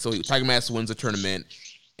Mask, Tiger Mask wins the tournament,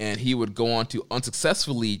 and he would go on to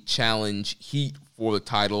unsuccessfully challenge Heat for the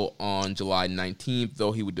title on July 19th,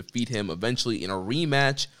 though he would defeat him eventually in a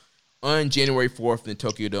rematch on January 4th in the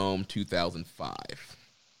Tokyo Dome 2005.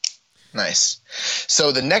 Nice.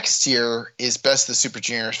 So the next year is Best of the Super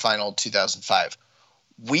Juniors Final 2005.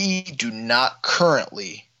 We do not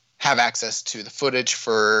currently have access to the footage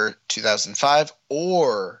for 2005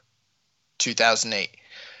 or 2008.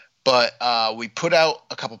 But we put out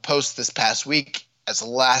a couple posts this past week as a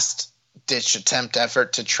last-ditch attempt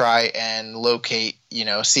effort to try and locate,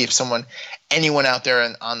 see if anyone out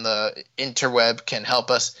there on the interweb can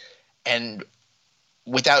help us. And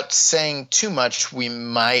without saying too much, we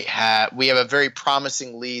have a very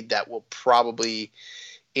promising lead that will probably,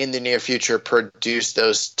 in the near future, produce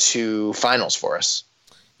those two finals for us.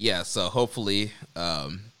 Yeah, so hopefully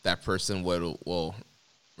that person will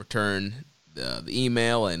return the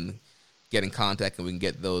email and get in contact, and we can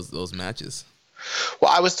get those matches.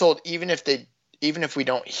 Well, I was told even if we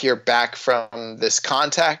don't hear back from this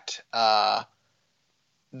contact,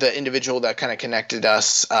 the individual that kind of connected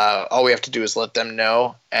us, all we have to do is let them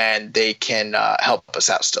know, and they can help us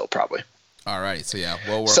out still, probably. All right, so yeah,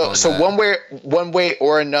 we'll work on that. So one way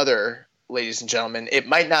or another, ladies and gentlemen, it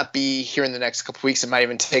might not be here in the next couple weeks. It might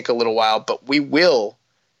even take a little while, but we will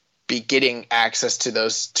be getting access to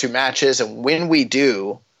those two matches, and when we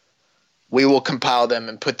do, we will compile them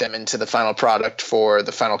and put them into the final product for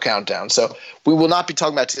the final countdown. So we will not be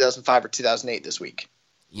talking about 2005 or 2008 this week.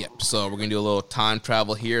 Yep, so we're going to do a little time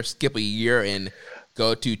travel here, skip a year, and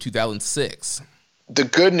go to 2006. The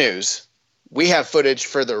good news, we have footage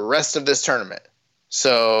for the rest of this tournament.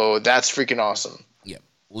 So that's freaking awesome. Yep,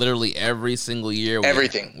 literally every single year.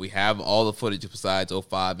 Everything. We have all the footage besides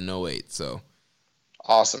 05 and 08, so.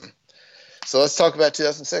 Awesome. So let's talk about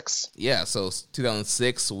 2006. Yeah, so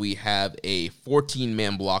 2006, we have a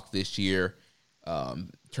 14-man block this year.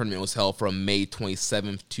 Tournament was held from May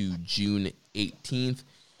 27th to June 18th.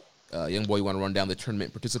 Young boy, you want to run down the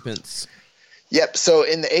tournament participants? Yep, so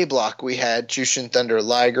in the A block, we had Jushin Thunder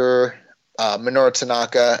Liger, Minoru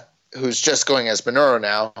Tanaka, who's just going as Minoru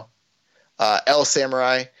now, El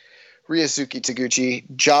Samurai, Ryosuke Taguchi,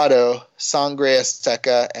 Jado, Sangre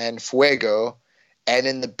Azteca, and Fuego. And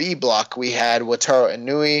in the B block, we had Wataru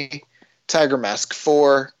Inui, Tiger Mask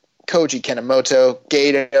 4, Koji Kanemoto,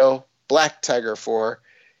 Gato, Black Tiger 4,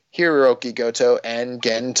 Hiroki Goto, and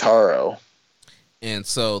Gentaro. And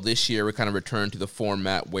so this year we kind of returned to the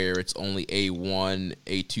format where it's only A1,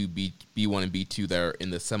 A2, B1, and B2 that are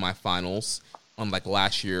in the semifinals, unlike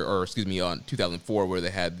last year, on 2004, where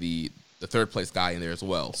they had the third place guy in there as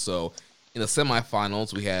well. So in the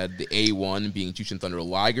semifinals, we had the A1 being Jushin Thunder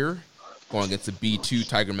Liger, going against the B2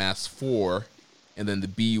 Tiger Mask 4, and then the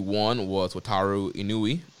B1 was Wataru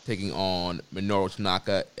Inui taking on Minoru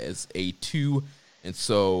Tanaka as A2, and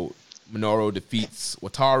so Minoru defeats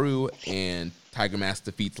Wataru, and Tiger Mask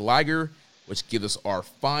defeats Liger, which gives us our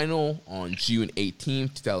final on June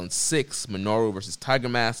 18th, 2006, Minoru versus Tiger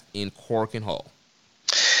Mask in Korakuen Hall.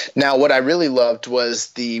 Now, what I really loved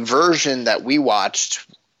was the version that we watched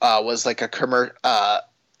was like a commercial.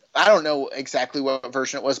 I don't know exactly what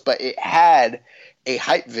version it was, but it had a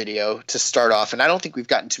hype video to start off. And I don't think we've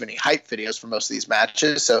gotten too many hype videos for most of these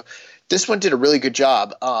matches. So this one did a really good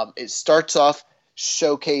job. It starts off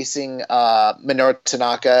showcasing Minoru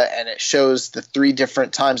Tanaka, and it shows the 3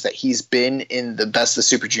 different times that he's been in the Best of the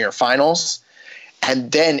Super Junior finals.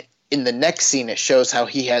 And then in the next scene, it shows how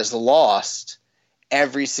he has lost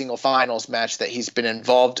every single finals match that he's been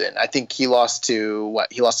involved in. I think he lost to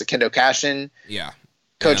Kendo Kashin. Yeah.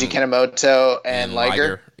 Koji Kanemoto and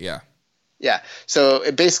Liger. Yeah. So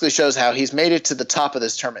it basically shows how he's made it to the top of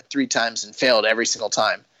this tournament 3 times and failed every single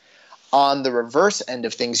time. On the reverse end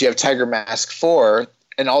of things, you have Tiger Mask 4.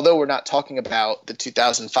 And although we're not talking about the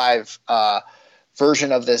 2005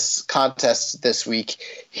 version of this contest this week,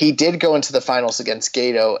 he did go into the finals against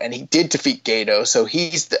Gato, and he did defeat Gato. So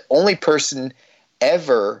he's the only person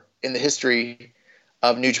ever in the history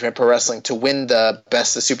of New Japan Pro Wrestling to win the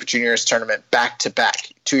Best of Super Juniors tournament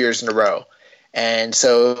back-to-back 2 years in a row. And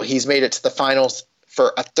so he's made it to the finals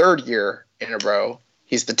for a 3rd year in a row.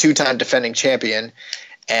 He's the 2-time defending champion,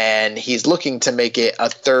 and he's looking to make it a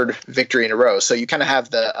 3rd victory in a row. So you kind of have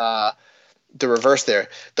the reverse there.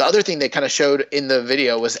 The other thing they kind of showed in the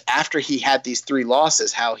video was after he had these 3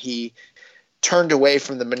 losses, how he turned away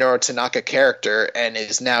from the Minoru Tanaka character and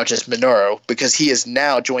is now just Minoru, because he is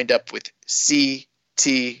now joined up with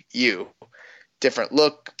CTU. Different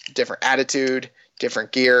look, different attitude,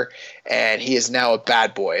 different gear, and he is now a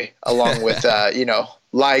bad boy, along with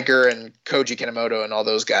Liger and Koji Kanemoto and all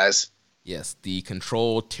those guys. Yes, the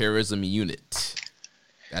Controlled Terrorism Unit.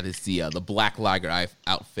 That is the Black Liger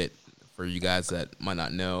outfit for you guys that might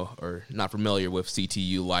not know or not familiar with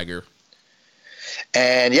CTU Liger.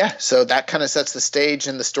 And yeah, so that kind of sets the stage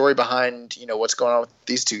and the story behind, what's going on with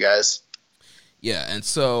these two guys. Yeah, and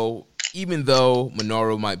so even though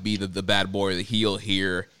Minoru might be the bad boy or the heel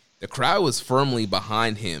here, the crowd was firmly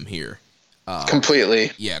behind him here.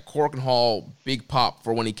 Completely. Yeah, Cork and Hall, big pop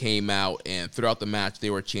for when he came out, and throughout the match they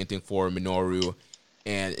were chanting for Minoru,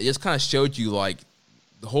 and it just kind of showed you like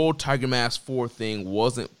the whole Tiger Mask 4 thing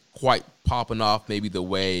wasn't quite popping off maybe the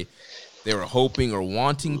way they were hoping or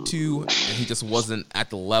wanting to, and he just wasn't at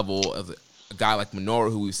the level of a guy like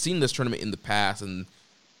Minoru, who we've seen this tournament in the past and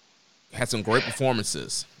had some great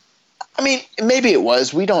performances. I mean, maybe it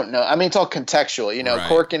was. We don't know. I mean, it's all contextual.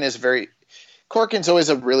 Right. Corkin's always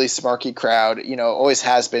a really smarky crowd, always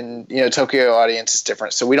has been. Tokyo audience is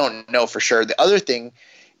different, so we don't know for sure. The other thing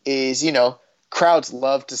is, crowds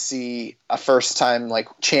love to see a first-time, like,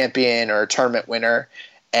 champion or a tournament winner.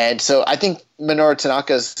 And so I think Minoru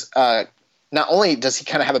Tanaka's not only does he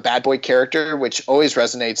kind of have a bad boy character, which always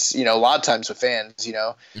resonates, a lot of times with fans,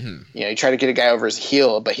 Mm-hmm. You try to get a guy over his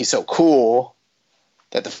heel, but he's so cool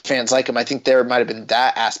that the fans like him. I think there might have been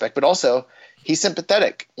that aspect, but also he's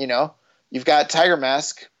sympathetic. You've got Tiger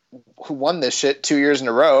Mask, who won this shit 2 years in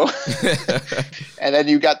a row. And then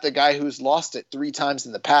you got the guy who's lost it 3 times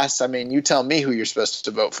in the past. I mean, you tell me who you're supposed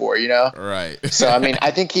to vote for, Right. So, I mean,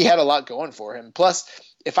 I think he had a lot going for him. Plus,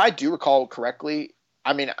 if I do recall correctly,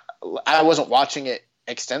 I mean, I wasn't watching it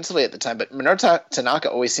extensively at the time, but Minoru Tanaka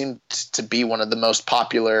always seemed to be one of the most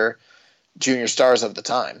popular junior stars of the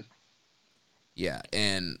time. Yeah,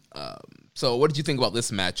 and so what did you think about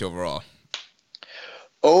this match overall?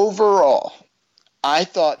 Overall, I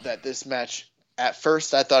thought that this match, at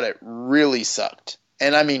first, I thought it really sucked.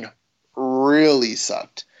 And I mean, really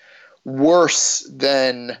sucked. Worse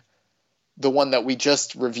than the one that we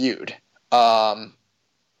just reviewed.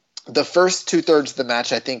 The first 2/3 of the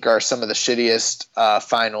match, I think, are some of the shittiest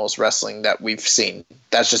finals wrestling that we've seen.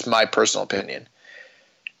 That's just my personal opinion.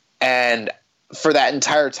 And for that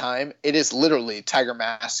entire time, it is literally Tiger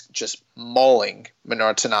Mask just mauling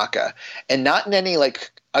Minoru Tanaka. And not in any,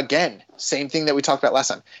 again, same thing that we talked about last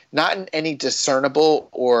time, not in any discernible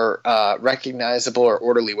or recognizable or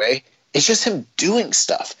orderly way. It's just him doing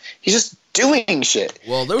stuff. He's just doing shit.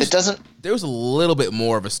 Well, there was a little bit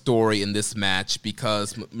more of a story in this match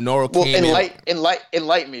because Minoru came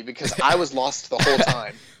enlighten me, because I was lost the whole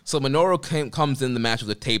time. So Minoru comes in the match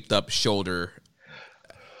with a taped up shoulder.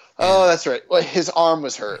 Oh, that's right. Well, his arm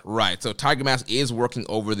was hurt. Right. So Tiger Mask is working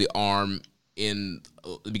over the arm in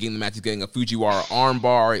the beginning of the match. He's getting a Fujiwara arm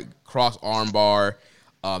bar, cross arm bar.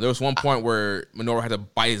 There was one point where Minoru had to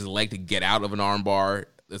bite his leg to get out of an arm bar.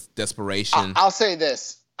 That's desperation. I'll say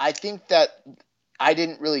this. I think that I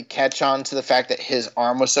didn't really catch on to the fact that his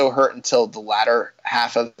arm was so hurt until the latter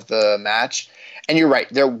half of the match. And you're right.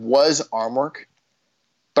 There was arm work.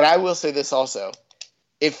 But I will say this also.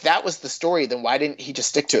 If that was the story, then why didn't he just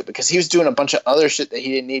stick to it? Because he was doing a bunch of other shit that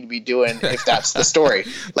he didn't need to be doing if that's the story.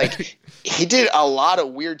 Like, he did a lot of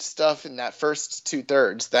weird stuff in that first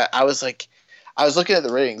 2/3 that I was looking at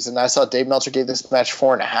the ratings, and I saw Dave Meltzer gave this match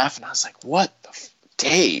 4.5, and I was like, what the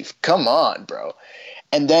Dave, come on, bro.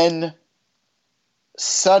 And then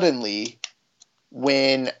suddenly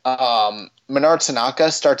when Minoru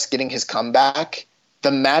Tanaka starts getting his comeback, the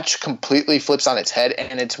match completely flips on its head,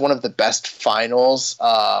 and it's one of the best finals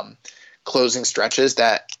closing stretches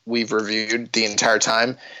that we've reviewed the entire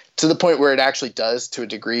time, to the point where it actually does, to a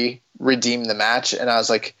degree, redeem the match. And I was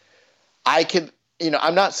like,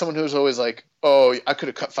 I'm not someone who's always like, oh, I could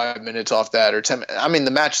have cut 5 minutes off that or 10 minutes. I mean, the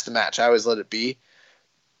match is the match. I always let it be.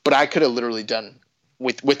 But I could have literally done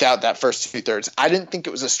without that first 2/3. I didn't think it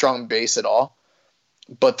was a strong base at all.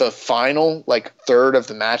 But the final, third of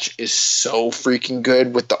the match is so freaking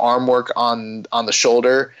good with the arm work on the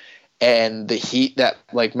shoulder and the heat that,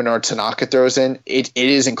 Minoru Tanaka throws in. It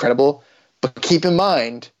is incredible. But keep in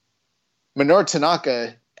mind, Minoru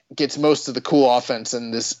Tanaka gets most of the cool offense in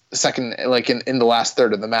this second, in the last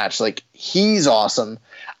third of the match. He's awesome.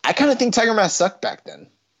 I kind of think Tiger Mask sucked back then.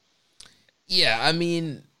 Yeah, I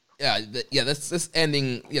mean, this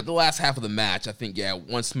ending, the last half of the match, I think,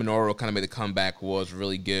 once Minoru kind of made the comeback was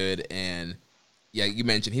really good. And, you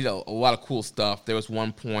mentioned he did a lot of cool stuff. There was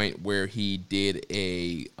one point where he did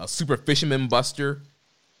a super fisherman buster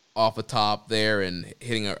off the top there and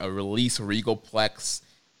hitting a release regal plex,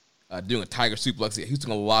 doing a tiger suplex. He's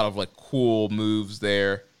doing a lot of, cool moves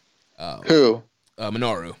there. Who?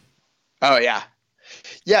 Minoru. Oh, yeah.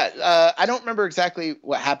 Yeah, I don't remember exactly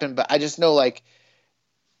what happened, but I just know,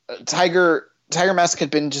 Tiger Tiger Mask had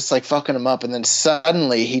been just like fucking him up, and then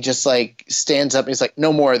suddenly he just like stands up and he's like,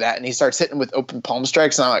 no more of that, and he starts hitting with open palm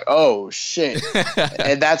strikes, and I'm like, oh shit.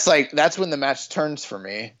 And that's when the match turns for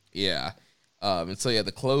me. Yeah. And so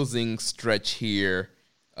the closing stretch here.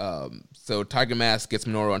 So Tiger Mask gets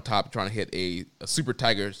Minoru on top, trying to hit a Super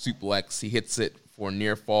Tiger suplex. He hits it for a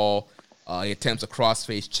near fall. He attempts a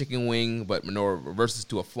crossface chicken wing, but Minoru reverses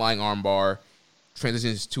to a flying armbar.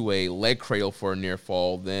 Transitions to a leg cradle for a near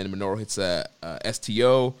fall. Then Minoru hits a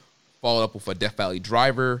STO, followed up with a Death Valley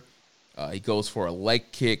driver. He goes for a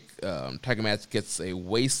leg kick. Tiger Mask gets a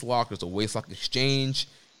waist lock. There's a waist lock exchange.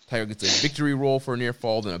 Tiger gets a victory roll for a near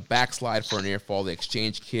fall, then a backslide for a near fall. They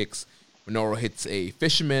exchange kicks. Minoru hits a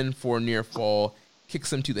fisherman for a near fall,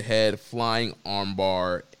 kicks him to the head, flying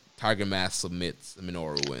armbar. Tiger Mask submits, and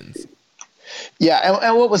Minoru wins. Yeah,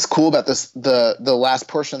 and what was cool about this, the last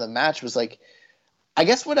portion of the match was like, I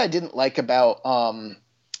guess what I didn't like about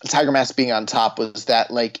Tiger Mask being on top was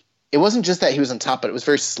that like it wasn't just that he was on top, but it was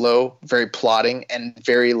very slow, very plodding, and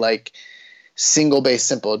very like single base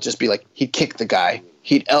simple. It'd just be like he'd kick the guy,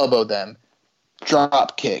 he'd elbow them,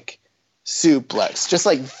 drop kick, suplex, just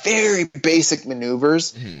like very basic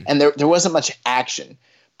maneuvers, and there wasn't much action.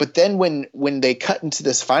 But then when they cut into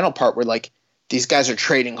this final part where like these guys are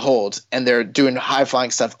trading holds and they're doing high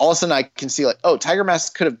flying stuff, all of a sudden I can see like, oh, Tiger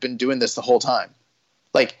Mask could have been doing this the whole time.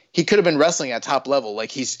 Like he could have been wrestling at top level.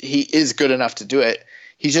 Like he is good enough to do it.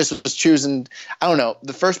 He just was choosing. I don't know.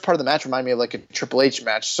 The first part of the match reminded me of like a Triple H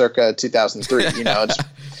match circa 2003. You know,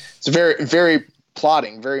 it's very, very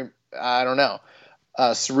plodding, very, I don't know,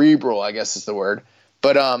 cerebral, I guess is the word.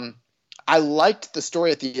 But I liked the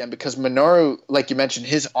story at the end because Minoru, like you mentioned,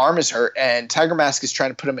 his arm is hurt and Tiger Mask is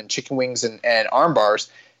trying to put him in chicken wings and arm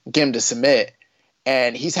bars, get him to submit,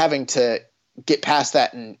 and he's having to get past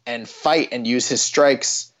that and fight and use his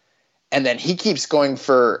strikes, and then he keeps going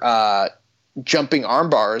for jumping arm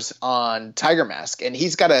bars on Tiger Mask, and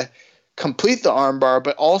he's got to complete the arm bar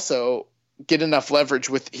but also get enough leverage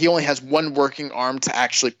with he only has one working arm to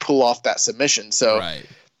actually pull off that submission. So right.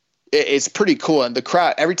 It's pretty cool, and the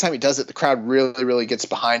crowd, every time he does it, the crowd really, really gets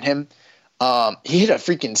behind him. He hit a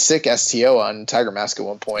freaking sick STO on Tiger Mask at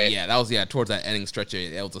one point. Yeah, that was towards that ending stretch.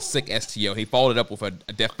 It was a sick STO. He followed it up with a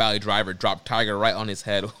Death Valley driver, dropped Tiger right on his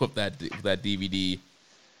head with that DVD.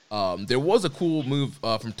 There was a cool move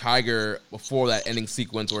from Tiger before that ending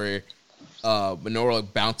sequence where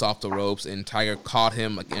Minoru bounced off the ropes and Tiger caught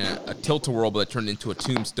him like in a tilt-a-whirl, but it turned into a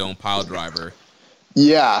tombstone pile driver.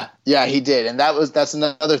 Yeah, he did, and that's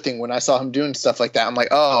another thing. When I saw him doing stuff like that, I'm like,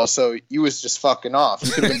 oh, so you was just fucking off.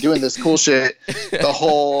 You could have been doing this cool shit the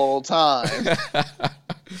whole time.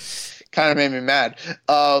 Kind of made me mad.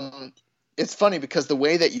 It's funny because the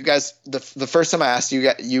way that you guys, the first time I asked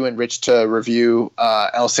you and Rich to review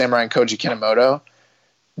El Samurai and Koji Kinomoto,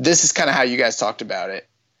 this is kind of how you guys talked about it.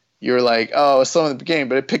 You were like, oh, it's slow in the beginning,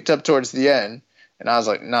 but it picked up towards the end. And I was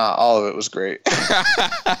like, nah, all of it was great.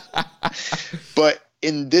 But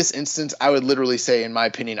in this instance, I would literally say, in my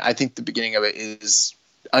opinion, I think the beginning of it is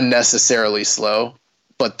unnecessarily slow,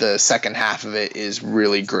 but the second half of it is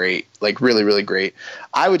really great, like really, really great.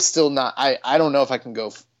 I would still not – I don't know if I can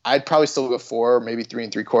go – I'd probably still go 4, maybe 3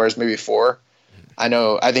 3/4, maybe 4.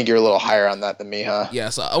 I think you're a little higher on that than me, huh? Yeah,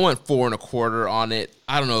 so I went 4 1/4 on it.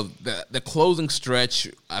 I don't know. The closing stretch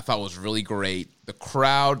I thought was really great. The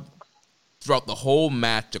crowd – throughout the whole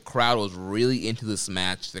match, the crowd was really into this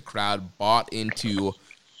match. The crowd bought into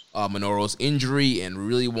Minoru's injury and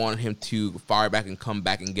really wanted him to fire back and come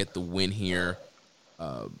back and get the win here.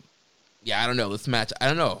 I don't know. This match, I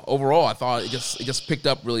don't know. Overall, I thought it just picked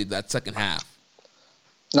up really that second half.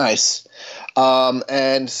 Nice.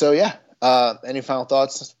 And so, any final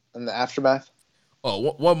thoughts in the aftermath?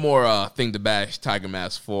 Oh, one more thing to bash Tiger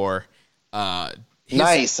Mask for.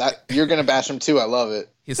 Nice. You're going to bash him too. I love it.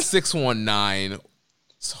 His 619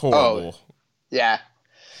 is horrible. Oh, yeah.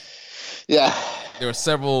 There were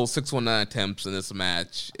several 619 attempts in this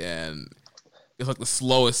match, and it's like the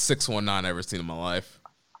slowest 619 I've ever seen in my life.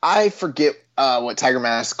 I forget what Tiger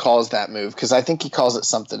Mask calls that move, because I think he calls it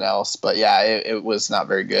something else. But yeah, it was not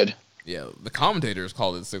very good. Yeah, the commentators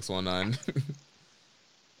called it 619.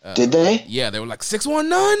 Did they? Yeah, they were like,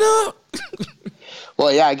 619 up!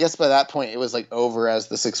 Well, yeah, I guess by that point it was like over as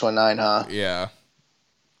the 619, huh? Yeah.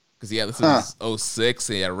 Because, this is 06,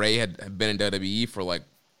 and Ray had been in WWE for like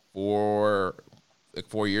 4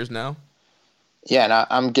 years now. Yeah, and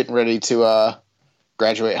I'm getting ready to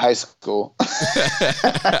graduate high school.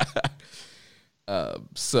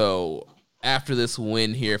 So after this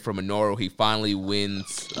win here from Minoru, he finally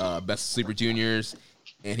wins Best of Super Juniors,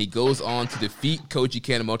 and he goes on to defeat Koji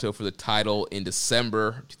Kanemoto for the title in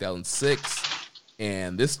December 2006.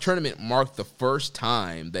 And this tournament marked the first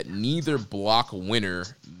time that neither block winner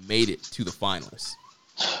made it to the finals.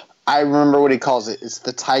 I remember what he calls it. It's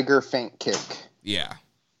the Tiger Feint Kick. Yeah.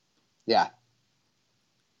 Yeah.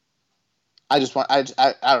 I don't know.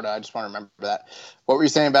 I just want to remember that. What were you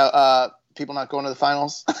saying about people not going to the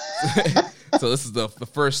finals? So this is the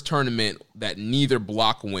first tournament that neither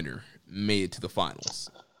block winner made it to the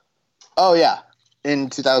finals. Oh, yeah.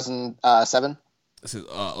 In 2007? This is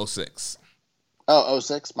 06. Oh,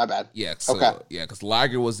 06? My bad. Yeah. So, okay. Yeah, because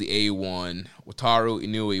Liger was the A1, Wataru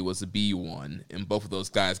Inui was the B1, and both of those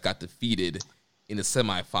guys got defeated in the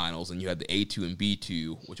semifinals, and you had the A2 and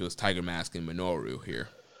B2, which was Tiger Mask and Minoru here.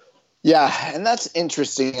 Yeah, and that's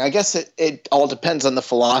interesting. I guess it all depends on the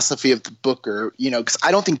philosophy of the booker, because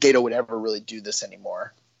I don't think Gato would ever really do this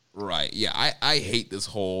anymore. Right, yeah. I hate this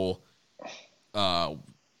whole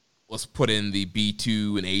let's put in the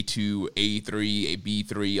B2 and A2, A3, a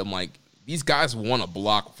B3. I'm like, these guys want to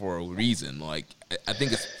block for a reason. Like, I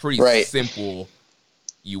think it's pretty simple.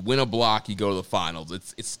 You win a block, you go to the finals.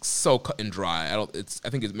 It's so cut and dry. I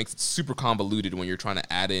think it makes it super convoluted when you're trying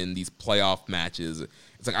to add in these playoff matches.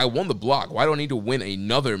 It's like, I won the block. Why do I need to win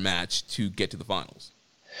another match to get to the finals?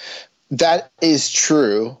 That is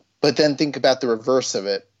true, but then think about the reverse of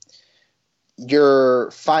it.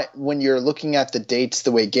 When you're looking at the dates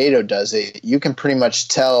the way Gato does it, you can pretty much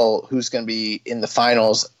tell who's going to be in the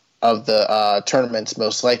finals of the tournaments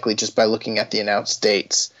most likely just by looking at the announced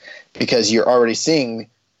dates, because you're already seeing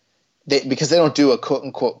because they don't do a quote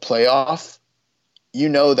unquote playoff. You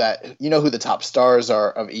know who the top stars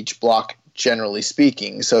are of each block, generally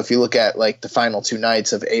speaking. So if you look at like the final two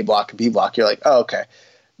nights of A block and B block, you're like, oh, okay,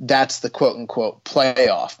 that's the quote unquote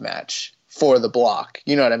playoff match for the block.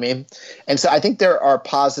 You know what I mean? And so I think there are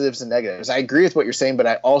positives and negatives. I agree with what you're saying, but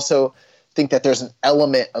I also think that there's an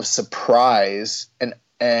element of surprise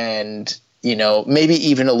and maybe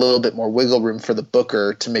even a little bit more wiggle room for the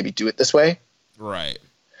booker to maybe do it this way. Right.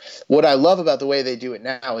 What I love about the way they do it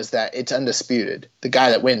now is that it's undisputed. The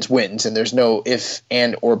guy that wins, and there's no if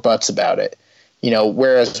and or buts about it.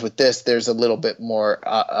 Whereas with this, there's a little bit more,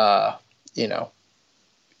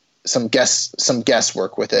 some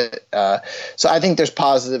guesswork with it. So I think there's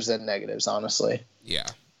positives and negatives, honestly. Yeah.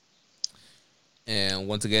 And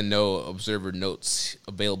once again, no observer notes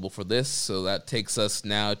available for this. So that takes us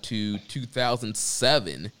now to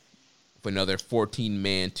 2007 for another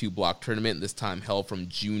 14-man two-block tournament, this time held from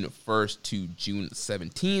June 1st to June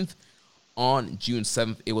 17th. On June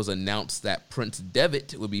 7th, it was announced that Prince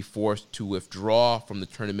Devitt would be forced to withdraw from the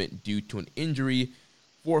tournament due to an injury,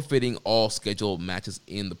 forfeiting all scheduled matches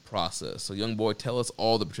in the process. So, young boy, tell us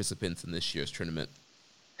all the participants in this year's tournament.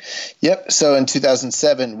 Yep. So in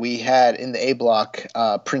 2007, we had in the A block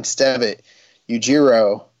Prince Devitt,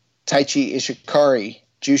 Yujiro, Taichi Ishikari,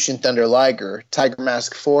 Jushin Thunder Liger, Tiger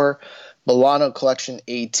Mask 4, Milano Collection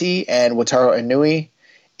AT, and Wataru Inui.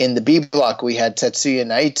 In the B block, we had Tetsuya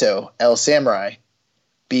Naito, El Samurai,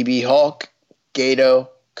 BB Hulk, Gato,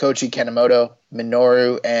 Kochi Kanemoto,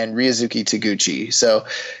 Minoru, and Ryozuki Taguchi. So,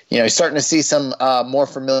 you're starting to see some more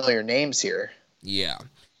familiar names here. Yeah.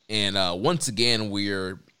 And once again,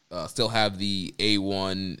 we're still have the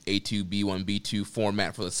A1, A2, B1, B2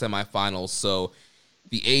 format for the semifinals. So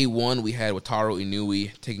the A1, we had Wataru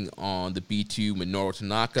Inui taking on the B2, Minoru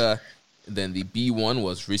Tanaka. And then the B1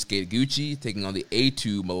 was Ryusuke Taguchi taking on the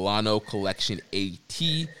A2, Milano Collection AT,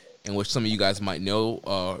 in which some of you guys might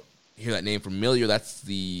know, hear that name familiar. That's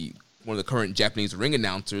one of the current Japanese ring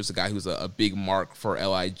announcers, a guy who's a big mark for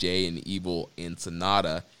LIJ and Evil and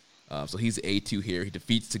Sonata. So he's A2 here. He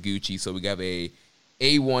defeats Taguchi. So we have a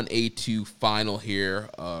A1, A2 final here,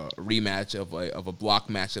 a rematch of a block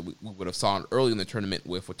match that we would have saw early in the tournament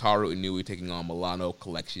with Wataru Inui taking on Milano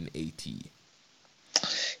Collection AT.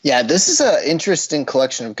 Yeah, this is an interesting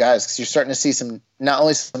collection of guys because you're starting to see not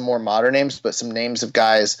only some more modern names, but some names of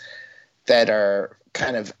guys that are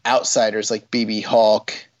kind of outsiders like BB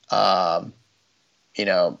Hulk,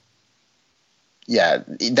 Yeah,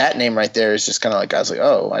 that name right there is just kind of like, I was like,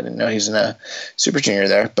 oh, I didn't know he's in a Super Junior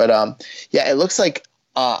there. But yeah, it looks like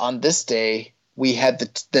on this day we had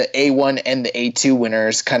the A1 and the A2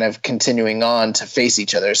 winners kind of continuing on to face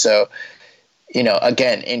each other. So,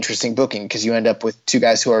 again, interesting booking because you end up with two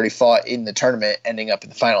guys who already fought in the tournament ending up in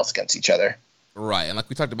the finals against each other. Right, and like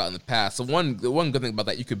we talked about in the past, the one good thing about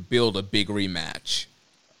that, you could build a big rematch.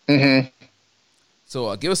 Mm-hmm.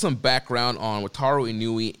 So give us some background on Wataru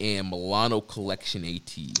Inui and Milano Collection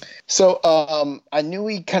AT. So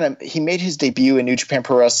Inui he made his debut in New Japan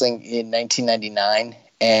Pro Wrestling in 1999,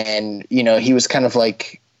 and he was kind of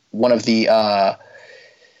like one of the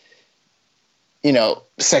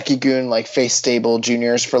Sekigun, like face stable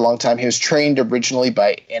juniors for a long time. He was trained originally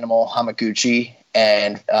by Animal Hamaguchi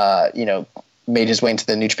and, made his way into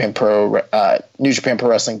the New Japan Pro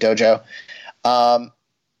Wrestling Dojo.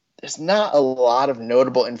 There's not a lot of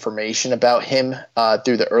notable information about him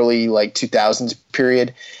through the early 2000s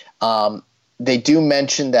period. They do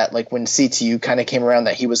mention that when CTU kind of came around,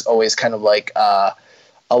 that he was always kind of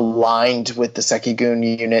aligned with the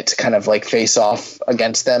Sekigun unit to kind of face off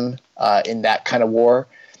against them in that kind of war.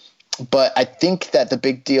 But I think that the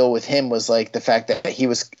big deal with him was the fact that he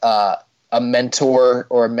was a mentor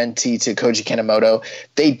or a mentee to Koji Kanemoto.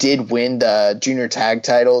 They did win the junior tag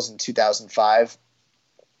titles in 2005.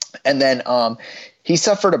 And then he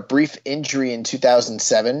suffered a brief injury in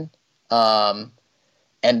 2007. And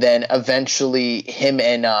then eventually him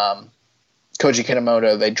and Koji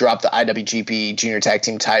Kanemoto, they dropped the IWGP Junior Tag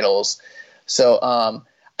Team titles. So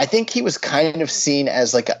I think he was kind of seen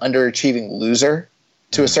as an underachieving loser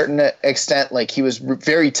to a certain extent. He was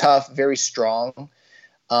very tough, very strong.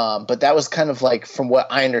 But that was kind of from what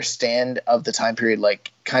I understand of the time period,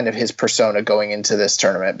 kind of his persona going into this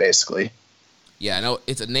tournament, basically. Yeah, I know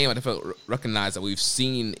it's a name I definitely recognize that we've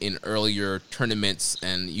seen in earlier tournaments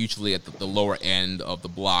and usually at the lower end of the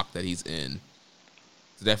block that he's in.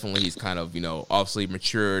 So definitely he's kind of, obviously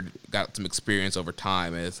matured, got some experience over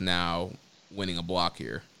time, and is now winning a block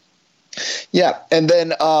here. Yeah, and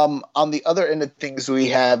then on the other end of things, we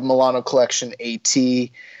have Milano Collection AT,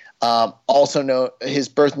 also known his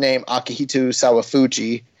birth name Akihito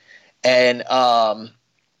Sawafuji, and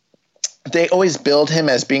they always build him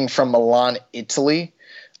as being from Milan, Italy.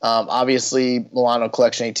 Obviously, Milano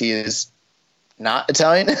Collection AT is not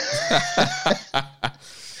Italian.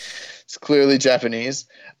 It's clearly Japanese.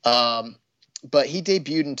 But he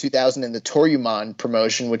debuted in 2000 in the Toryumon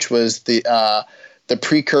promotion, which was the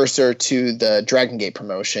precursor to the Dragon Gate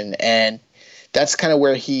promotion. And that's kind of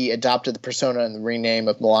where he adopted the persona and the rename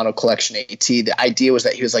of Milano Collection AT. The idea was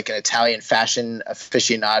that he was an Italian fashion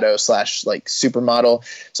aficionado / supermodel.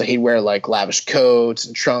 So he'd wear lavish coats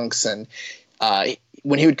and trunks. And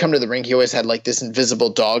when he would come to the ring, he always had this invisible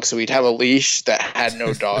dog. So he'd have a leash that had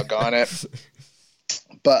no dog on it.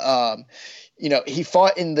 But, he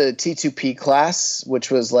fought in the T2P class, which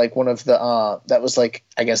was one of the, that was I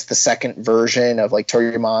guess the second version of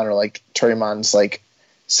Toryumon or Toryumon's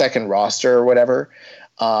second roster or whatever.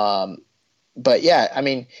 But yeah, I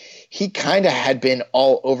mean, he kind of had been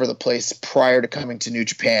all over the place prior to coming to New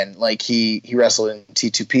Japan. He wrestled in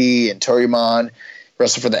T2P and Toryumon,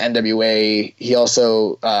 wrestled for the NWA. He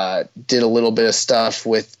also did a little bit of stuff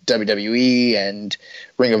with WWE and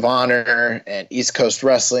Ring of Honor and East Coast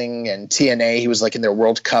Wrestling and TNA. He was in their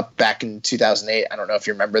World Cup back in 2008. I don't know if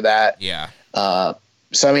you remember that. Yeah.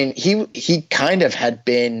 So I mean, he kind of had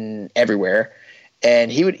been everywhere.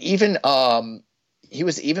 And he was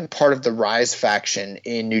even part of the Rise faction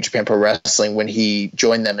in New Japan Pro Wrestling when he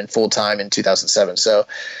joined them in full time in 2007. So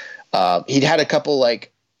he'd had a couple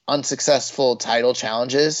unsuccessful title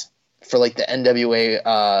challenges for the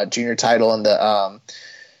NWA junior title and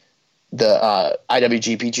the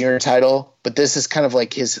IWGP junior title, but this is kind of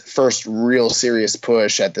his first real serious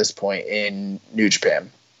push at this point in New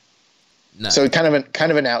Japan. Nice. So kind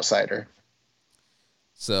of an outsider.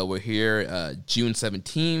 So we're here June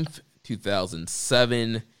 17th,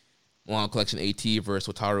 2007. Milano Collection AT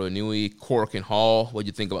versus Wataru Inui, Cork and Hall. What did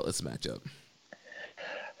you think about this matchup?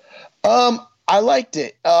 I liked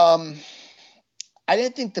it. I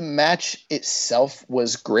didn't think the match itself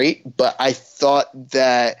was great, but I thought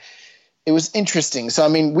that it was interesting. So, I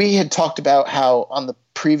mean, we had talked about how on the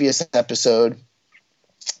previous episode,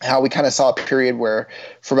 how we kind of saw a period where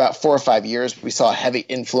for about 4 or 5 years, we saw a heavy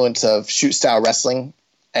influence of shoot style wrestling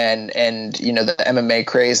and the MMA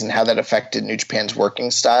craze and how that affected New Japan's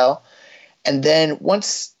working style. And then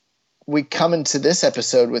once we come into this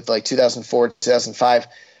episode with 2004, 2005,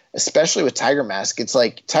 especially with Tiger Mask, it's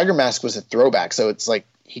Tiger Mask was a throwback. So it's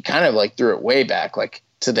he kind of threw it way back,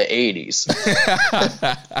 to the 80s.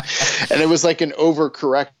 And it was an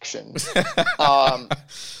overcorrection.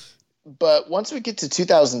 But once we get to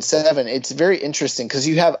 2007, it's very interesting because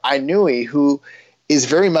you have Inui, who is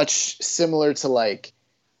very much similar to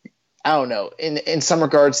I don't know, in some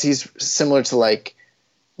regards, he's similar to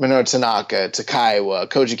Minoru Tanaka, Takaiwa,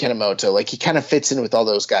 Koji Kanemoto. He kind of fits in with all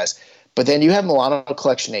those guys. But then you have Milano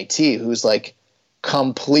Collection AT, who's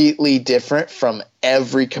completely different from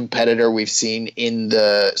every competitor we've seen in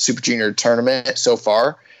the Super Junior tournament so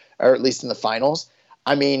far, or at least in the finals.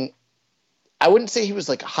 I mean, I wouldn't say he was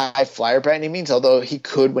a high flyer by any means, although he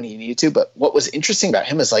could when he needed to. But what was interesting about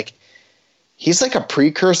him is he's a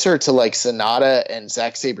precursor to Sonata and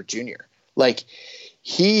Zack Sabre Jr.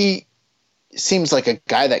 He seems like a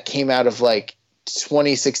guy that came out of like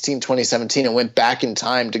 2016, 2017 and went back in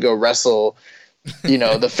time to go wrestle,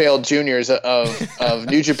 the failed juniors of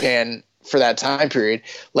New Japan for that time period.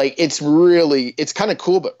 Like it's kind of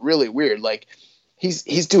cool, but really weird. Like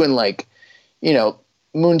he's doing like,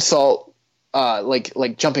 moonsault,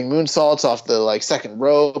 like jumping moonsaults off the like second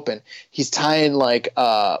rope, and he's tying like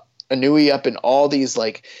Inui up in all these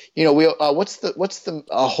like, what's the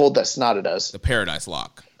hold that Sonata does? The Paradise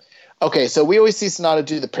Lock. Okay, so we always see Sonata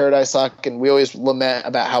do the Paradise Lock, and we always lament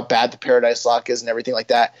about how bad the Paradise Lock is and everything like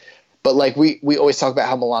that. But like we always talk about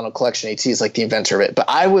how Milano Collection AT is like the inventor of it. But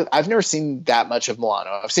I've never seen that much of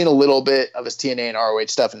Milano. I've seen a little bit of his TNA and ROH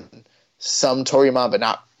stuff and some Toryumon, but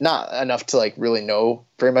not enough to like really know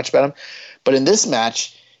very much about him. But in this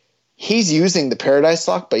match, he's using the Paradise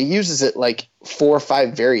Lock, but he uses it like 4 or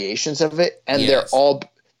 5 variations of it, and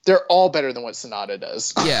they're all better than what Sonata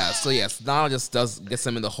does. Yeah, so Sonata just gets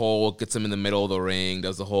him in the hole, gets him in the middle of the ring,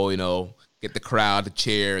 does the whole, get the crowd to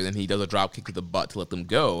cheer, and then he does a drop kick to the butt to let them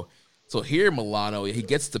go. So here, Milano, he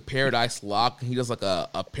gets the Paradise Lock, and he does like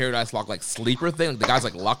a Paradise Lock like sleeper thing. Like the guy's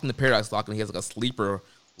like locked in the Paradise Lock, and he has like a sleeper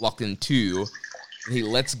locked in too. And he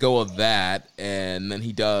lets go of that, and then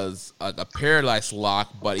he does a Paradise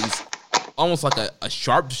Lock, but he's almost like a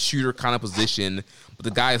sharpshooter kind of position. But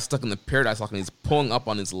the guy is stuck in the Paradise Lock, and he's pulling up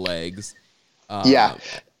on his legs. Yeah.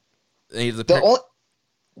 And the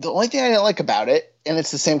only thing I don't like about it, and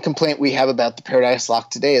it's the same complaint we have about the Paradise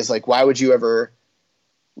Lock today, is like, why would you ever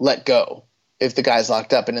let go if the guy's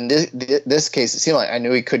locked up? And in this case, it seemed like I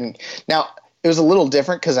knew he couldn't. Now, it was a little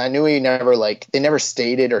different because I knew he never they never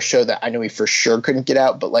stated or showed that I knew he for sure couldn't get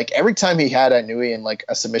out. But like every time he had I knew he in like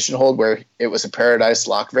a submission hold where it was a Paradise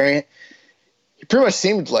Lock variant, he pretty much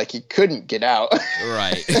seemed like he couldn't get out.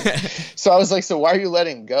 Right. So I was like, so why are you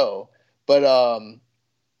letting go? But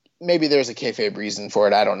maybe there's a kayfabe reason for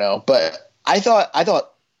it. I don't know. But I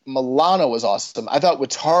thought Milano was awesome. I thought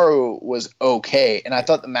Wataru was okay, and I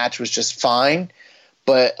thought the match was just fine.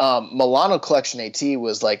 But Milano Collection AT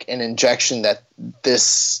was like an injection that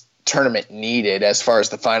this tournament needed as far as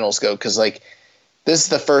the finals go, because like this is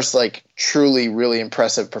the first like truly really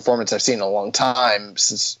impressive performance I've seen in a long time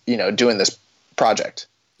since doing this project.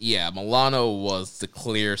 Yeah, Milano was the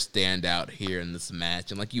clear standout here in this match,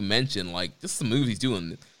 and like you mentioned, like just the moves he's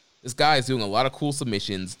doing. This guy is doing a lot of cool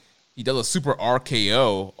submissions. He does a super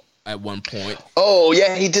RKO at one point. Oh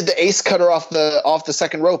yeah, he did the ace cutter off the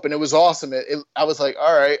second rope, and it was awesome. I was like,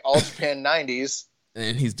 all right, all Japan 90s.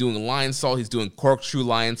 And he's doing lion salt. He's doing corkscrew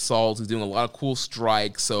lion salts. He's doing a lot of cool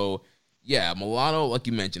strikes. So yeah, Milano, like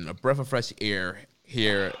you mentioned, a breath of fresh air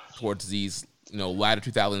here towards these latter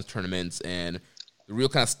 2000s tournaments, and the real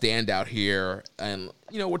kind of standout here. And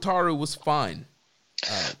Wataru was fine.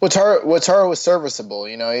 Wataru was serviceable.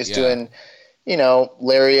 He's doing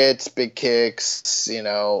lariats, big kicks,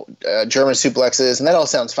 German suplexes, and that all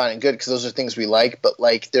sounds fine and good because those are things we like. But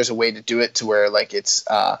like, there's a way to do it to where like it's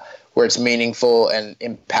where it's meaningful and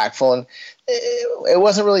impactful, and it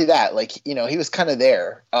wasn't really that. Like he was kind of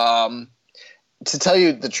there. To tell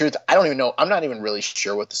you the truth, I don't even know. I'm not even really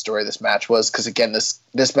sure what the story of this match was because again,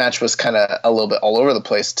 this match was kind of a little bit all over the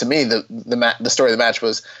place. To me, the story of the match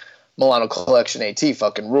was Milano Collection AT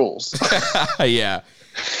fucking rules. Yeah.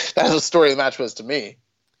 That's what the story of the match was to me.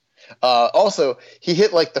 Also, he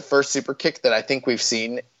hit like the first super kick that I think we've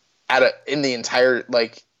seen in the entire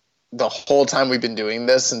like the whole time we've been doing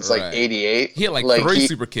this since like '88. He hit like 3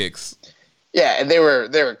 super kicks. Yeah, and they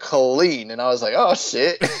were clean, and I was like, oh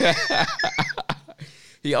shit.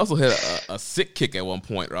 He also hit a sick kick at one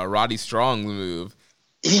point, a Roddy Strong move.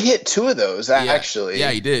 He hit 2 of those actually.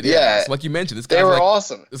 Yeah, he did. Yeah, so like you mentioned, they were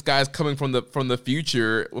awesome. This guy's coming from the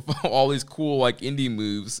future with all these cool like indie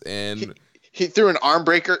moves, and he threw an arm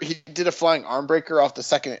breaker. He did a flying arm breaker off the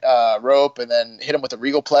second rope, and then hit him with a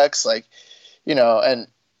regal plex, like And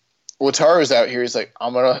Wataru's out here. He's like,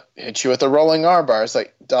 I'm gonna hit you with a rolling arm bar. It's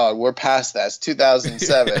like, dog, we're past that. It's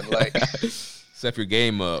 2007. Like, step your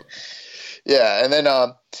game up. Yeah, and then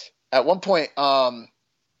at one point, I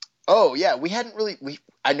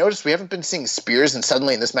noticed we haven't been seeing spears, and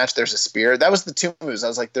suddenly in this match there's a spear. That was the 2 moves. I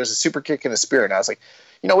was like, there's a super kick and a spear, and I was like,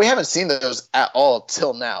 we haven't seen those at all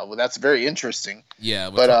till now. Well, that's very interesting. Yeah,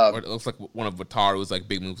 but it looks like one of Wataru's like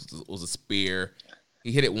big moves was a spear.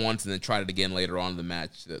 He hit it once and then tried it again later on in the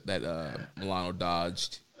match that Milano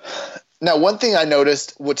dodged. Now, one thing I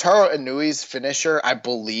noticed, Wataru Inui's finisher, I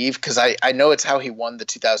believe, because I know it's how he won the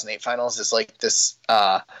 2008 finals, is like this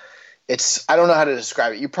it's I don't know how to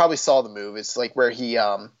describe it. You probably saw the move. It's like where he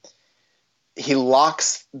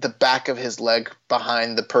locks the back of his leg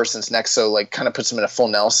behind the person's neck, so like kind of puts him in a full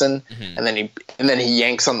Nelson, and then he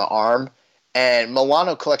yanks on the arm, And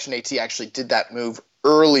Milano Collection AT actually did that move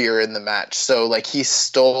earlier in the match. So, like, he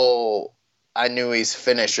stole Inouye's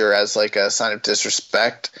finisher as, like, a sign of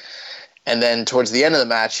disrespect. And then towards the end of the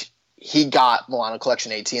match, he got Milano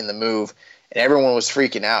Collection AT in the move, and everyone was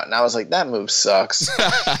freaking out. And I was like, that move sucks.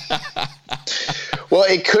 Well,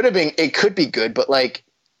 it could be good, but, like,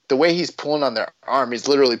 the way he's pulling on their arm, he's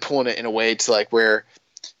literally pulling it in a way to, like, where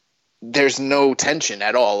there's no tension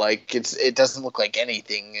at all. Like, it doesn't look like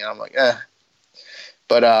anything. And I'm like, eh.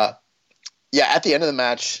 But, yeah, at the end of the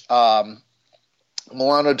match,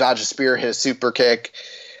 Milano dodged a spear, hit a super kick.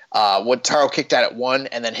 Wataru kicked out at one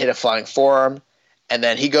and then hit a flying forearm. And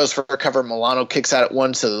then he goes for a cover. Milano kicks out at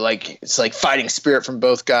one. So, like, it's like fighting spirit from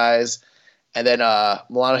both guys. And then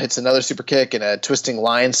Milano hits another super kick and a twisting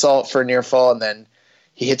lion salt for a near fall. And then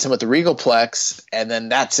he hits him with the Regal Plex. And then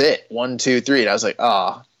that's it. 1, 2, 3. And I was like,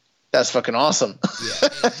 oh, that's fucking awesome.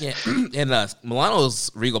 Yeah. And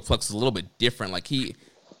Milano's Regal Plex is a little bit different. Like, he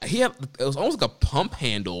had, it was almost like a pump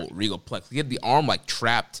handle Regal Plex. He had the arm, like,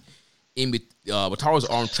 trapped in, Wataru's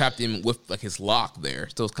arm trapped in with, like, his lock there.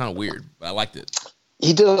 So it's kind of weird, but I liked it.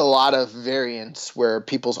 He did a lot of variants where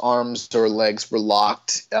people's arms or legs were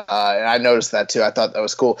locked, and I noticed that too. I thought that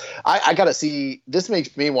was cool. I got to see – this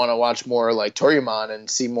makes me want to watch more like Toryumon and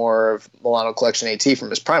see more of Milano Collection AT from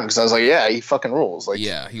his prime, because I was like, yeah, he fucking rules. Like,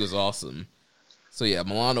 yeah, he was awesome. So, yeah,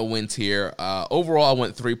 Milano wins here. Overall, I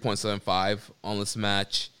went 3.75 on this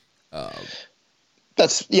match. I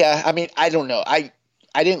mean, I don't know. I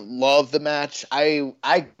didn't love the match. I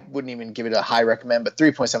wouldn't even give it a high recommend, but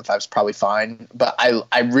 3.75 is probably fine. But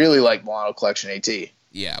I really like Milano Collection AT.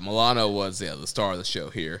 Yeah, Milano was the star of the show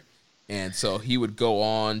here. And so he would go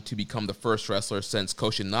on to become the first wrestler since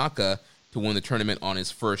Koshinaka to win the tournament on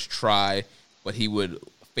his first try, but he would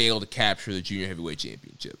fail to capture the Junior Heavyweight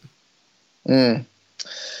Championship. That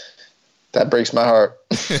breaks my heart.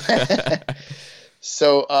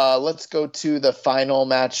 So let's go to the final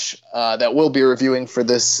match that we'll be reviewing for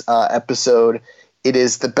this episode. It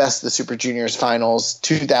is the Best of the Super Juniors Finals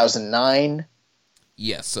 2009.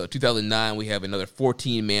 Yes, so 2009, we have another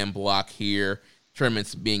 14-man block here.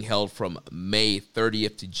 Tournaments being held from May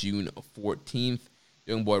 30th to June 14th.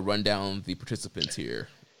 Young boy, run down the participants here.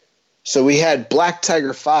 So we had Black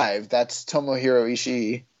Tiger 5. That's Tomohiro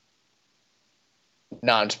Ishii.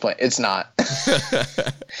 No, I'm just playing. It's not.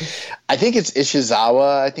 I think it's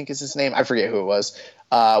Ishizawa, I think is his name. I forget who it was.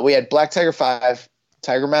 We had Black Tiger 5,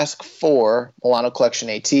 Tiger Mask 4, Milano Collection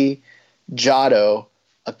AT, Jado,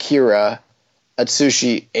 Akira,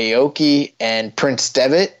 Atsushi Aoki, and Prince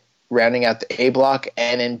Devitt, rounding out the A block.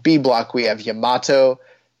 And in B block, we have Yamato,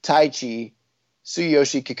 Taichi,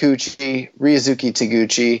 Tsuyoshi Kikuchi, Ryozuki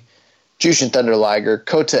Taguchi, Jushin Thunder Liger,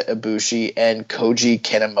 Kota Ibushi, and Koji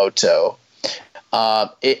Kanemoto.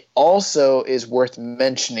 It also is worth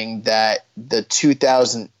mentioning that the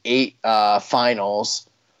 2008 finals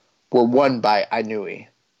were won by Inoue.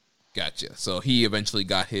 Gotcha. So he eventually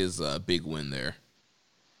got his big win there.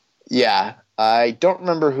 Yeah. I don't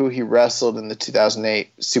remember who he wrestled in the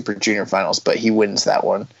 2008 Super Junior finals, but he wins that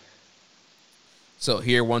one. So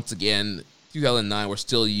here, once again, 2009, we're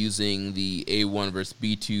still using the A1 versus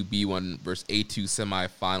B2, B1 versus A2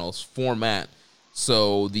 semifinals format.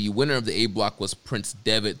 So the winner of the A block was Prince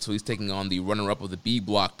Devitt, so he's taking on the runner-up of the B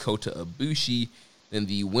block, Kota Ibushi. Then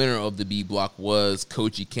the winner of the B block was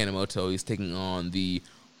Koji Kanemoto. He's taking on the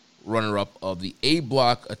runner-up of the A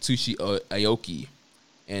block, Atsushi Aoki.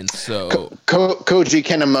 And so Koji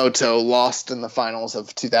Kanemoto lost in the finals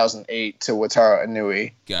of 2008 to Wataru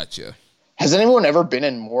Inoue. Gotcha. Has anyone ever been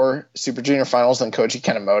in more Super Junior finals than Koji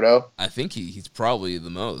Kanemoto? I think he's probably the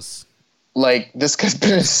most. Like, this guy's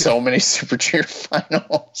been in so many Super Junior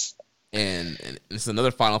finals. And it's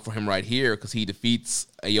another final for him right here because he defeats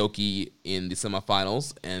Aoki in the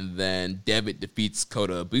semifinals, and then Devitt defeats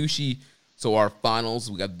Kota Ibushi. So our finals,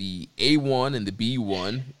 we got the A1 and the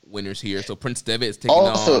B1 winners here. So Prince Devitt is taking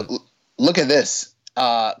on... Look at this.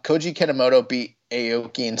 Koji Kanemoto beat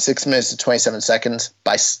Aoki in 6 minutes and 27 seconds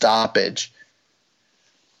by stoppage.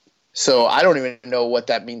 So I don't even know what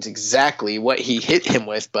that means exactly, what he hit him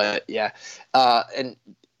with, but yeah. And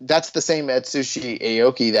that's the same Atsushi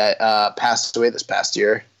Aoki that passed away this past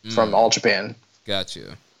year from All Japan.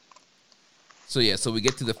 Gotcha. So yeah, so we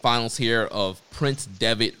get to the finals here of Prince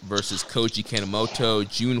Devitt versus Koji Kanemoto,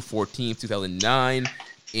 June 14th, 2009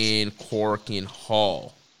 in Korakuen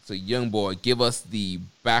Hall. So young boy, give us the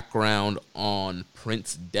background on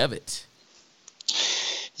Prince Devitt.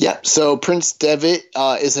 Yeah, so Prince Devitt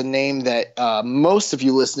is a name that most of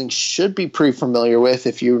you listening should be pretty familiar with.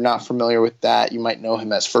 If you're not familiar with that, you might know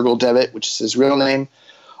him as Fergal Devitt, which is his real name.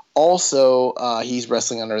 Also, he's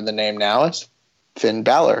wrestling under the name now as Finn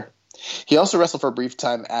Balor. He also wrestled for a brief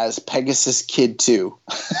time as Pegasus Kid 2.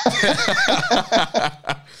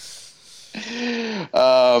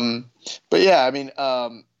 But yeah, I mean,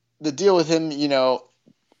 the deal with him,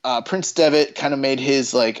 Prince Devitt kind of made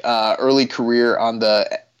his early career on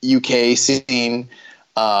the UK scene.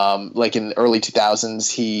 Like in the early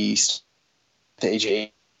 2000s, he started at the age of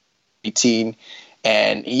 18,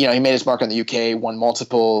 and he made his mark on the UK, won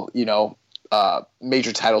multiple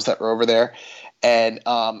major titles that were over there, and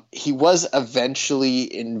he was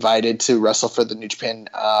eventually invited to wrestle for the New Japan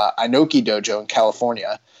Inoki Dojo in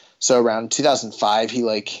California. So around 2005, he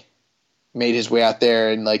made his way out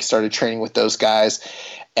there and started training with those guys,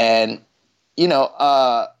 and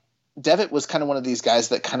Devitt was kind of one of these guys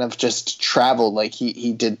that kind of just traveled.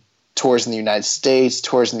 He did tours in the United States,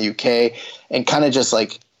 tours in the UK, and kind of just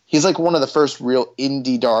he's one of the first real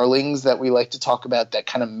indie darlings that we like to talk about that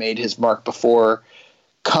kind of made his mark before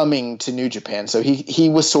coming to New Japan. So he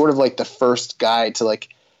was sort of the first guy to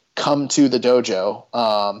come to the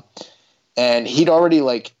dojo. And he'd already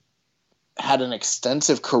had an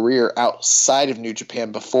extensive career outside of New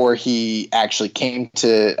Japan before he actually came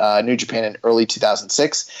to New Japan in early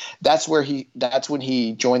 2006. That's when he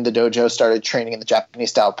joined the dojo, started training in the Japanese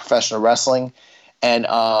style of professional wrestling. And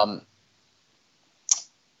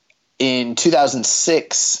in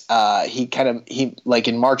 2006,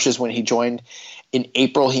 in March is when he joined. In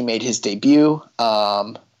April, he made his debut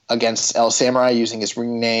against El Samurai using his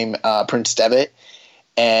ring name, Prince Devitt.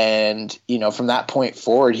 And, from that point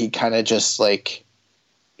forward, he kind of just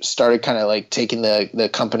started taking the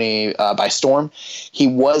company by storm. He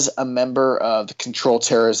was a member of the Control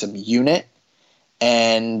Terrorism Unit.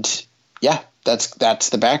 And yeah, that's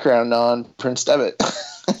the background on Prince Devitt.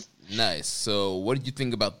 Nice. So what did you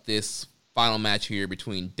think about this final match here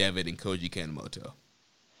between Devitt and Koji Kanemoto?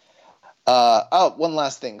 One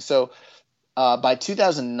last thing. So by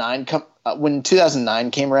 2009, when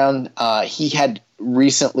 2009 came around, he had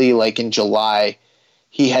recently, in July,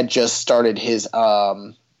 he had just started his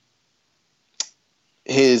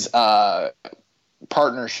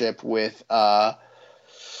partnership with Rizuki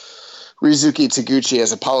Taguchi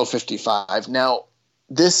as Apollo 55. Now,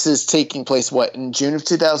 this is taking place, in June of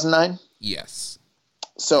 2009? Yes.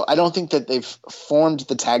 So I don't think that they've formed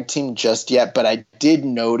the tag team just yet, but I did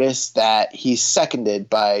notice that he's seconded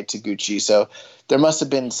by Taguchi. So there must have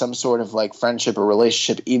been some sort of friendship or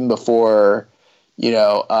relationship even before,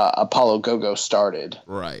 Apollo Go-Go started.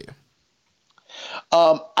 Right.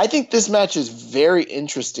 I think this match is very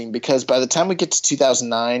interesting because by the time we get to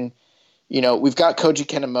 2009, we've got Koji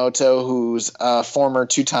Kanemoto, who's a former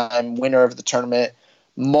two-time winner of the tournament,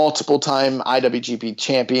 multiple-time IWGP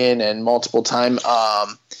champion, and multiple-time,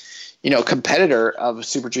 competitor of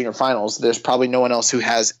Super Junior Finals. There's probably no one else who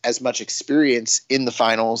has as much experience in the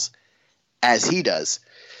finals as he does.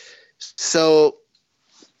 So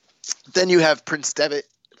then you have Prince Devitt,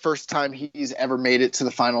 first time he's ever made it to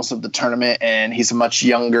the finals of the tournament, and he's a much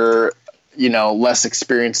younger, less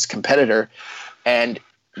experienced competitor. And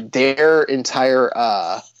their entire,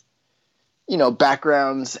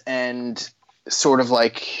 backgrounds and sort of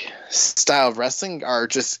style of wrestling are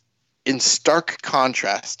just in stark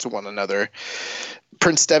contrast to one another.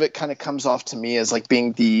 Prince Devitt kind of comes off to me as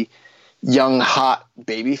being the young, hot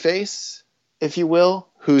babyface, if you will,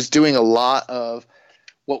 who's doing a lot of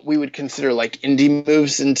what we would consider indie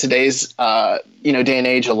moves in today's, day and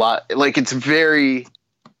age. A lot it's very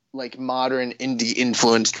modern indie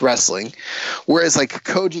influenced wrestling. Whereas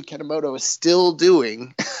Koji Kanemoto is still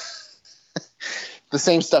doing the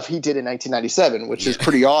same stuff he did in 1997, which is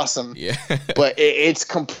pretty awesome. Yeah. But it's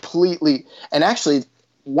completely, and actually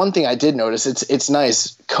one thing I did notice, it's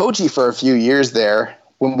nice. Koji for a few years there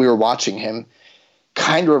when we were watching him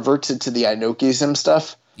kind of reverted to the Inokism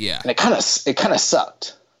stuff. Yeah. And it kind of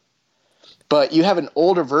sucked. But you have an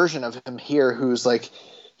older version of him here who's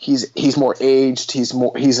he's more aged, he's a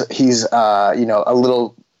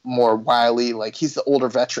little more wily, he's the older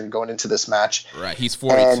veteran going into this match. Right. He's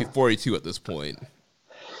 42 at this point.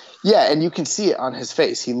 Yeah, and you can see it on his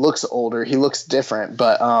face. He looks older, he looks different,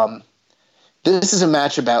 but this is a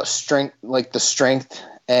match about strength, the strength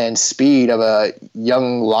and speed of a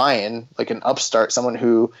young lion, an upstart, someone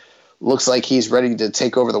who looks like he's ready to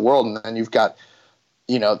take over the world. And then you've got,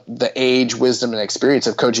 the age, wisdom, and experience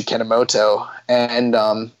of Koji Kanemoto. And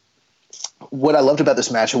what I loved about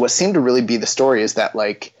this match, and what seemed to really be the story, is that,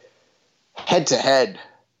 head to head,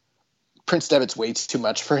 Prince Devitt's way too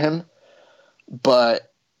much for him.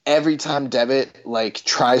 But every time Devitt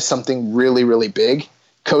tries something really, really big,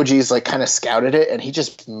 Koji's kind of scouted it, and he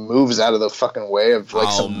just moves out of the fucking way of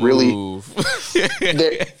some really.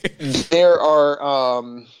 there are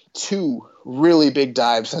two really big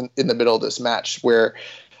dives in the middle of this match where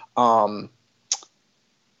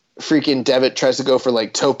freaking Devitt tries to go for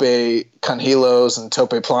like tope conhilos and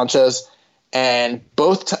tope planchas, and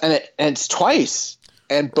it's twice,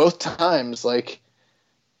 and both times like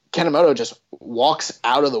Kanemoto just walks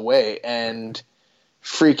out of the way, and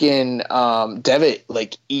freaking Devitt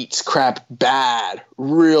like eats crap bad,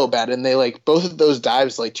 real bad, and they like both of those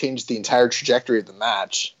dives like changed the entire trajectory of the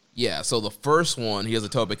match. Yeah, so the first one, he has a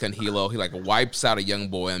tope conhilo. He like wipes out a young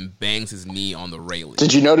boy and bangs his knee on the railing.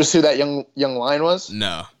 Did you notice who that young lion was?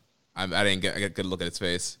 No. I didn't get a good look at his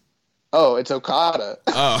face. Oh, it's Okada.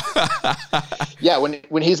 Oh, yeah.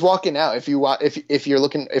 When he's walking out, if you're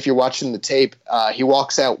watching the tape, he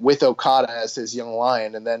walks out with Okada as his young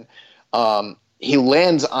lion, and then he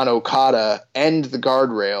lands on Okada and the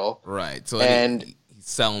guardrail. Right. So he's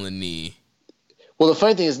selling the knee. Well, the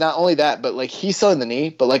funny thing is not only that, but like he's selling the knee,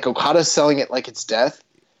 but like Okada's selling it like it's death.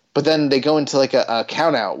 But then they go into like a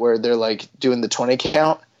count out where they're like doing the 20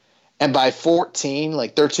 count. And by 14,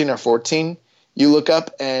 like 13 or 14, you look up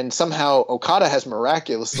and somehow Okada has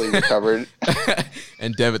miraculously recovered.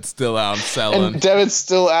 And Devitt's still out selling. And Devitt's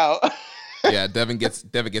still out. Yeah, Devitt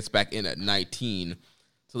gets back in at 19.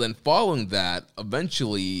 So then following that,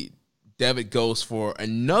 eventually Devitt goes for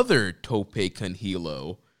another tope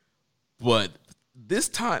conhilo. But this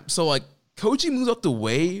time, so like Koji moves out the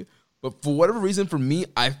way, but for whatever reason for me,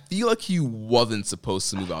 I feel like he wasn't supposed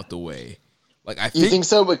to move out the way. Like You think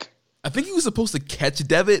so? But I think he was supposed to catch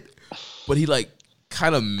Devitt, but he like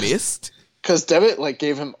kind of missed. Because Devitt like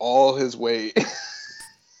gave him all his weight.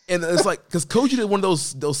 And it's like, because Koji did one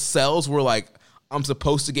of those cells where like, I'm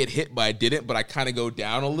supposed to get hit, but I didn't, but I kind of go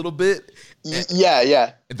down a little bit.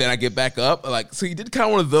 Yeah. And then I get back up. Like, so he did kind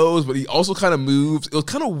of one of those, but he also kind of moves. It was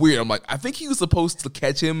kind of weird. I'm like, I think he was supposed to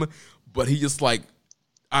catch him, but he just like,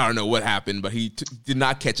 I don't know what happened, but he did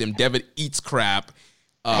not catch him. Devitt eats crap.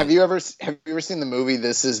 Have you ever seen the movie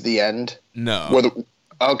This Is the End? No.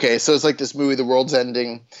 Okay, so it's like this movie, the world's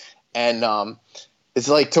ending, and it's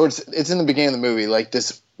like it's in the beginning of the movie, like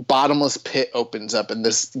this bottomless pit opens up, and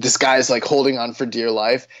this guy's like holding on for dear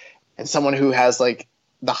life, and someone who has like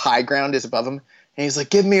the high ground is above him, and he's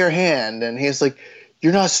like, "Give me your hand," and he's like,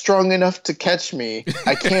 "You're not strong enough to catch me.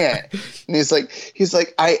 I can't." And he's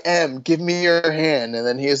like, "I am. Give me your hand." And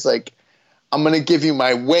then he's like, "I'm gonna give you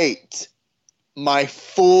my weight. My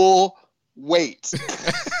full weight."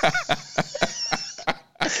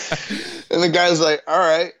 And the guy's like, "All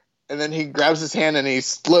right." And then he grabs his hand and he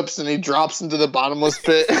slips and he drops into the bottomless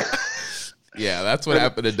pit. Yeah, that's what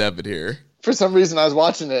happened to Devitt here. For some reason, I was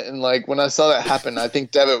watching it, and like when I saw that happen, I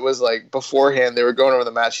think Devitt was like, beforehand they were going over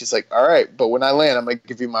the match. He's like, "All right, but when I land, I'm gonna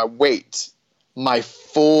give you my weight, my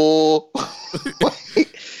full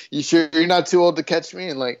weight. You sure you're not too old to catch me?"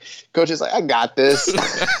 And like, Coach is like, "I got this."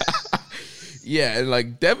 Yeah, and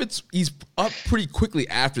like he's up pretty quickly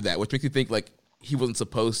after that, which makes me think like he wasn't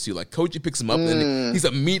supposed to. Like Koji picks him up and he's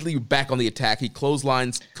immediately back on the attack. He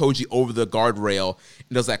clotheslines Koji over the guardrail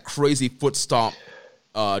and does that crazy foot stomp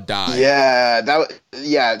dive.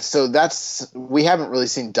 Yeah, so we haven't really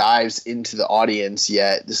seen dives into the audience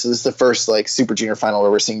yet. This is the first like Super Junior final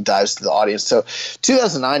where we're seeing dives to the audience. So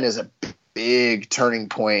 2009 is a big turning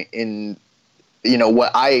point in, you know,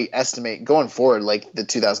 what I estimate going forward, like the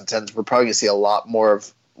 2010s, we're probably going to see a lot more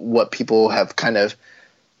of what people have kind of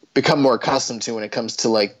become more accustomed to when it comes to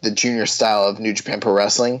like the junior style of New Japan Pro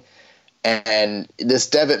Wrestling. And this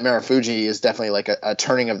Devitt Marufuji is definitely like a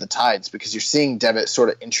turning of the tides, because you're seeing Devitt sort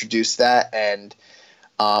of introduce that. And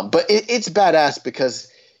but it's badass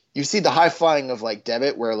because you see the high flying of like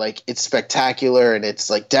Devitt where like it's spectacular and it's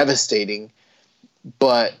like devastating,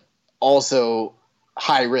 but also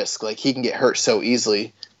high risk. Like he can get hurt so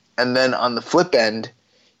easily. And then on the flip end,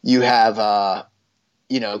 you have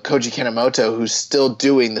Koji Kanemoto, who's still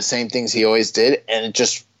doing the same things he always did, and it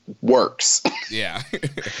just works. Yeah.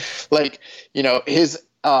 Like, you know, his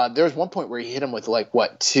there was one point where he hit him with like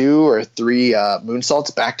 2 or 3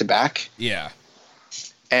 moonsaults back to back. Yeah.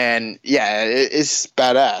 And yeah, it's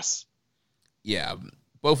badass. Yeah.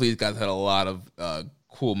 Both of these guys had a lot of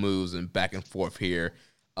cool moves and back and forth here.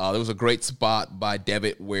 There was a great spot by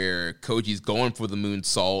Devitt where Koji's going for the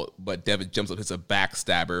moonsault, but Devitt jumps up, hits a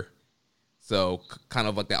backstabber. So kind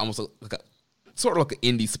of like that, almost like sort of like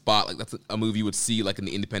an indie spot. Like that's a move you would see like in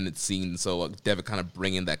the independent scene. So like Devitt kind of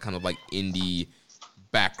bringing that kind of like indie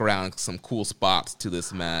background, some cool spots to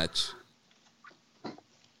this match.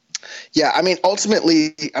 Yeah, I mean,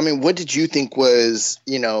 ultimately, what did you think was,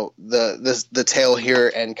 you know, the tale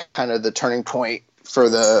here and kind of the turning point for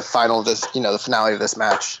the final of this, you know, the finale of this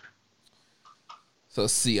match? So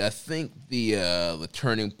let's see, I think the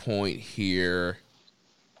turning point here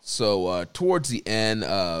So towards the end,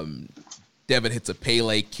 Devitt hits a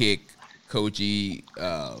Pele kick. Koji,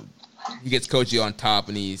 he gets Koji on top,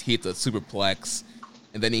 and he hits a superplex.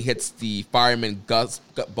 And then he hits the Fireman gut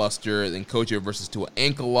buster. Then Koji reverses to an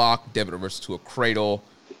ankle lock. Devitt reverses to a cradle.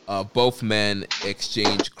 Both men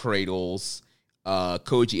exchange cradles.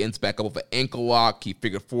 Koji ends back up with an ankle lock. He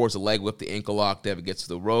figure fours a leg with the ankle lock. Devitt gets to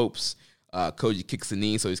the ropes. Koji kicks the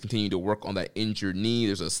knee, so he's continuing to work on that injured knee.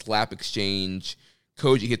 There's a slap exchange.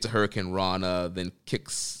 Koji hits a Hurricane Rana, then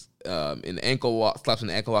kicks in the ankle lock, slaps in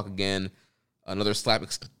the ankle lock again. Another slap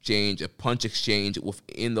exchange, a punch exchange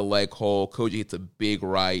within the leg hole. Koji hits a big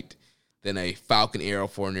right, then a Falcon Arrow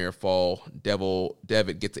for a near fall.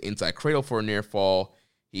 Devitt gets an inside cradle for a near fall.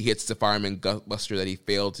 He hits the Fireman Gutbuster that he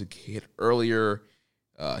failed to hit earlier.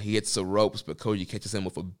 He hits the ropes, but Koji catches him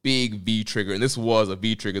with a big V-trigger, and this was a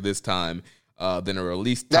V-trigger this time. Then a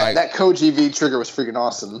release... That Koji V-trigger was freaking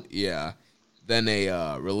awesome. Yeah. Then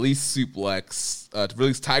a release suplex,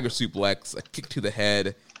 release Tiger suplex, a kick to the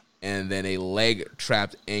head, and then a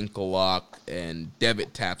leg-trapped ankle lock, and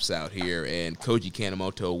Devitt taps out here, and Koji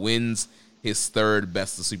Kanemoto wins his third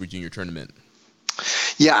Best of Super Junior tournament.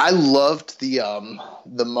 Yeah, I loved the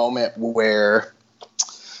moment where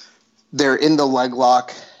they're in the leg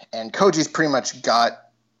lock, and Koji's pretty much got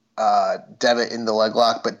Devitt in the leg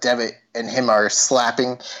lock, but Devitt and him are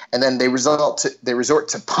slapping, and then they resort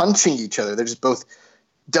to punching each other. They're just both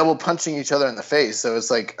double punching each other in the face. So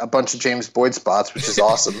it's like a bunch of James Boyd spots, which is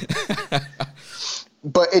awesome.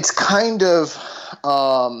 But it's kind of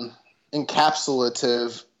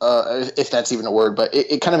encapsulative, if that's even a word, but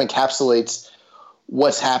it kind of encapsulates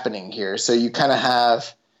what's happening here. So you kind of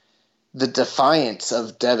have the defiance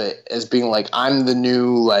of Devitt as being like, I'm the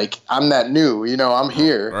new, like, I'm that new, I'm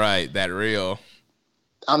here. Right, that real.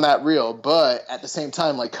 I'm that real. But at the same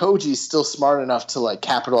time, like, Koji's still smart enough to, like,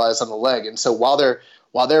 capitalize on the leg. And so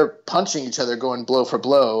while they're punching each other, going blow for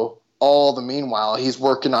blow, all the meanwhile, he's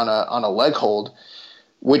working on a leg hold,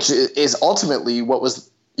 which is ultimately what was,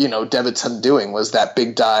 Devitt's doing, was that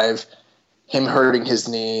big dive, him hurting his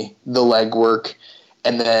knee, the leg work,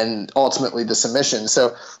 and then ultimately the submission.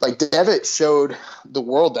 So, like, Devitt showed the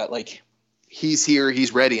world that, like, he's here,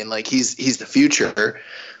 he's ready, and, like, he's the future.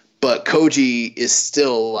 But Koji is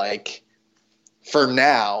still, like, for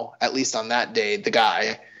now, at least on that day, the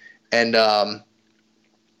guy. And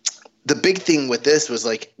the big thing with this was,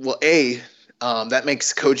 like, well, that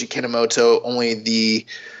makes Koji Kanemoto only the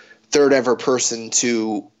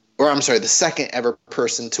second ever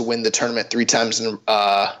person to win the tournament 3 times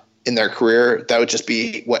in their career. That would just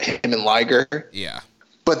be him and Liger. Yeah.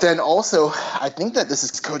 But then also, I think that this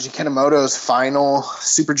is Koji Kanemoto's final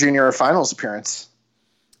Super Junior finals appearance.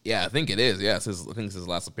 Yeah, I think it is. Yeah, I think it's his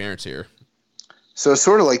last appearance here. So it's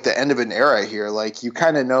sort of like the end of an era here. Like, you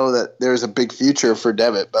kind of know that there's a big future for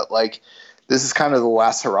Devitt, but, like, this is kind of the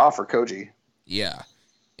last hurrah for Koji. Yeah.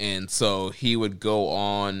 And so he would go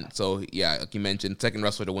on. So, yeah, like you mentioned, second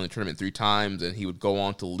wrestler to win the tournament 3 times, and he would go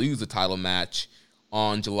on to lose the title match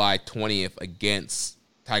on July 20th against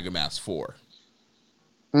Tiger Mask 4.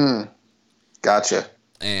 Gotcha.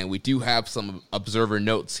 And we do have some observer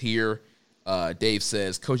notes here. Dave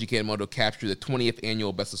says, Koji Kanemoto captured the 20th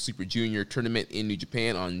annual Best of Super Junior tournament in New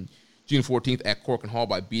Japan on June 14th at Corkin Hall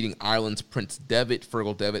by beating Ireland's Prince Devitt,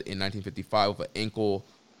 Fergal Devitt, in 1955 with an ankle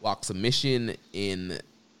lock submission.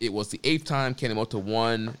 It was the 8th time Kanemoto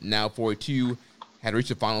won. Now 42 had reached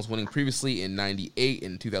the finals, winning previously in 98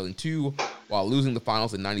 and 2002, while losing the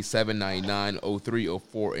finals in 97, 99, 03,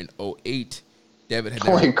 04, and 08. Devitt had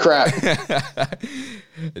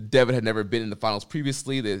never been in the finals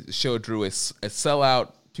previously. The show drew a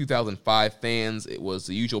sellout 2005 fans. It was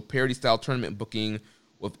the usual parody-style tournament booking,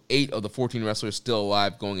 with 8 of the 14 wrestlers still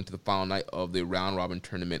alive going into the final night of the round-robin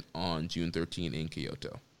tournament on June 13 in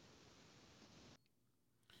Kyoto.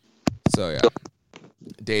 So, yeah.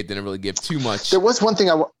 Dave didn't really give too much. There's one thing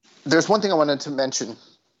I wanted to mention.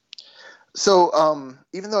 So,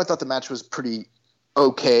 even though I thought the match was pretty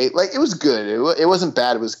okay, like, it was good. It wasn't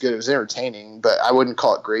bad. It was good. It was entertaining, but I wouldn't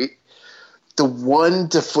call it great. The one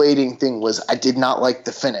deflating thing was I did not like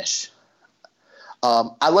the finish.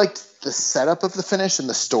 I liked the setup of the finish and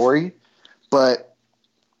the story, but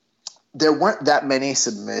there weren't that many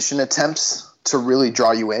submission attempts to really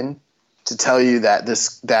draw you in, to tell you that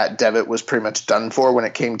Devitt was pretty much done for when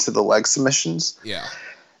it came to the leg submissions. Yeah.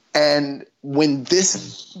 And when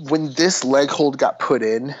this leg hold got put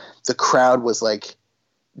in, the crowd was, like,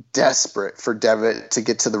 desperate for Devitt to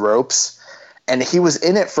get to the ropes, and he was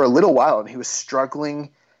in it for a little while, and he was struggling,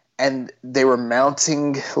 and they were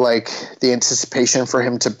mounting, like, the anticipation for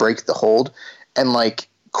him to break the hold, and, like,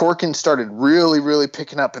 Corkin started really, really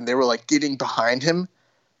picking up, and they were, like, getting behind him,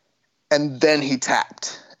 and then he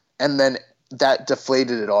tapped, and then that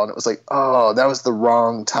deflated it all, and it was like, oh, that was the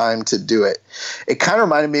wrong time to do it. It kind of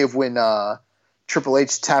reminded me of when Triple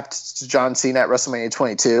H tapped to John Cena at WrestleMania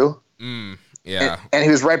 22. Yeah. And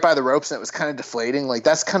he was right by the ropes, and it was kind of deflating. Like,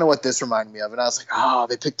 that's kind of what this reminded me of. And I was like, oh,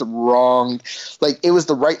 they picked the wrong – like, it was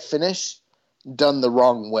the right finish done the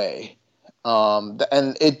wrong way. And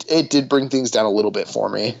it did bring things down a little bit for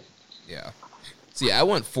me. Yeah. So, yeah, I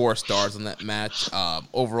went 4 stars on that match.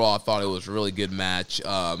 Overall, I thought it was a really good match.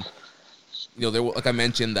 There were, like I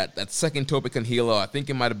mentioned, that second Tope con Hilo, I think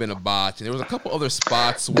it might have been a botch. And there was a couple other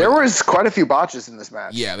spots. There was quite a few botches in this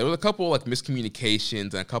match. Yeah, there was a couple like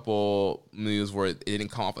miscommunications and a couple moves where it didn't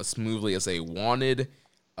come off as smoothly as they wanted.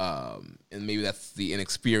 And maybe that's the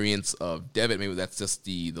inexperience of Devitt. Maybe that's just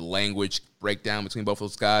the language breakdown between both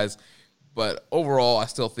those guys. But overall, I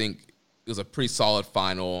still think it was a pretty solid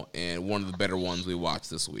final and one of the better ones we watched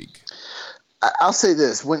this week. I'll say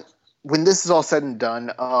this. When this is all said and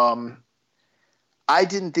done, I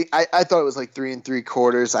didn't think I thought it was like 3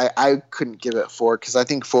 3/4. I couldn't give it 4 because I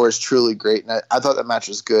think 4 is truly great, and I thought that match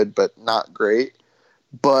was good, but not great.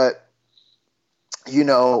 But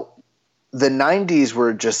the 90s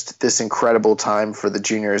were just this incredible time for the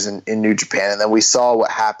juniors in New Japan, and then we saw what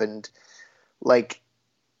happened. Like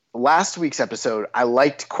last week's episode, I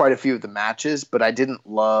liked quite a few of the matches, but I didn't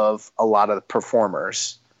love a lot of the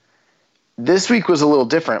performers. This week was a little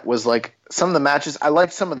different. Was like some of the matches, I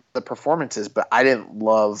liked some of the performances, but I didn't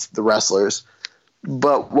love the wrestlers.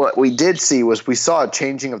 But what we did see was we saw a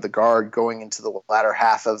changing of the guard going into the latter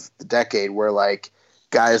half of the decade, where like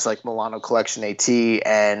guys like Milano Collection AT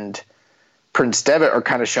and Prince Devitt are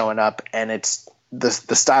kind of showing up, and it's the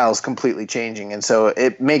style is completely changing, and so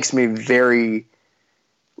it makes me very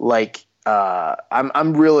like.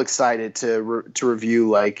 I'm real excited to review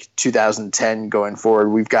like 2010 going forward.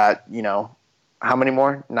 We've got how many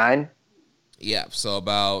more? 9? Yeah, so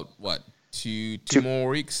about what two more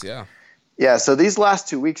weeks? Yeah. So these last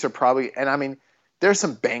 2 weeks are probably, and I mean, there's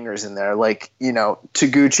some bangers in there, like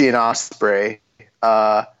Taguchi and Ospreay,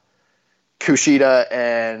 Kushida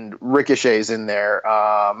and Ricochet's in there,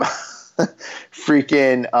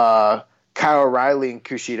 freaking. Kyle O'Reilly and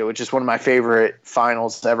Kushida, which is one of my favorite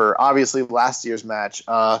finals ever. Obviously, last year's match,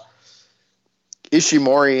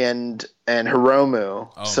 Ishimori and Hiromu.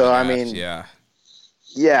 Oh so gosh, I mean, yeah.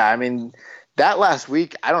 I mean that last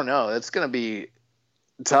week, I don't know. It's going to be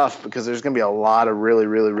tough because there's going to be a lot of really,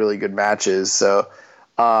 really, really good matches. So,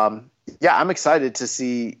 yeah, I'm excited to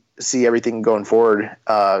see everything going forward.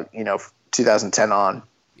 2010 on.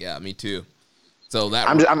 Yeah, me too. So that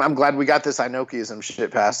I'm glad we got this Inokiism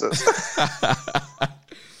shit past us.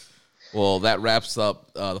 Well, that wraps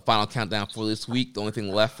up the final countdown for this week. The only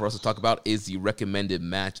thing left for us to talk about is the recommended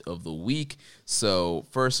match of the week. So,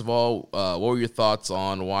 first of all, what were your thoughts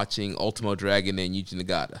on watching Ultimo Dragon and Yuji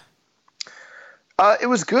Nagata? It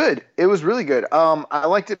was good. It was really good. I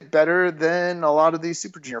liked it better than a lot of these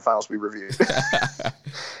Super Junior finals we reviewed.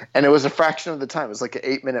 And it was a fraction of the time. It was like an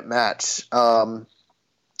 8-minute match.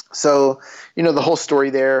 So, the whole story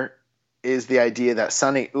there is the idea that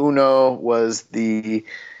Sonny Uno was the,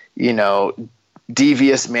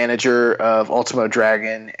 devious manager of Ultimo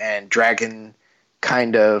Dragon, and Dragon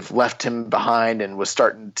kind of left him behind and was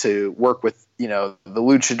starting to work with, the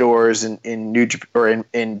luchadors in New Japan or in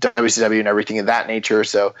WCW and everything of that nature.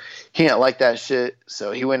 So he didn't like that shit.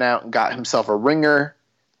 So he went out and got himself a ringer,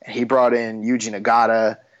 and he brought in Yuji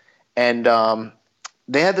Nagata, and,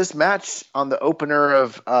 they had this match on the opener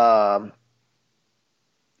of Halloween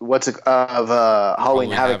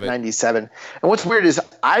Havoc 97. And what's weird is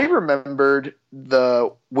I remembered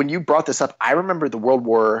when you brought this up, I remember the World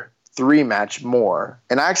War III match more.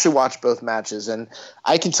 And I actually watched both matches, and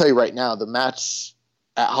I can tell you right now the match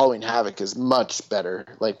at Halloween Havoc is much better,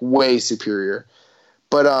 like way superior.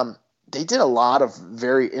 But they did a lot of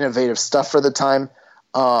very innovative stuff for the time.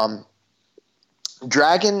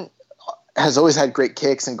 Dragon has always had great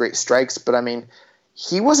kicks and great strikes, but I mean,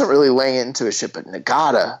 he wasn't really laying into his shit. But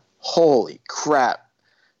Nagata, holy crap,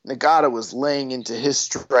 Nagata was laying into his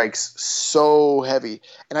strikes so heavy.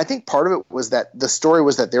 And I think part of it was that the story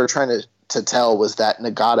was that they were trying to tell was that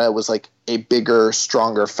Nagata was like a bigger,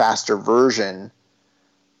 stronger, faster version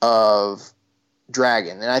of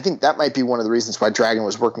Dragon. And I think that might be one of the reasons why Dragon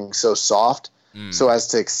was working so soft, so as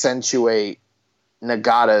to accentuate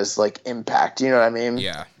Nagata's like impact. You know what I mean?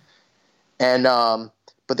 Yeah. And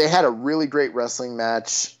but they had a really great wrestling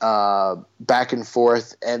match, back and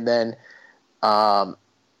forth, and then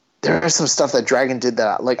there was some stuff that Dragon did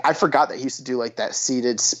that I forgot that he used to do like that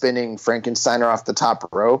seated spinning Frankensteiner off the top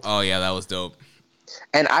rope. Oh yeah, that was dope.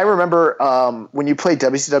 And I remember when you play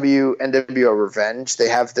WCW NWO Revenge, they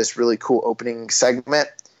have this really cool opening segment.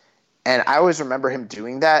 And I always remember him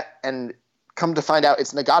doing that. And come to find out,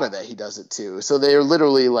 it's Nagata that he does it too. So they're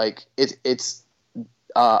literally like, it's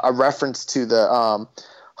a reference to the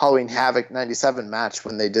Halloween Havoc 97 match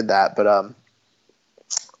when they did that. But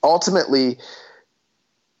ultimately,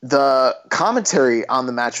 the commentary on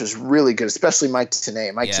the match was really good, especially Mike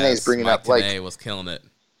Tenay. Mike Tenay is bringing up like Tenay was killing it.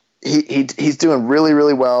 He's doing really,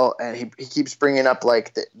 really well, and he keeps bringing up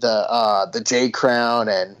like the J Crown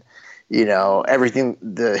and everything,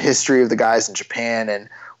 the history of the guys in Japan and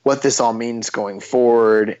what this all means going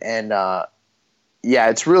forward. And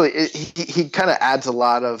it's really he kind of adds a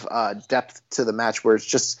lot of depth to the match where it's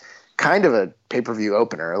just kind of a pay-per-view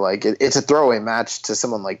opener. Like it's a throwaway match to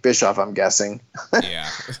someone like Bischoff, I'm guessing. Yeah.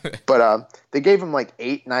 But they gave him like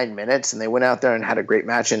 8-9 minutes, and they went out there and had a great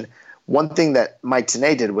match. And one thing that Mike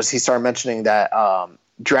Tenay did was he started mentioning that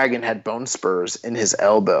Dragon had bone spurs in his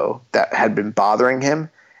elbow that had been bothering him,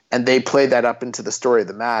 and they played that up into the story of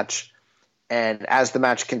the match. And as the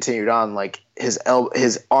match continued on, like his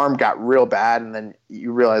arm got real bad, and then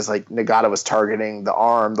you realize like Nagata was targeting the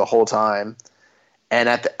arm the whole time. And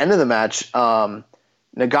at the end of the match,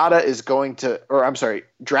 Nagata is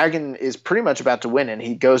Dragon is pretty much about to win, and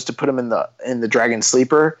he goes to put him in the Dragon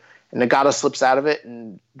sleeper, and Nagata slips out of it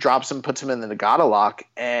and drops him, puts him in the Nagata lock,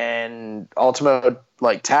 and Ultimo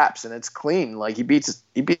like taps, and it's clean. Like he beat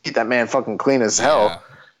that man fucking clean as hell.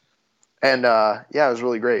 And it was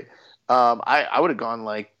really great. I would have gone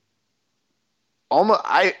like almost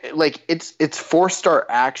it's 4-star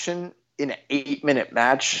action in an 8-minute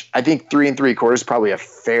match. I think 3 3/4 is probably a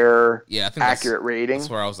fair, accurate rating.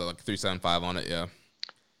 That's where I was at, like 3.75 on it. Yeah,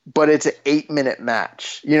 but it's an 8-minute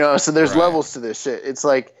match, so there's levels to this shit. It's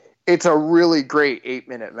like it's a really great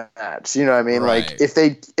 8-minute match. You know what I mean? Right. Like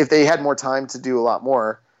if they had more time to do a lot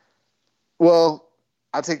more, well,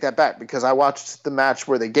 I'll take that back because I watched the match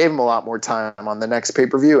where they gave him a lot more time on the next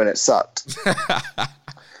pay-per-view, and it sucked.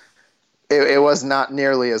 It was not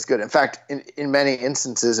nearly as good. In fact, in many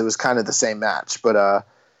instances, it was kind of the same match. But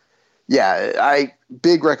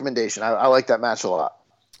big recommendation. I like that match a lot.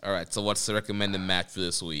 All right, so what's the recommended match for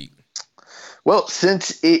this week? Well,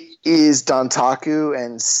 since it is Dantaku,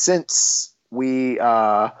 and since we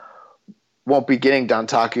won't be getting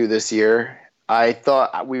Dantaku this year, I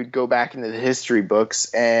thought we would go back into the history books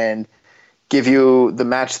and give you the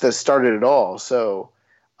match that started it all. So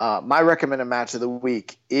my recommended match of the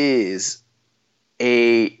week is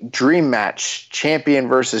a dream match, champion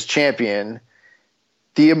versus champion,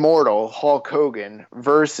 the immortal Hulk Hogan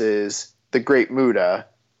versus the Great Muta,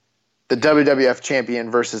 the WWF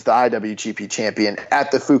champion versus the IWGP champion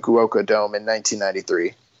at the Fukuoka Dome in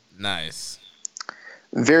 1993. Nice.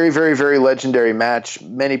 Very, very, very legendary match.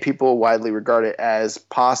 Many people widely regard it as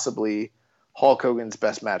possibly Hulk Hogan's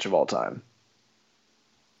best match of all time.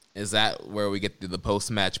 Is that where we get the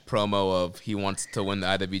post-match promo of he wants to win the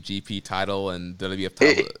IWGP title and WWF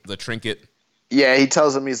title, the trinket? Yeah, he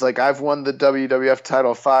tells him, he's like, I've won the WWF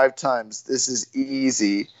title 5 times. This is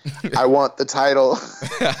easy. I want the title.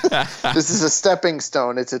 This is a stepping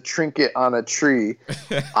stone. It's a trinket on a tree.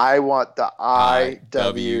 I want the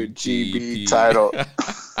IWGP title.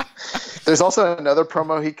 There's also another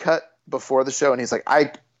promo he cut before the show, and he's like,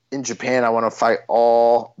 in Japan, I want to fight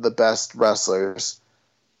all the best wrestlers.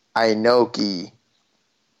 Inoki,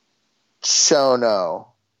 Shono,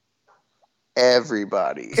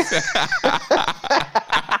 everybody.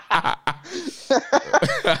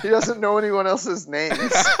 He doesn't know anyone else's names.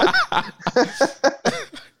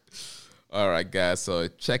 All right, guys, so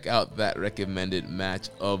check out that recommended match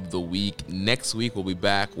of the week. Next week, we'll be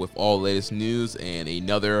back with all the latest news and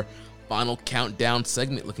another final countdown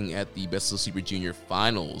segment looking at the Best of Super Junior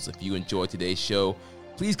finals. If you enjoyed today's show,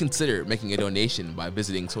 please consider making a donation by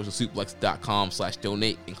visiting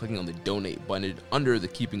socialsuplex.com/donate and clicking on the donate button under the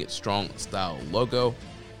Keeping It Strong Style logo.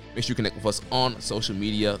 Make sure you connect with us on social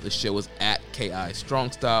media. The show is at KI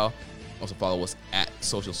Strong Style. Also follow us at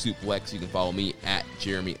Social Suplex. You can follow me at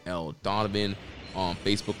Jeremy L. Donovan. On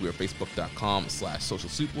Facebook, we are facebook.com/Social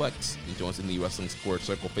Suplex. And join us in the Wrestling Squared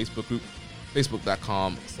Circle Facebook group,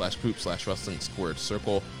 facebook.com/group/Wrestling Squared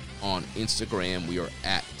Circle. On Instagram, we are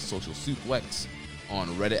at Social Suplex. On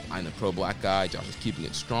Reddit, I'm the Pro Black Guy. Josh is Keeping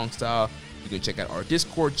It Strong Style. You can check out our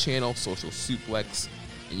Discord channel, Social Suplex,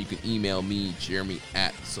 and you can email me, Jeremy,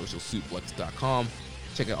 at socialsuplex.com.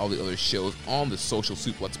 Check out all the other shows on the Social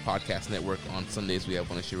Suplex Podcast Network. On Sundays, we have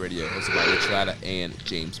One Issue Radio, hosted by Rich Latta and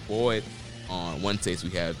James Boyd. On Wednesdays,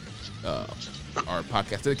 we have our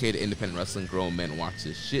podcast dedicated to independent wrestling, Grown Men Watch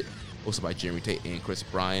This Shit, hosted by Jeremy Tate and Chris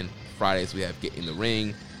Bryan. Fridays, we have Get in the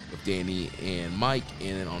Ring, with Danny and Mike.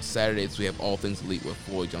 And then on Saturdays, we have All Things Elite with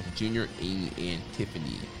Floyd Johnson Jr., Amy, and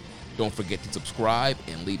Tiffany. Don't forget to subscribe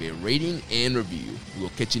and leave a rating and review. We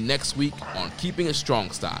will catch you next week on Keeping It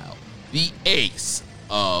Strong Style, the ace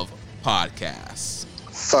of podcasts.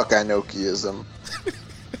 Fuck Inokiism.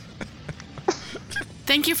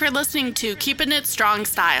 Thank you for listening to Keepin' It Strong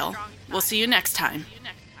Style. We'll see you next time.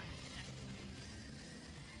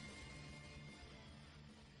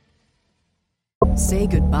 Say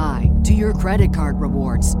goodbye to your credit card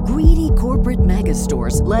rewards. Greedy corporate mega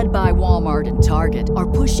stores, led by Walmart and Target, are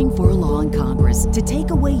pushing for a law in Congress to take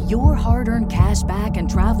away your hard-earned cash back and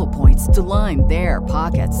travel points to line their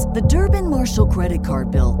pockets. The Durbin-Marshall credit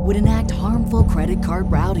card bill would enact harmful credit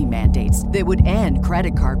card routing mandates that would end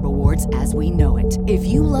credit card rewards as we know it. If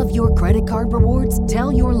you love your credit card rewards,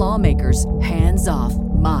 tell your lawmakers, hands off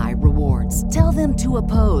my rewards. Tell them to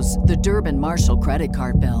oppose the Durbin-Marshall credit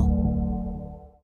card bill.